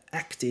going to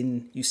act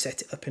in, you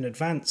set it up in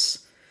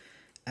advance.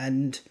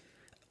 And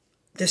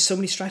there's so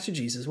many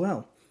strategies as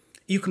well.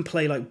 You can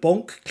play like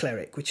Bonk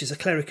Cleric, which is a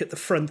cleric at the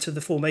front of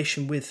the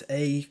formation with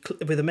a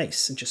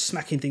mace and just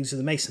smacking things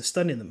with a mace and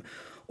stunning them.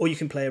 Or you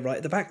can play right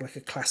at the back like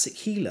a classic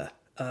healer.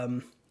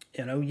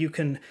 You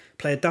can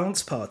play a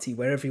dance party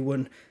where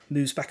everyone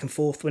moves back and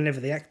forth whenever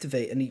they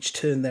activate, and each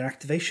turn their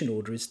activation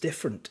order is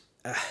different.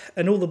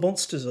 And all the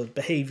monsters are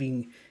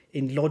behaving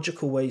in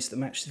logical ways that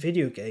match the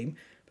video game,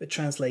 but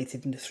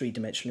translated into a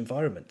three-dimensional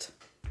environment.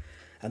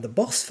 And the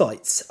boss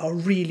fights are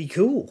really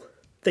cool.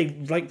 They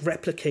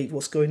replicate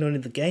what's going on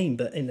in the game,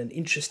 but in an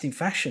interesting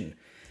fashion.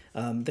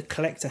 The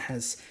collector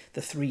has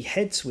the 3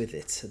 heads with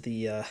it.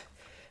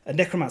 A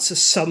necromancer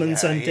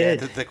summons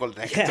undead. Yeah, the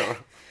collector.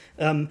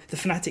 Yeah. The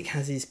fanatic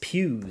has his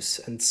pews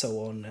and so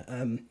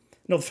on.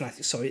 Not the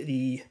fanatic, sorry.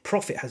 The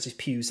prophet has his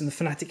pews, and the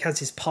fanatic has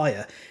his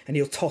pyre, and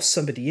he'll toss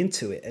somebody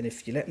into it. And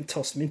if you let them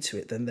toss them into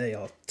it, then they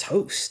are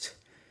toast.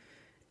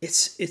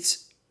 It's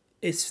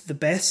the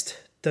best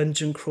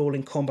dungeon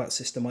crawling combat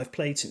system I've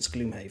played since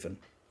Gloomhaven.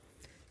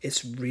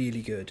 It's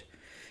really good.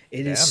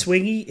 It is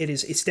swingy.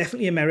 It's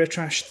definitely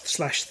Ameritrash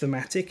 /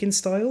 thematic in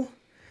style,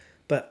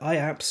 but I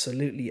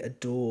absolutely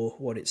adore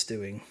what it's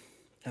doing.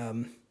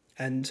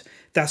 And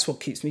that's what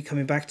keeps me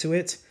coming back to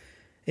it.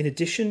 In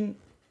addition,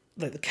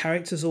 like the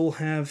characters all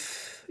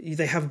have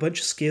a bunch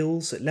of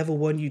skills. At level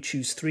 1, you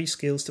choose 3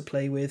 skills to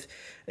play with.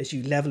 As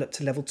you level up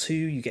to level 2,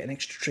 you get an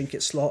extra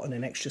trinket slot and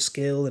an extra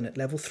skill. And at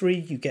level 3,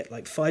 you get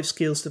like 5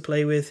 skills to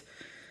play with.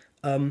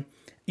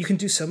 You can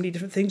do so many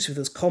different things with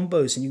those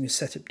combos, and you can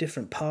set up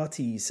different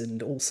parties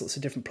and all sorts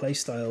of different play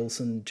styles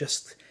and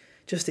just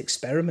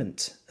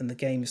experiment. And the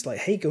game is like,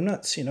 hey, go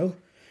nuts,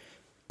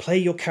 Play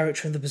your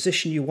character in the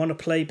position you want to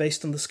play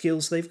based on the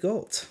skills they've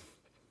got.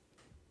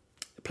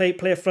 Play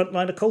a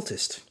frontline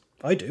occultist.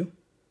 I do.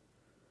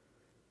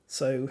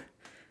 So,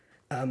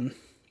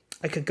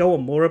 I could go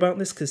on more about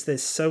this because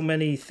there's so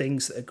many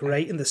things that are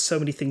great and there's so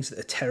many things that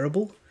are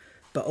terrible.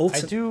 But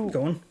ultimately,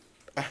 go on.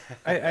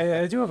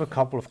 I do have a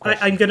couple of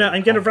questions.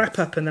 I'm gonna wrap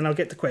up and then I'll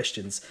get to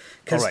questions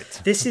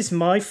because this is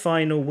my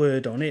final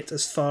word on it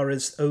as far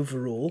as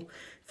overall.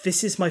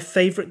 This is my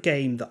favourite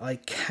game that I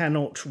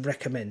cannot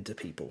recommend to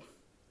people.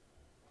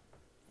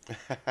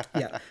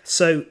 Yeah.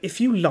 So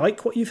if you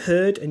like what you've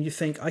heard and you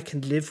think I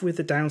can live with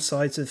the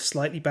downsides of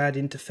slightly bad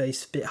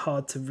interface, a bit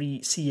hard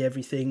to see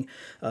everything,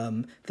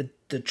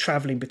 the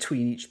travelling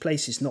between each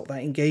place is not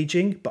that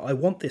engaging, but I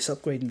want this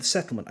upgrade in the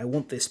settlement. I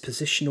want this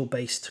positional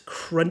based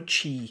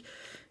crunchy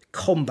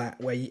combat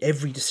where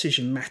every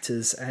decision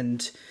matters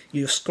and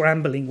you're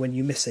scrambling when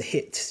you miss a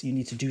hit. You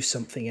need to do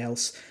something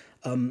else.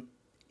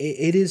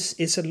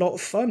 It's a lot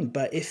of fun,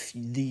 but if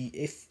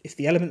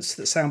the elements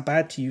that sound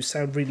bad to you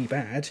sound really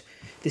bad,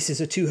 this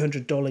is a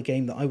 $200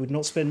 game that I would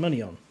not spend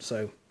money on.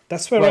 So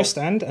that's where I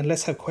stand, and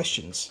let's have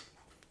questions.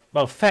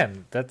 Well,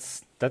 Fen,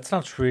 that's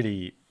not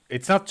really.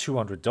 It's not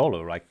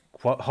 $200. Like,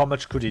 how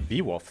much could it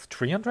be worth?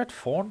 300,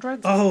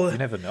 400? Oh, you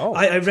never know.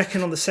 I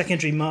reckon on the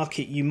secondary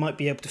market you might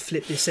be able to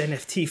flip this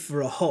NFT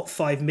for a hot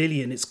 5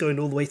 million. It's going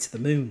all the way to the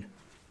moon.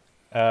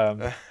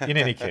 In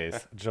any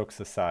case, jokes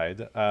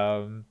aside.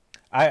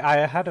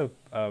 I had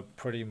a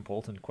pretty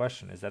important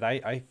question, is that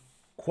I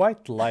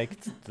quite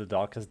liked the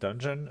Darkest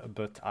Dungeon,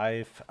 but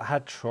I've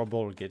had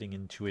trouble getting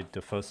into it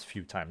the first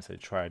few times I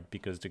tried,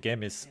 because the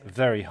game is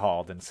very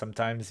hard, and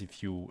sometimes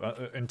if you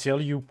until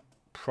you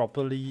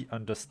properly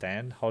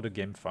understand how the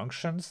game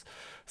functions,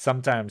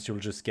 sometimes you'll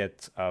just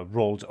get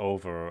rolled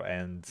over,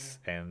 and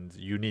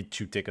you need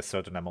to take a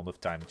certain amount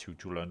of time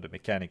to learn the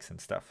mechanics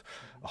and stuff.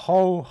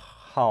 How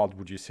hard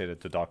would you say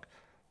that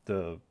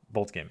the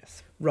board game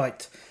is?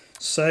 Right.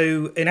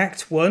 So in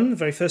Act 1, the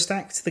very first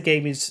act, the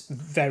game is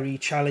very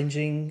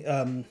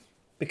challenging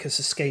because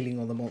the scaling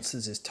on the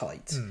monsters is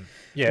tight.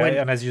 Yeah,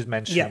 and as you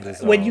mentioned,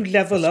 when you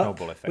level up,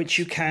 which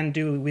you can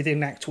do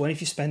within Act 1,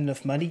 if you spend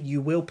enough money, you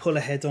will pull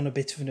ahead on a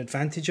bit of an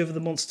advantage over the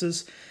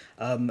monsters,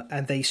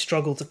 and they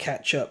struggle to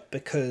catch up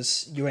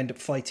because you end up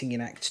fighting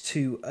in Act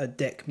 2 a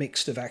deck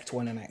mixed of Act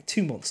 1 and Act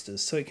 2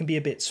 monsters, so it can be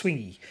a bit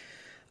swingy.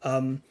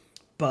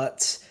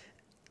 But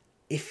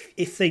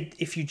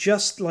if you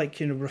just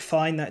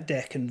refine that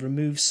deck and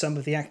remove some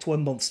of the Act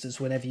 1 monsters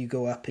whenever you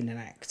go up in an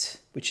act,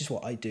 which is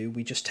what I do,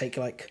 we just take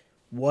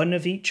one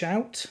of each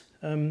out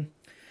when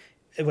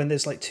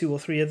there's 2 or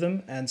 3 of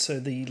them, and so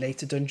the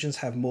later dungeons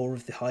have more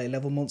of the higher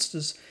level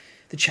monsters.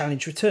 The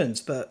challenge returns,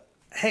 but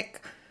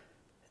heck,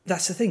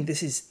 that's the thing.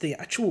 This is the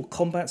actual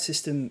combat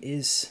system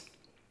is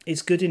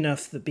good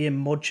enough that being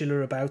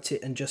modular about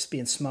it and just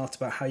being smart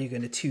about how you're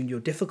going to tune your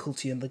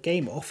difficulty, and the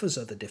game offers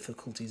other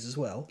difficulties as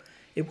well,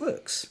 it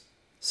works.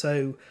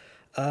 So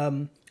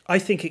I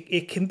think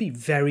it can be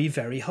very,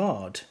 very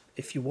hard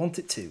if you want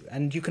it to.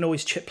 And you can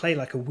always play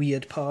like a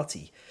weird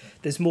party.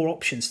 There's more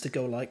options to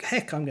go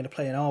heck, I'm going to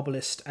play an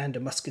arbalist and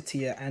a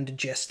musketeer and a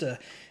jester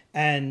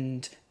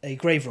and a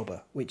grave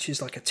robber, which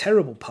is like a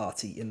terrible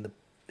party in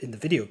the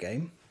video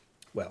game.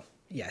 Well,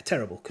 yeah,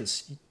 terrible,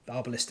 because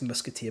arbalist and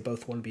musketeer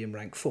both want to be in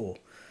rank 4.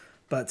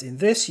 But in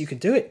this, you can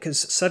do it, because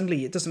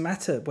suddenly it doesn't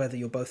matter whether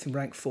you're both in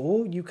rank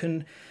 4. You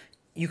can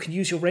you can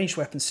use your ranged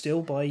weapon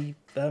still by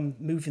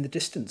moving the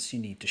distance you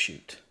need to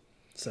shoot.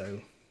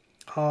 So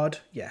hard,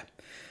 yeah.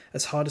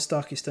 As hard as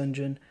Darkest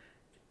Dungeon,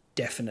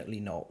 definitely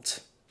not.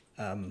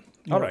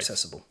 More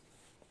accessible.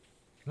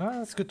 No,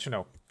 that's good to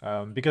know.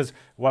 Because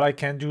while I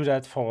can do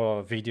that for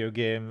a video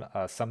game,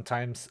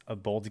 sometimes a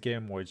board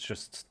game where it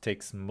just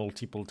takes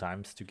multiple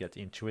times to get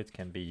into it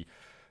can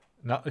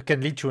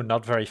lead to a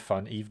not very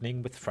fun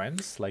evening with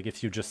friends. Like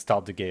if you just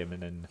start the game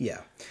and then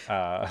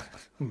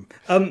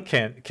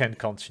can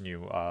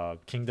continue.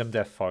 Kingdom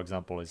Death, for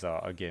example, is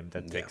a game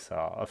that takes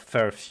a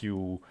fair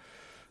few.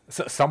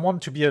 So someone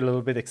to be a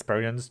little bit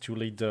experienced to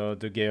lead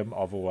the game.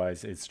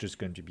 Otherwise, it's just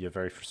going to be a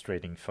very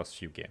frustrating first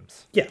few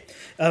games. Yeah,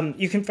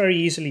 you can very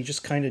easily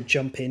just kind of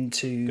jump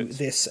into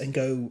this and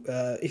go.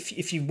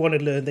 If you want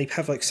to learn, they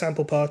have like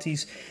sample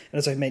parties, and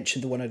as I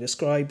mentioned, the one I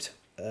described,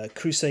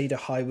 Crusader,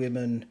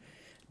 Highwayman,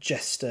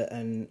 Jester,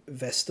 and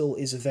Vestal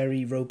is a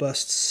very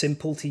robust,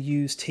 simple to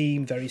use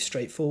team, very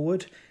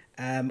straightforward.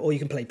 Or you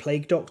can play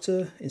Plague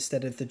Doctor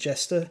instead of the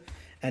Jester,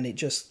 and it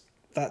just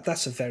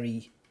that's a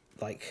very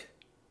like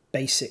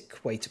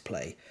basic way to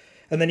play.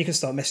 And then you can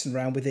start messing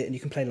around with it, and you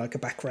can play like a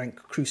back rank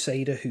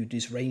Crusader who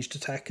does ranged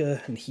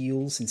attacker and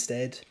heals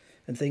instead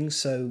and things.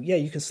 So yeah,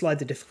 you can slide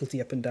the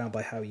difficulty up and down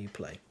by how you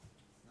play.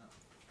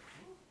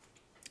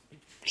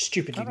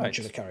 Stupidly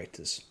modular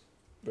characters.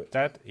 But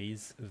that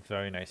is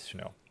very nice to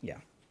know. Yeah.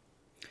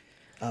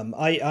 I'm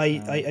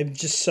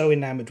just so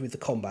enamored with the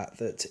combat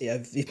that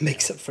it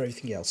makes up for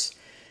everything else.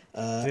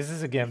 This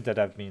is a game that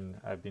I've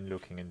been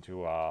looking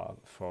into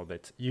for a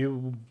bit.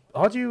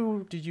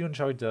 Did you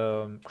enjoy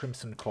the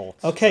Crimson Court?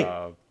 Okay,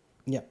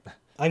 yeah,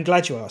 I'm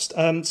glad you asked.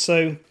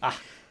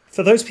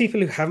 For those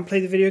people who haven't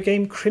played the video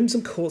game,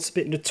 Crimson Court's a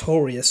bit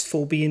notorious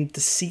for being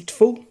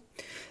deceitful.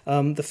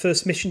 The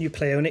first mission you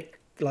play on it,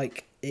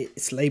 like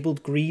it's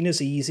labelled green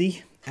as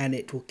easy, and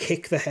it will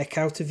kick the heck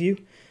out of you.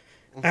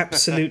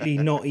 Absolutely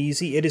not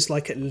easy. It is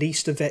like at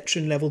least a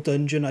veteran level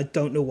dungeon. I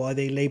don't know why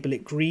they label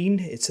it green.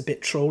 It's a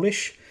bit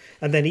trollish.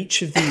 And then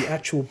each of the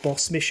actual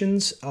boss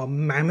missions are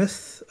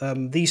mammoth.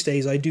 These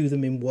days I do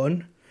them in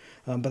one,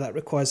 but that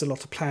requires a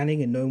lot of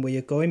planning and knowing where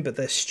you're going. But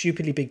they're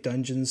stupidly big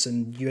dungeons,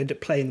 and you end up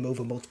playing them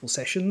over multiple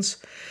sessions.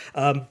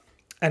 And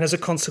as a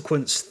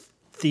consequence,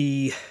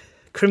 the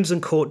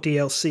Crimson Court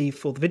DLC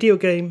for the video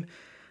game,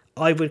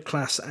 I would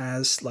class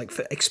as like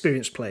for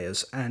experienced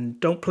players. And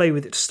don't play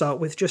with it to start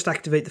with. Just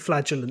activate the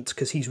Flagellant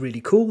because he's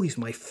really cool. He's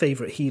my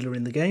favourite healer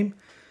in the game.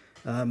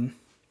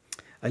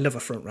 I love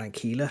a front rank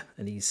healer,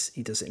 and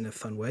he does it in a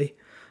fun way.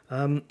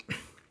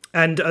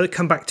 And I'll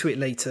come back to it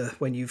later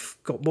when you've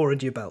got more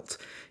under your belt.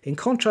 In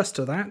contrast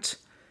to that,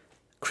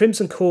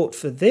 Crimson Court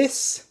for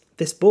this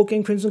board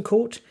game Crimson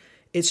Court,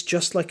 it's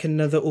just like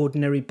another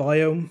ordinary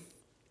biome.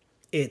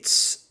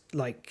 It's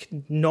like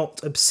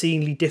not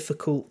obscenely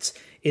difficult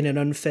in an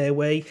unfair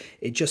way.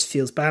 It just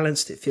feels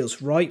balanced. It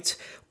feels right.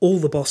 All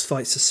the boss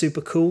fights are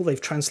super cool.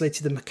 They've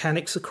translated the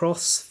mechanics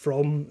across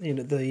from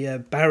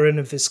the Baron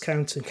and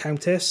Viscount and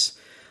Countess.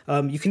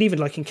 You can even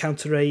like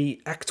encounter a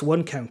Act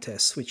 1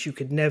 Countess, which you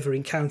could never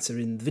encounter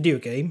in the video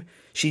game.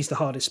 She's the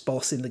hardest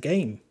boss in the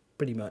game,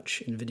 pretty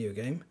much, in the video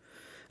game.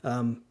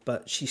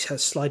 But she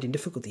has sliding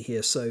difficulty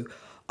here. So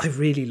I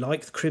really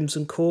like the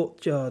Crimson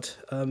Courtyard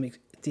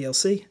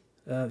DLC.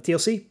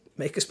 DLC,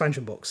 make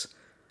expansion box.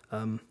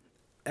 I'm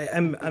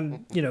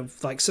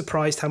like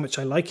surprised how much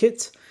I like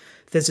it.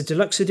 There's a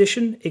deluxe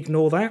edition,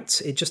 ignore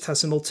that. It just has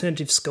some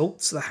alternative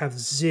sculpts that have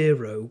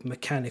zero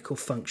mechanical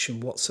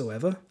function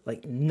whatsoever.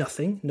 Like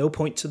nothing, no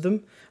point to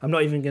them. I'm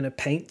not even going to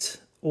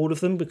paint all of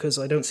them because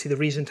I don't see the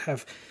reason to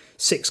have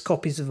 6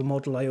 copies of a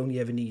model I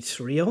only ever need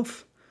 3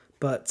 of.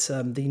 But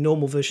the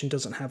normal version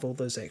doesn't have all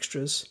those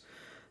extras.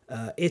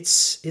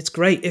 It's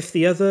great. If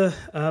the other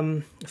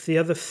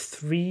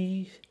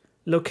 3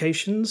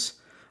 locations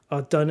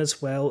are done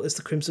as well as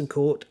the Crimson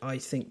Court, I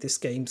think this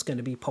game's going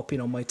to be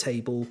popping on my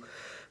table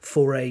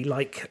for a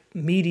like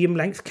medium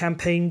length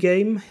campaign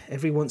game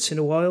every once in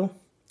a while.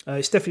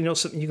 It's definitely not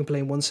something you can play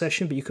in one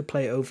session, but you could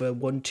play it over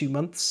 1-2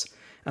 months.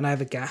 And I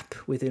have a gap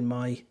within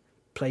my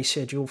play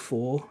schedule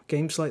for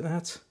games like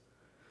that.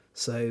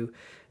 So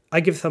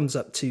I give thumbs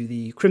up to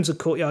the Crimson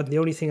Courtyard. And the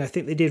only thing I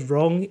think they did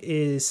wrong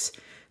is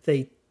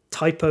they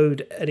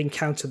typoed an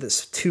encounter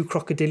that's 2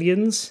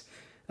 crocodilians.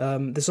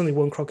 There's only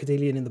 1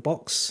 crocodilian in the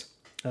box.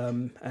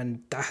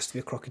 And that has to be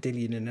a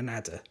crocodilian and an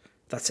adder.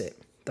 That's it.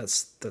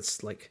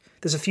 That's like,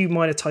 there's a few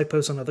minor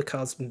typos on other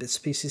cards and bits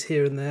and pieces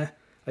here and there.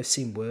 I've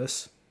seen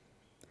worse.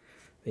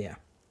 But yeah.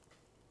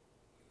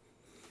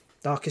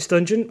 Darkest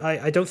Dungeon.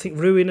 I don't think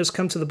Ruin has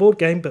come to the board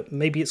game, but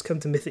maybe it's come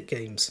to Mythic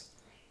Games.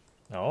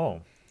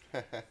 Oh.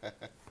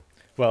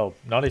 Well,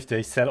 not if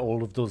they sell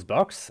all of those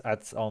blocks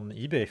on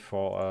eBay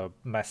for a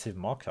massive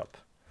markup.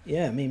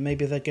 Yeah, I mean,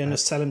 maybe they're going to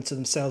sell them to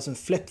themselves and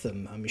flip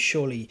them. I mean,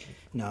 surely,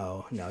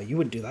 no, you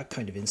wouldn't do that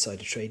kind of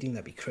insider trading.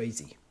 That'd be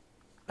crazy.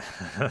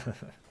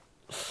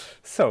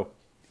 So,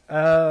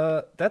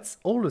 that's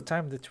all the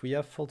time that we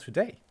have for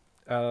today.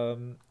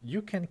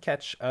 You can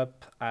catch us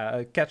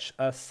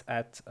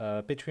at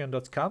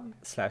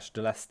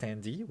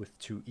patreon.com/thelaststandee with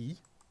 2 E.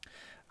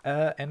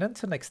 And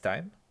until next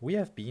time, we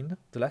have been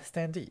The Last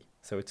Standee.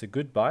 So it's a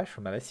goodbye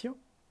from Alessio.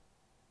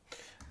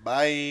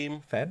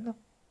 Bye. Fen.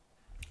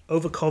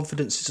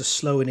 Overconfidence is a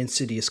slow and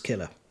insidious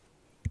killer.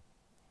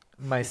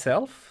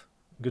 Myself,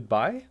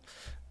 goodbye.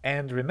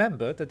 And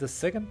remember that the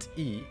second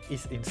E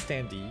is in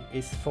Standee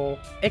is for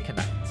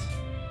Econite.